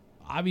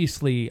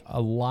 obviously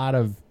a lot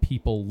of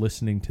people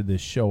listening to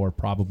this show are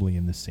probably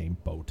in the same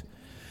boat.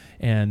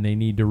 And they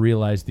need to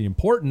realize the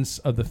importance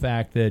of the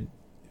fact that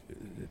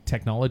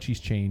technology's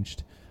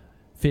changed,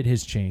 fit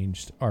has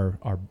changed, our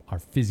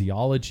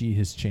physiology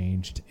has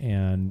changed,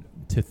 and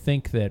to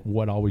think that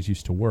what always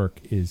used to work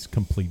is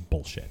complete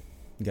bullshit.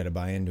 You got to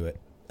buy into it.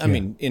 I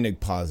mean, in a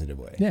positive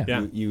way.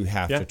 Yeah. You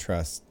have Yeah. to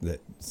trust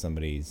that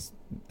somebody's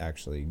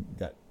actually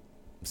got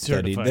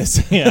studied Certified.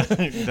 this. Yeah,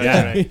 that's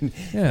right.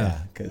 Yeah.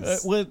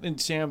 'Cause- Well, and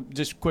Sam,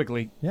 just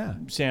quickly. Yeah.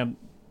 Sam,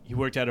 he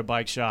worked at a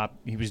bike shop.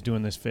 He was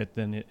doing this fit.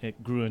 Then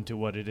it grew into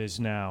what it is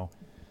now.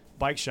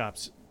 Bike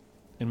shops,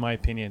 in my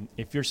opinion,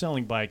 if you're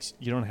selling bikes,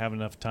 you don't have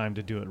enough time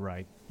to do it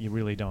right. You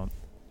really don't.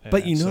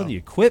 But you know So- the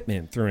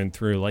equipment through and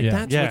through. Like Yeah.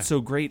 that's Yeah. what's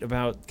so great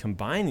about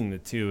combining the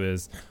two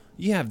is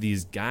you have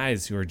these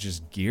guys who are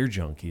just gear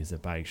junkies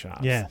at bike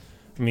shops. Yeah.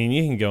 I mean,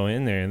 you can go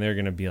in there and they're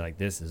going to be like,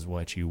 "This is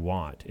what you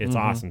want. It's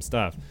awesome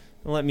stuff.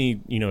 Let me,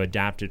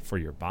 adapt it for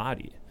your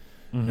body."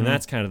 And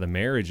that's kind of the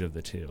marriage of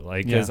the two.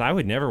 Like, because I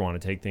would never want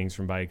to take things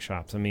from bike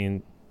shops. I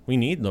mean, we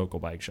need local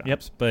bike shops.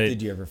 Yep. But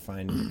Did you ever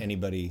find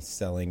anybody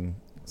selling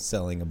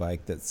a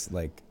bike that's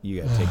like,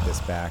 you got to take this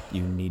back,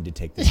 you need to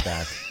take this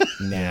back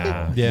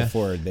now Yeah.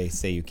 before they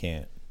say you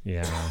can't?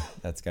 yeah.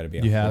 That's got to be.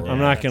 You have- horrible. I'm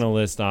not going to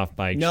list off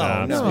bike No,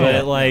 shops, no, but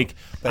no. like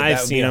But that I've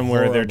would seen be a them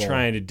where they're horrible-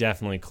 trying to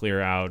definitely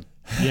clear out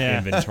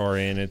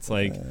inventory, and it's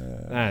like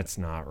that's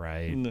not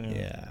right.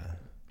 Yeah.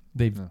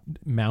 They've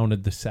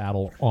mounted the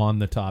saddle on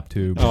the top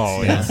tube.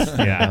 Oh It's yes,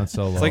 down yeah.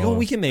 so low. It's like, oh,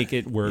 we can make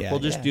it work. Yeah, we'll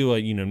just yeah. do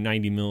a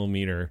 90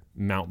 millimeter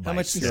mount bike. How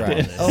much is strap.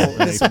 that? Oh,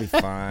 this will be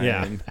fine.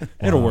 Yeah,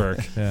 it'll work.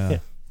 Yeah.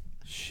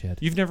 Shit.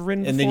 You've never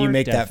ridden And before? then you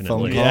make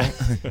Definitely. that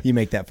phone call. You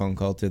make that phone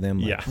call to them.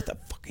 Like, Yeah. What the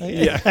fuck?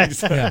 Yeah,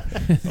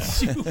 exactly.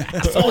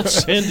 Don't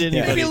send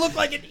anybody. You look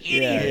like an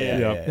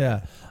idiot.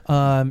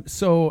 Yeah.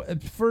 So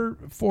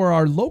for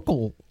our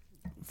local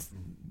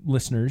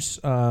listeners,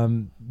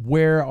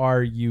 where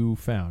are you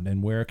found,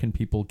 and where can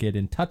people get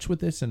in touch with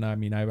this? And I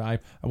mean, I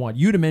want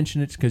you to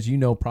mention it because you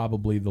know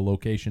probably the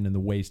location and the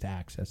ways to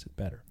access it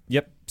better.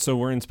 Yep. So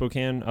we're in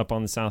Spokane, up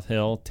on the South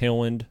Hill,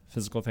 Tailwind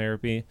Physical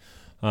Therapy,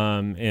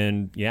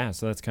 and yeah,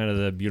 so that's kind of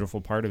the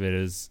beautiful part of it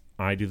is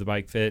I do the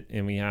bike fit,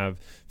 and we have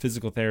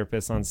physical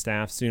therapists on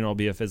staff. Soon I'll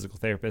be a physical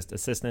therapist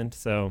assistant.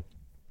 So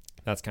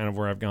that's kind of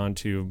where I've gone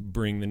to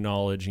bring the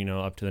knowledge,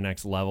 up to the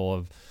next level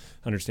of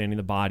understanding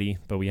the body.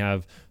 But we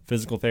have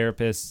physical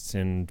therapists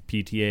and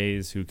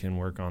PTAs who can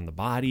work on the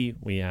body.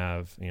 We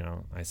have,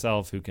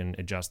 myself who can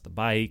adjust the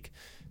bike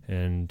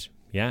and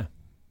get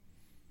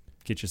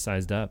you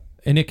sized up.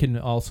 And it can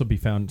also be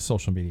found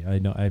social media. I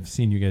know I've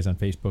seen you guys on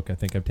Facebook. I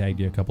think I've tagged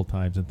you a couple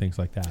times and things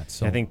like that.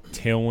 So I think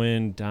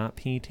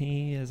tailwind.pt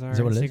is our Is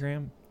that what it is?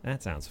 Instagram.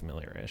 That sounds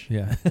familiar-ish.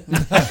 yeah.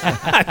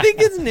 I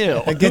think it's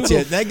new.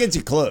 That gets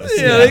you close.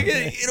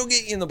 It'll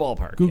get you in the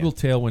ballpark. Google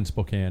Tailwind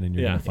Spokane and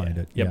you're Yeah. going to find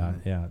it.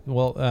 Yep. Yeah.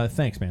 Well,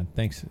 thanks, man.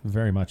 Thanks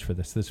very much for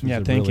this. This was a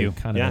thank really you.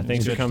 kind of Yeah, an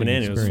thanks for coming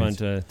in. interesting It was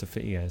fun experience. to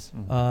fit you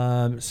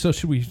guys. So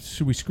should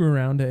we screw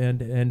around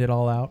and end it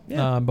all out?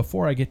 Yeah.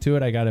 Before I get to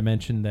it, I got to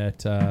mention that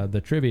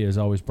the trivia is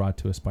always brought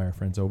to us by our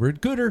friends over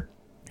at Gooder.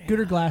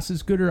 Gooder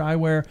glasses, Gooder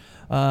eyewear,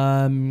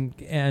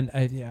 and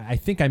I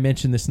think I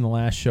mentioned this in the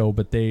last show,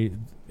 but they,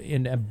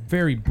 in a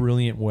very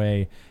brilliant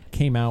way,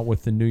 came out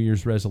with the New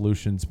Year's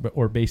resolutions,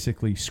 or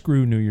basically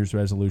screw New Year's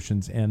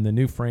resolutions. And the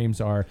new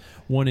frames are,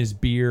 one is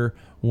beer,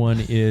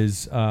 one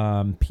is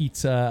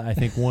pizza, I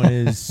think one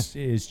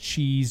is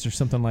cheese or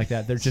something like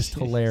that. They're just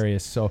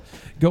hilarious. So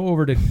go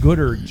over to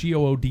Gooder,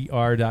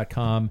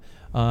 GOODR.com.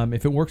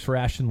 If it works for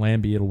Ashton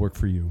Lambie, it'll work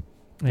for you.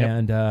 Yep.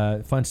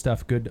 And fun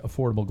stuff, good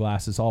affordable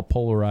glasses, all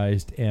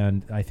polarized,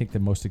 and I think the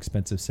most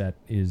expensive set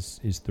is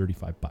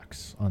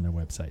 $35 on their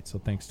website. So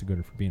thanks to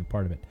Gooder for being a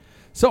part of it.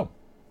 So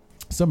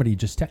somebody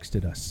just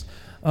texted us.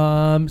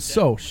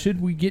 So should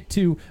we get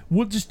to?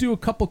 We'll just do a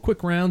couple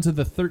quick rounds of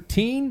the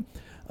 13.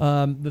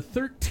 The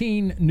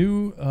 13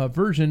 new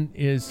version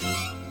is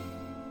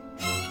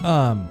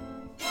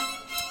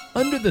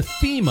under the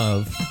theme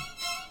of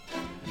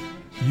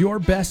your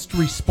best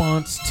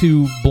response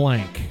to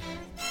blank.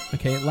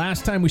 Okay,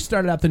 last time we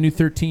started out the new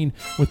 13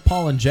 with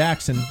Paul and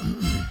Jackson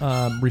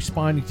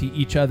responding to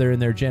each other in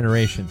their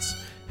generations.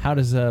 How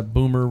does a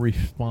boomer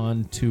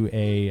respond to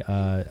he's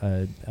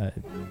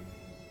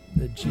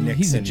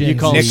a Gen You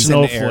call Z. him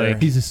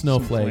snowflake. He's a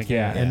snowflake,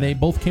 Yeah. And they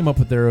both came up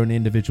with their own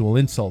individual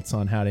insults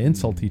on how to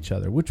insult each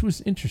other, which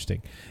was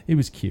interesting. It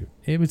was cute.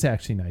 It was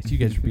actually nice. You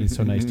guys were being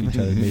so nice to each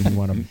other, it made me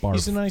want to barf.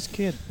 He's a nice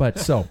kid. But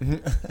so,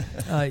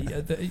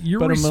 your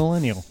But a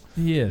millennial.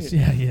 He is.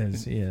 Yeah, he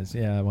is.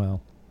 Yeah,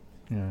 well,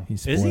 Yeah.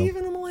 he's Is he spoiled.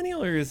 even a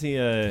millennial or is he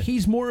a?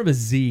 He's more of a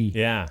Z.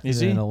 Yeah. Is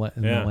than he? a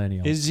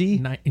millennial. Is he?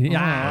 That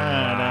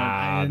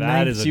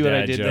is a See what I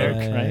dad did joke. there?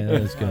 Yeah, Right.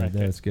 that was good.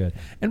 That was good.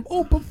 And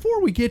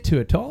before we get to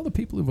it, to all the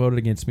people who voted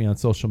against me on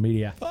social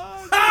media,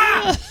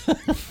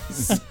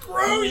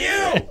 Screw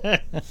you!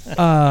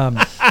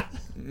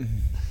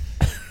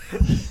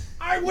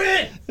 I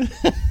win!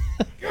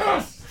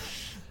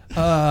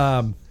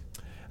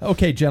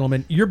 okay,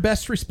 gentlemen, your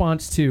best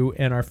response to,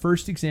 and our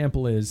first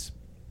example is,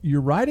 you're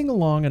riding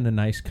along on a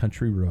nice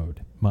country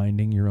road,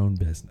 minding your own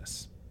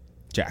business.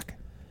 Jack.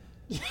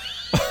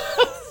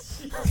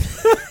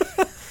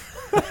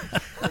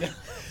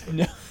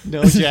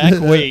 No, Jack,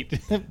 wait.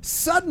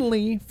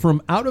 Suddenly,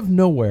 from out of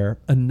nowhere,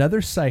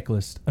 another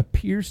cyclist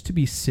appears to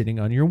be sitting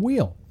on your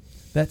wheel.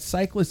 That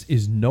cyclist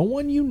is no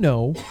one you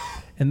know,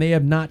 and they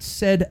have not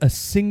said a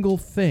single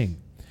thing.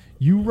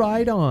 You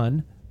ride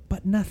on,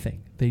 but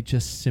nothing. They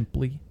just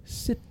simply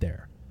sit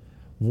there.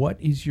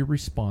 What is your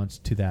response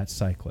to that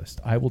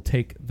cyclist? I will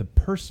take the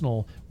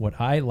personal,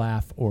 what I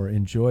laugh or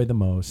enjoy the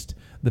most,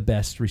 the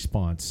best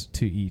response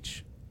to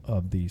each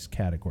of these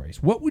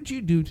categories. What would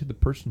you do to the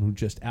person who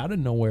just out of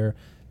nowhere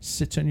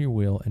sits on your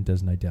wheel and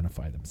doesn't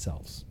identify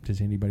themselves? Does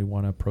anybody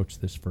want to approach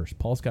this first?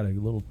 Paul's got a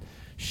little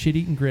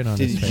shit-eating grin on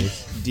his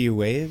face. Do you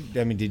wave?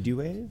 I mean, did you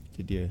wave?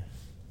 Did you?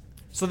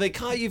 So they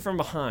caught you from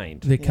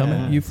behind. They come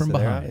at you from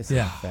behind.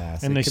 Yeah.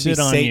 Fast. And It they could be sit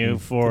on Satan. you Could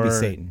be for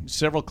Satan.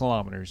 several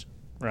kilometers,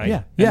 right? Yeah.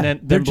 And Yeah. then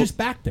They're just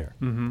back there.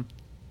 Mm-hmm.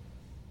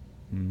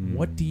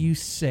 What do you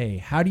say?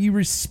 How do you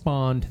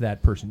respond to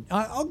that person?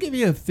 I'll give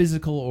you a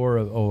physical or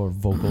a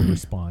vocal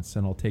response,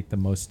 and I'll take the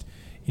most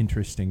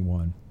interesting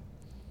one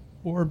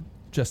or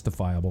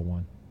justifiable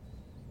one.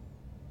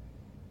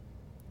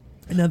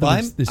 In other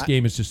words, this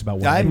game is just about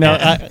one.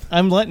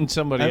 I'm letting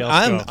somebody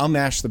else go. I'll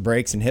mash the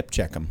brakes and hip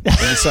check them.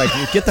 It's like,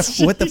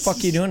 what the fuck are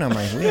you doing on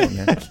my wheel,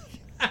 man?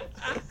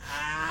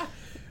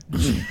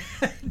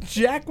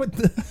 Jack with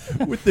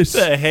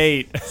the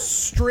hate.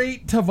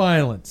 Straight to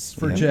violence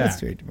for Yeah, Jack.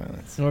 straight to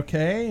violence.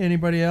 Okay.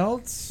 Anybody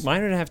else?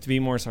 Mine would have to be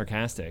more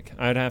sarcastic.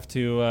 I'd have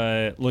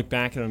to look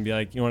back at him and be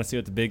like, "You want to see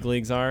what the big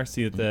leagues are?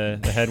 See what the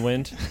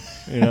headwind?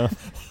 You know,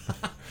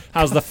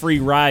 how's the free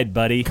ride,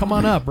 buddy? Come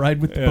on up, ride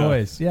with the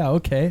boys." Yeah.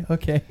 Okay.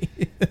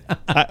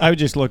 I would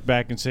just look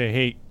back and say,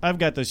 "Hey, I've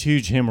got this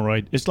huge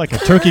hemorrhoid. It's like a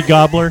turkey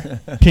gobbler.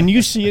 Can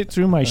you see it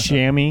through my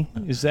chamois?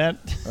 Is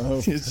that?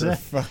 For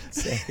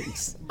fuck's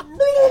sakes.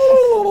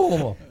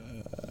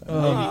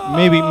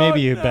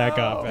 Maybe you back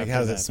off. Like, how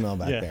does it smell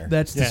back there?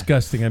 That's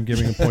disgusting. I'm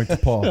giving a point to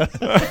Paul.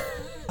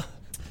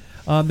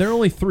 There are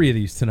only 3 of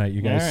these tonight,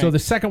 you guys. All right. So the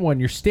second one,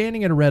 you're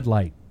standing at a red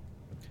light.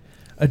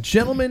 A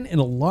gentleman in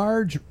a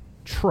large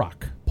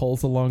truck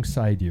pulls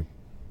alongside you.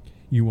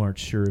 You aren't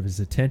sure of his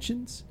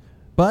intentions,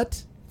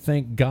 but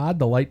thank God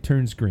the light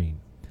turns green.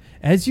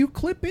 As you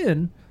clip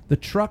in, the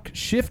truck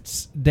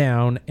shifts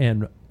down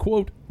and,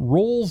 quote,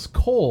 rolls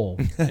coal,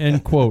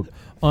 end quote,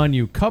 on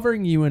you,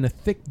 covering you in a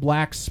thick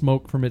black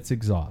smoke from its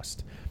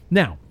exhaust.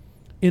 Now,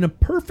 in a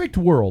perfect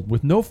world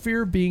with no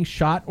fear of being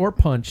shot or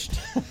punched,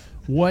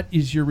 what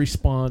is your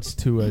response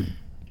to a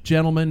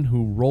gentleman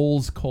who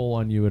rolls coal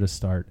on you at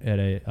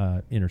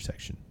a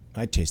intersection?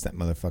 I'd chase that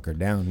motherfucker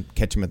down,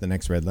 catch him at the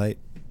next red light.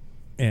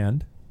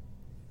 And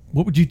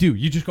what would you do?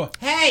 You just go,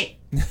 Hey,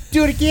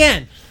 do it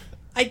again.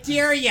 I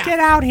dare ya. Get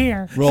out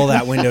here. Roll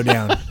that window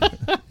down.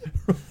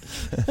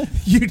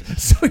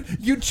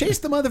 you'd chase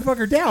the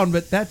motherfucker down,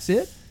 but that's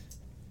it?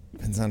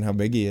 Depends on how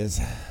big he is,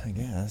 I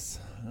guess.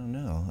 I don't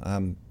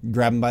know.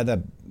 Grab him by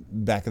the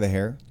back of the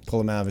hair,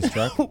 pull him out of his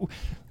truck.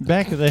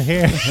 Back of the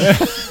hair.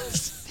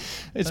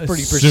 It's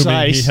pretty Assuming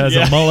precise. he has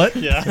a mullet.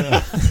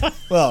 Yeah.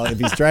 Well, if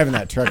he's driving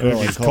that truck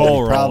rolling he's coal,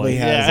 coal he probably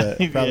rolling. has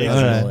a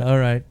mullet. All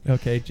right.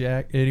 Okay,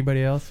 Jack.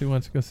 Anybody else who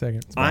wants to go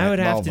second? I would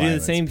have Ball to do the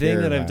violence, same thing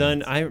pure that I've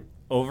done. violence.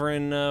 Over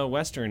in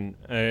Western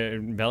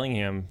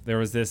Bellingham, there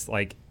was this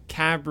like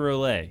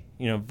cabriolet,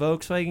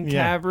 Volkswagen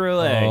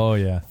cabriolet. Oh,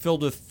 yeah.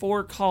 Filled with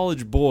 4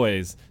 college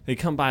boys. They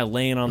come by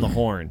laying on the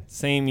horn.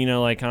 Same,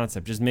 like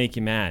concept. Just make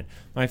you mad.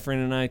 My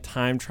friend and I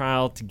time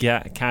trial to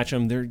catch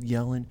them. They're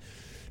yelling,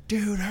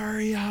 "Dude,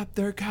 hurry up!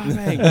 They're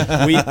coming!"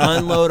 We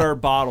unload our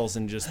bottles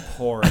and just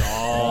pour it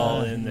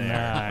all in there.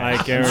 Nice.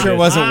 Like, I'm sure it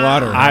wasn't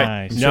water.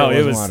 Nice. No, Sure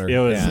it was water. it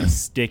was Yeah.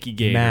 sticky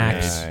Gatorade.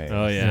 Max.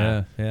 Oh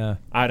yeah. Yeah.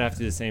 I'd have to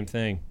do the same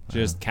thing.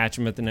 Just catch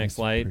them at the next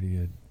light, Pretty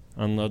good.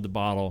 unload the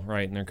bottle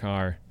right in their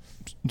car.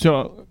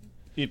 So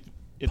if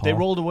they Paul?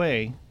 rolled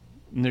away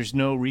and there's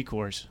no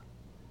recourse,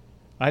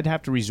 I'd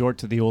have to resort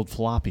to the old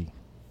floppy.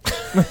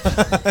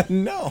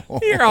 No.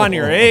 You're on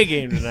your A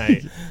game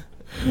tonight.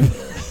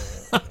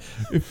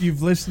 If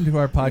you've listened to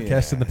our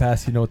podcast in the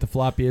past, you know what the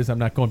floppy is. I'm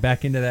not going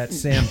back into that.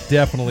 Sam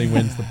definitely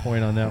wins the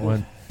point on that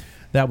one.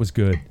 That was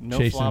good. No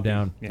Chasing floppy. him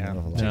down. Yeah.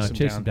 No,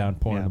 chase him down,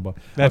 pouring the ball.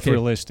 That's Okay,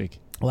 realistic.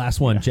 last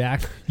one.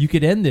 Jack, you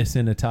could end this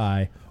in a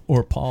tie,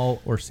 or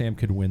Paul or Sam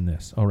could win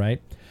this. All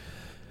right?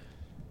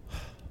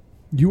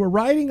 You are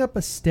riding up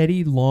a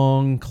steady,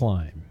 long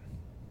climb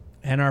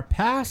and are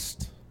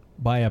passed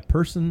by a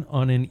person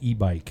on an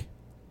e-bike.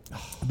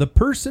 The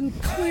person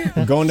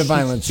Going to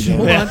violence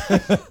Hold again. on.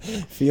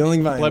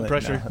 Feeling violent. Blood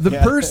pressure. The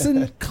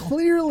person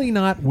clearly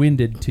not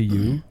winded to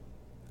you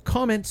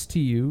comments to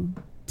you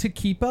to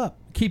keep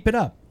it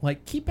up.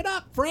 Like, keep it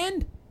up,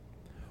 friend.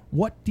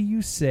 What do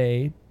you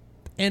say?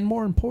 And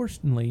more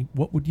importantly,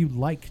 what would you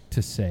like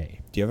to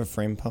say? Do you have a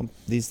frame pump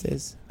these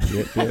days? Do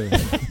you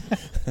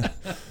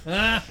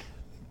have-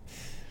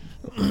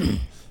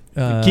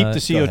 Keep the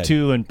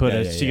CO2 and put Yeah,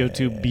 a yeah,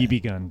 CO2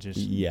 BB gun. Just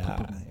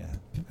yeah.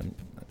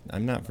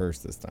 I'm not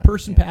first this time.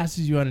 Person Yeah.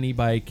 passes you on an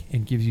e-bike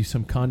and gives you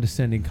some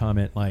condescending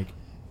comment like,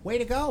 Way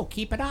to go.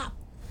 Keep it up.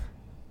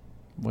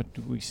 What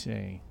do we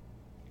say?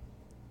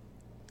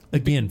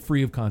 again,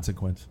 free of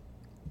consequence.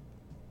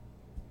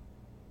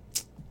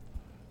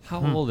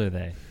 How old are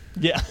they?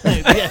 Yeah.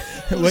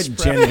 What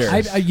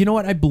gender? You know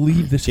what? I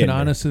believe this could Gender.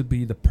 honestly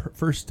be the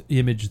first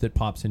image that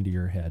pops into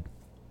your head.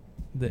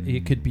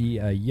 It could be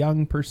a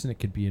young person. It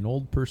could be an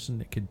old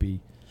person. It could be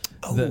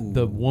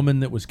The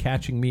woman that was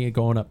catching me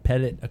going up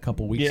Pettit a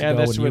couple weeks ago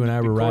that's when you and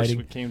I were of course riding.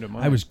 what came to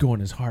mind. I was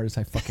going as hard as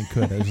I fucking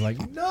could. I was like,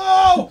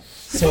 no!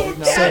 So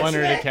I want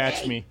her to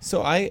catch me.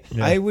 So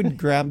I would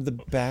grab the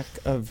back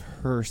of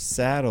her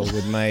saddle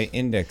with my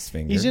index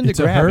finger. He's into It's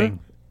a her? grabbing.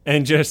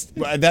 And just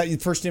that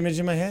first image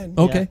in my head.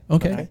 Okay,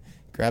 okay. I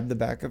grab the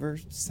back of her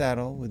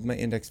saddle with my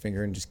index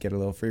finger and just get a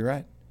little free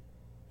ride.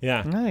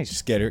 yeah. Nice.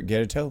 Just get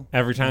a toe.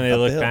 Every time they Up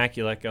the look hill. back,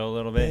 you let go a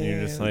little bit, and you're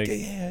just like,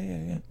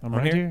 yeah. I'm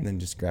right here. And then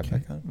just grab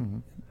back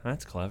on.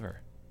 that's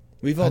clever.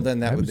 We've all done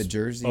that I with was- the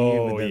jersey.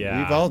 Oh, with the,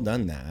 yeah. We've all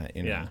done that.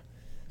 You know? Yeah.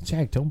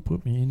 Jack, don't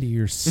put me into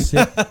your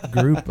sick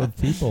group of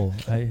people.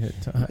 I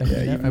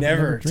You've would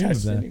never dream of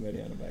touched that.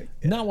 anybody on a bike.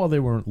 Not while they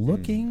weren't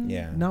looking.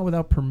 Yeah. Not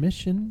without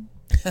permission.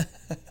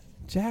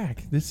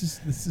 Jack, this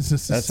is a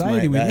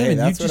society we hey, live in. You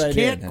that's what just I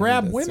can't did.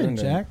 grab That's women, what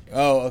I Jack. did.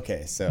 Oh,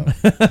 okay. So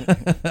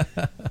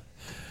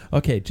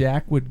Okay,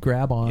 Jack would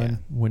grab on Yeah.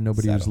 when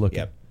nobody was saddle.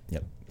 looking.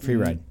 Yep. Free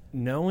ride.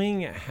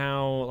 Knowing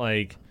how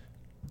like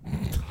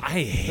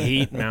I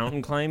hate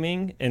mountain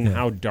climbing and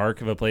how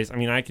dark of a place. I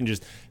mean, I can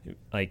just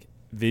like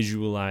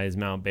visualize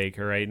Mount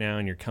Baker right now,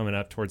 and you're coming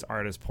up towards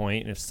Artist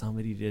Point, and if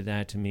somebody did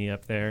that to me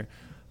up there,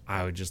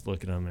 I would just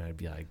look at them and I'd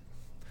be like,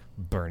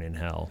 burn in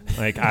hell.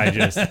 Like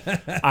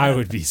I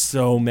would be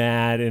so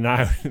mad, and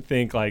I would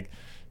think like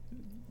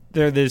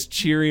they're this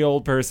cheery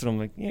old person. I'm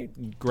like, yeah,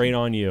 great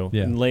on you.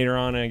 Yeah. And later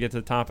on, I get to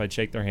the top, I'd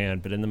shake their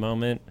hand, but in the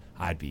moment,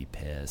 I'd be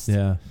pissed.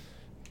 Yeah.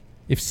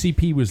 If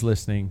CP was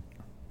listening,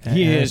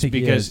 He and I is think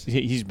because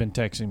he he's been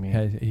texting me.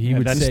 he And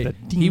would that's say the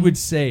he would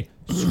say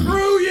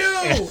screw you.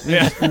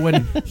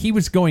 When he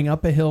was going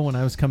up a hill when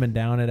I was coming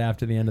down it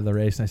after the end of the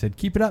race, and I said,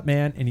 keep it up,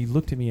 man. And he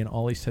looked at me and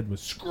all he said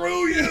was,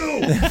 screw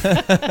you.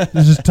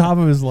 This is the top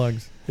of his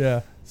lungs.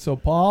 Yeah. So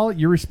Paul,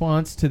 your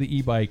response to the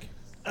e-bike.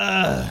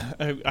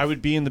 I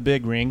would be in the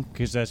big ring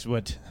because that's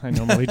what I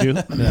normally do.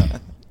 Yeah.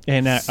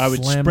 And I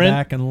would Slam sprint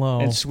back and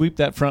low. and sweep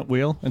that front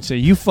wheel and say,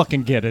 you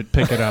fucking get it,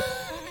 pick it up.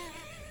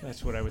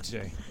 That's what I would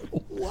say.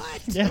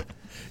 What? Yeah.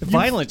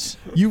 Violence.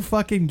 You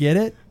fucking get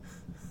it?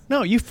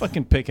 No, you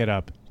fucking pick it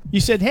up. You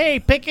said, hey,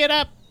 pick it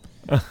up.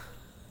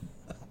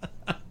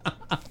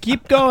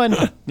 Keep going.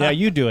 Yeah,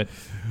 you do it.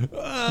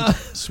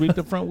 Sweep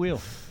the front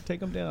wheel. Take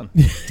them down.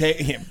 Take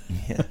him.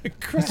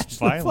 Crash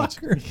Violence.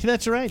 the fucker.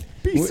 That's right.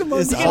 Piece of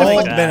It's monkey. all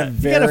like been that. a You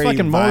very got a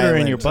fucking motor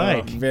in your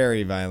violent, bike.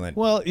 Very violent.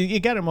 Well, you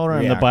got a motor on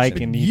the Reaction. bike,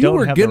 and you, You don't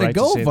were have the gonna right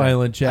go to say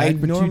violent, Jack. I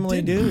but you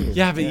normally didn't. do.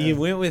 Yeah, but you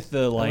went with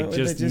the like went with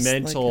just the like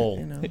mental.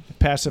 that.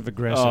 Passive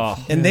aggressive.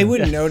 Oh. And they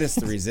wouldn't notice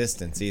the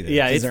resistance either.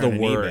 Yeah, 'cause it's they're the on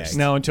an worst. e-bike.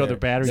 No, until They're- the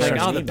battery It's like,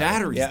 starts oh, the eating.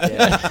 battery's Yeah.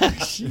 dead.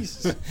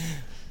 Jesus.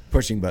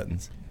 Pushing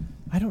buttons.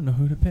 I don't know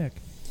who to pick.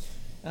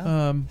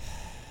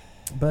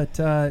 But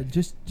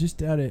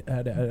just out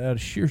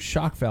of sheer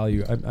shock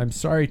value, I'm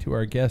sorry to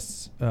our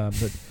guests, but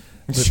Sorry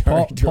to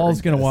our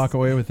Paul's going to guests. walk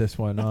away with this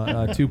one,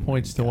 2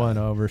 points to 1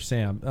 over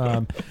Sam.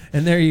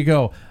 And there you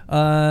go.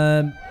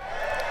 Paul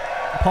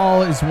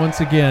is once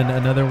again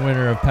another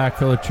winner of Pack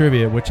Filler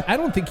Trivia, which I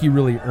don't think he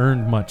really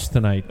earned much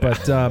tonight,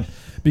 but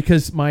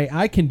because my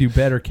I can do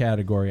better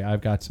category,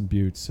 I've got some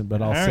buttes,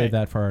 but I'll All save right.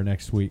 that for our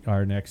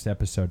next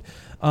episode.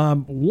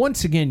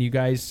 Once again, you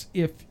guys,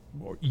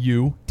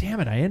 damn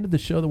it, I ended the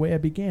show the way I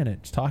began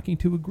it, talking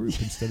to a group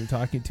instead of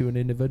talking to an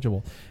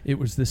individual. It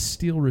was the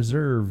Steel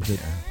Reserve that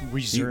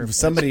Reserve.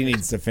 Somebody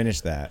needs to finish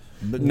that,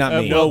 but not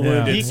me. No Yeah.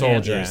 wounded He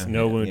soldiers. can't.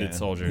 No wounded Yeah.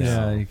 soldiers.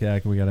 yeah,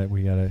 exactly. We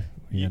gotta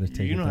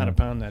take You it know how to down.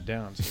 pound that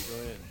down, so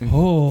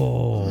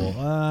go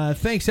ahead.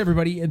 Thanks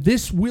everybody.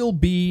 This will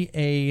be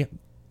a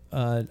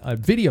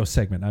video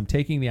segment. I'm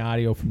taking the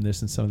audio from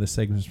this and some of the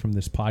segments from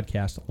this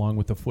podcast, along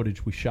with the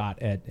footage we shot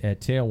at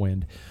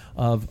Tailwind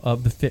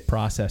of the fit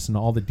process and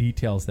all the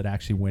details that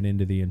actually went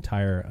into the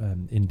entire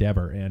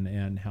endeavor,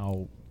 and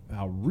how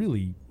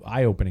really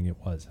eye-opening it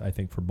was, I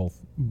think, for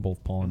both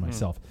Paul and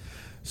myself.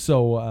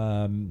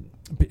 So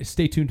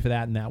stay tuned for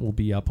that, and that will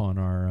be up on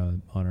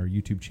our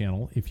YouTube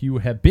channel. If you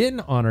have been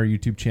on our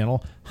YouTube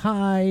channel,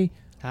 that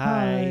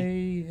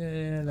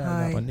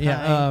one.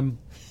 Yeah.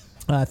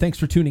 Thanks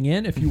for tuning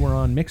in. If you were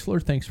on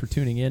Mixlr, thanks for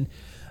tuning in.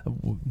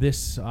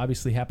 This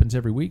obviously happens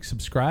every week.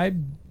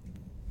 Subscribe,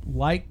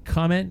 like,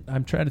 comment.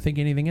 I'm trying to think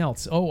anything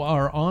else. Oh,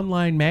 our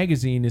online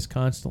magazine is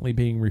constantly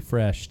being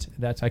refreshed.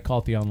 I call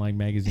it the online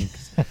magazine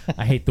because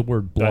I hate the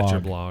word blog. That's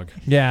your blog.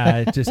 Yeah,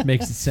 it just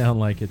makes it sound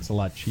like it's a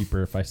lot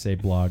cheaper if I say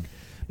blog.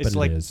 It's but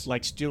like it is.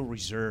 like Steel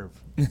Reserve.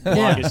 Yeah.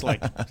 Blog is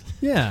like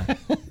Yeah.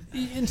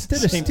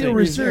 Instead of Same Steel thing.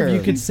 Reserve, you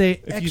Reserve. could say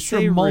If you extra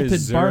say malted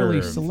reserve,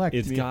 barley select.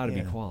 it's got to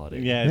be quality.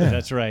 yeah, Yeah.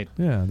 that's right.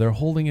 Yeah, they're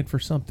holding it for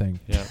something.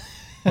 Yeah.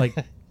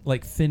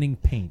 like thinning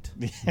paint.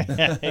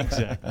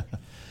 Exactly.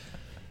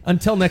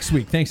 Until next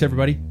week. Thanks,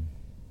 everybody.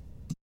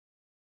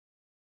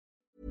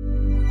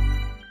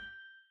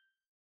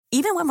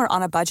 Even when we're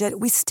on a budget,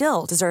 we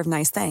still deserve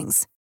nice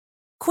things.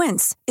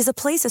 Quince is a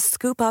place to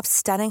scoop up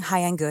stunning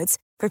high-end goods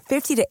for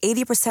 50 to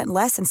 80%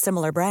 less than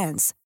similar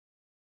brands.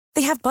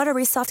 They have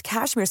buttery soft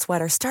cashmere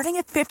sweaters starting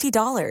at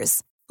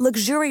 $50,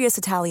 luxurious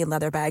Italian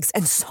leather bags,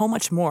 and so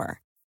much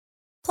more.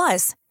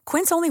 Plus,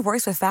 Quince only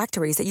works with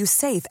factories that use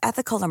safe,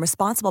 ethical, and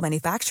responsible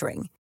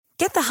manufacturing.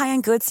 Get the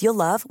high-end goods you'll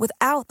love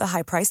without the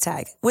high price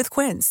tag with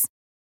Quince.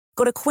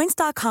 Go to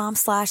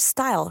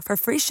quince.com/style for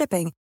free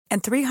shipping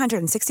and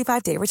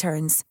 365-day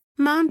returns.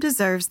 Mom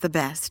deserves the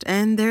best,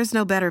 and there's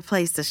no better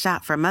place to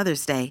shop for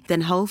Mother's Day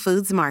than Whole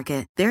Foods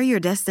Market. They're your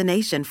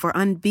destination for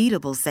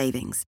unbeatable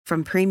savings,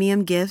 from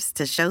premium gifts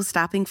to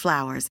show-stopping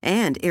flowers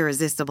and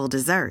irresistible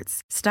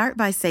desserts. Start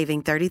by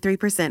saving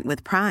 33%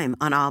 with Prime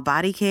on all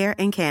body care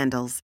and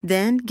candles.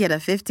 Then get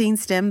a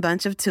 15-stem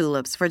bunch of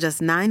tulips for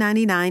just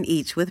 $9.99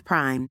 each with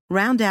Prime.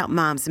 Round out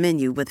Mom's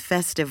menu with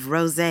festive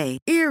rosé,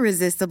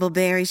 irresistible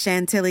berry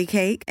chantilly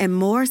cake, and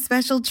more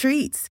special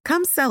treats.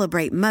 Come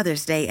celebrate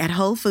Mother's Day at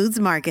Whole Foods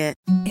Market.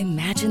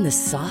 Imagine the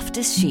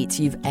softest sheets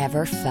you've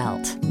ever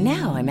felt.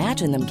 Now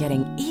imagine them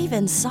getting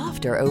even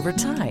softer over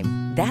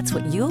time. That's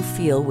what you'll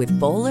feel with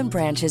Boll &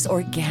 Branch's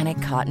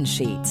organic cotton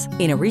sheets.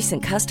 In a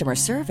recent customer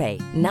survey,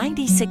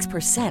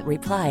 96%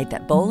 replied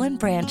that Boll &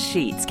 Branch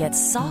sheets get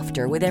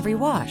softer with every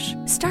wash.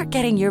 Start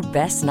getting your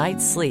best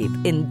night's sleep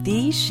in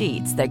these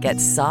sheets that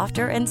get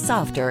softer and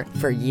softer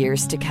for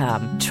years to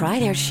come. Try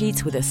their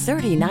sheets with a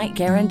 30-night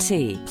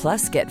guarantee.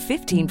 Plus, get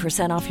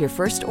 15% off your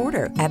first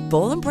order at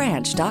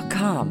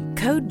bollandbranch.com.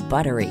 Code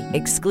BUTTERY.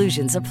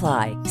 Exclusions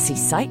apply. See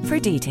site for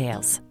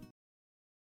details.